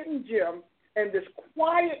this hidden gem and this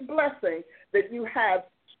quiet blessing that you have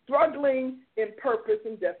struggling in purpose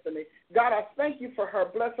and destiny. God, I thank you for her.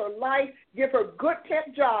 Bless her life. Give her good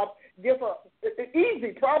temp jobs. Give her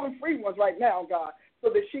easy, problem-free ones right now, God, so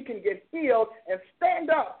that she can get healed and stand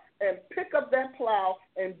up and pick up that plow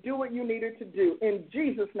and do what you need her to do. In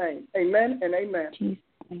Jesus' name, amen and amen. Jesus'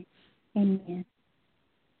 name. Amen.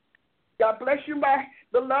 God bless you, my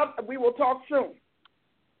beloved. We will talk soon.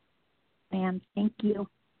 Ma'am, thank you.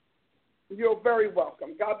 You're very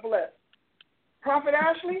welcome. God bless. Prophet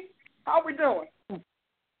Ashley, how are we doing?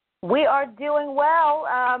 We are doing well.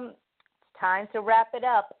 It's time to wrap it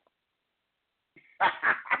up.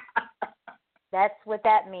 That's what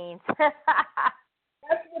that means. That's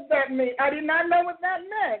what that means. I did not know what that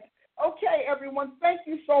meant. Okay, everyone, thank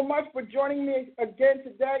you so much for joining me again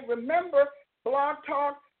today. Remember, Blog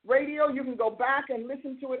Talk Radio, you can go back and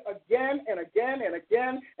listen to it again and again and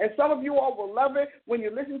again. And some of you all will love it. When you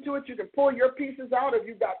listen to it, you can pull your pieces out. If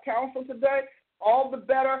you got counsel today, all the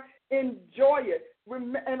better. Enjoy it.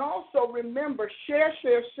 And also remember, share,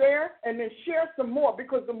 and then share some more,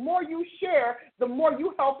 because the more you share, the more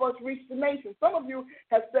you help us reach the nation. Some of you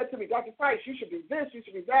have said to me, Dr. Price, you should be this, you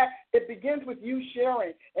should be that. It begins with you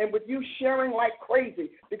sharing, and with you sharing like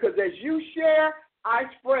crazy, because as you share, I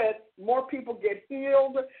spread, more people get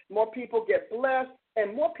healed, more people get blessed,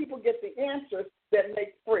 and more people get the answers that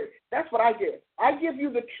make free. That's what I give. I give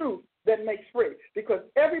you the truth that makes free, because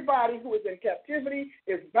everybody who is in captivity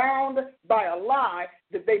is bound by a lie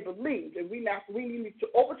that they believed, and we need to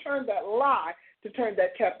overturn that lie to turn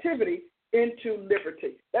that captivity into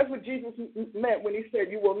liberty. That's what Jesus meant when he said,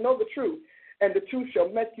 you will know the truth, and the truth shall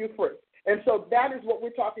make you free. And so that is what we're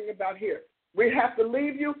talking about here. We have to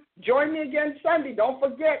leave you. Join me again Sunday. Don't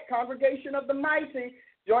forget, Congregation of the Mighty.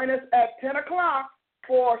 Join us at 10 o'clock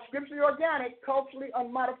for Scripturally Organic, Culturally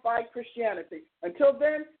Unmodified Christianity. Until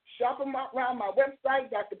then, shop around my website,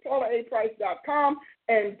 drpaulaaprice.com,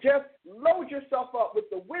 and just load yourself up with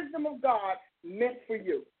the wisdom of God meant for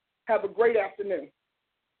you. Have a great afternoon.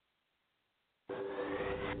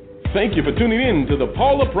 Thank you for tuning in to the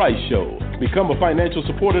Paula Price Show. Become a financial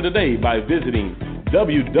supporter today by visiting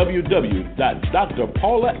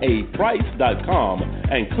www.drpaulaaprice.com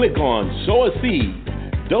and click on Sow a Seed.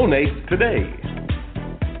 Donate today.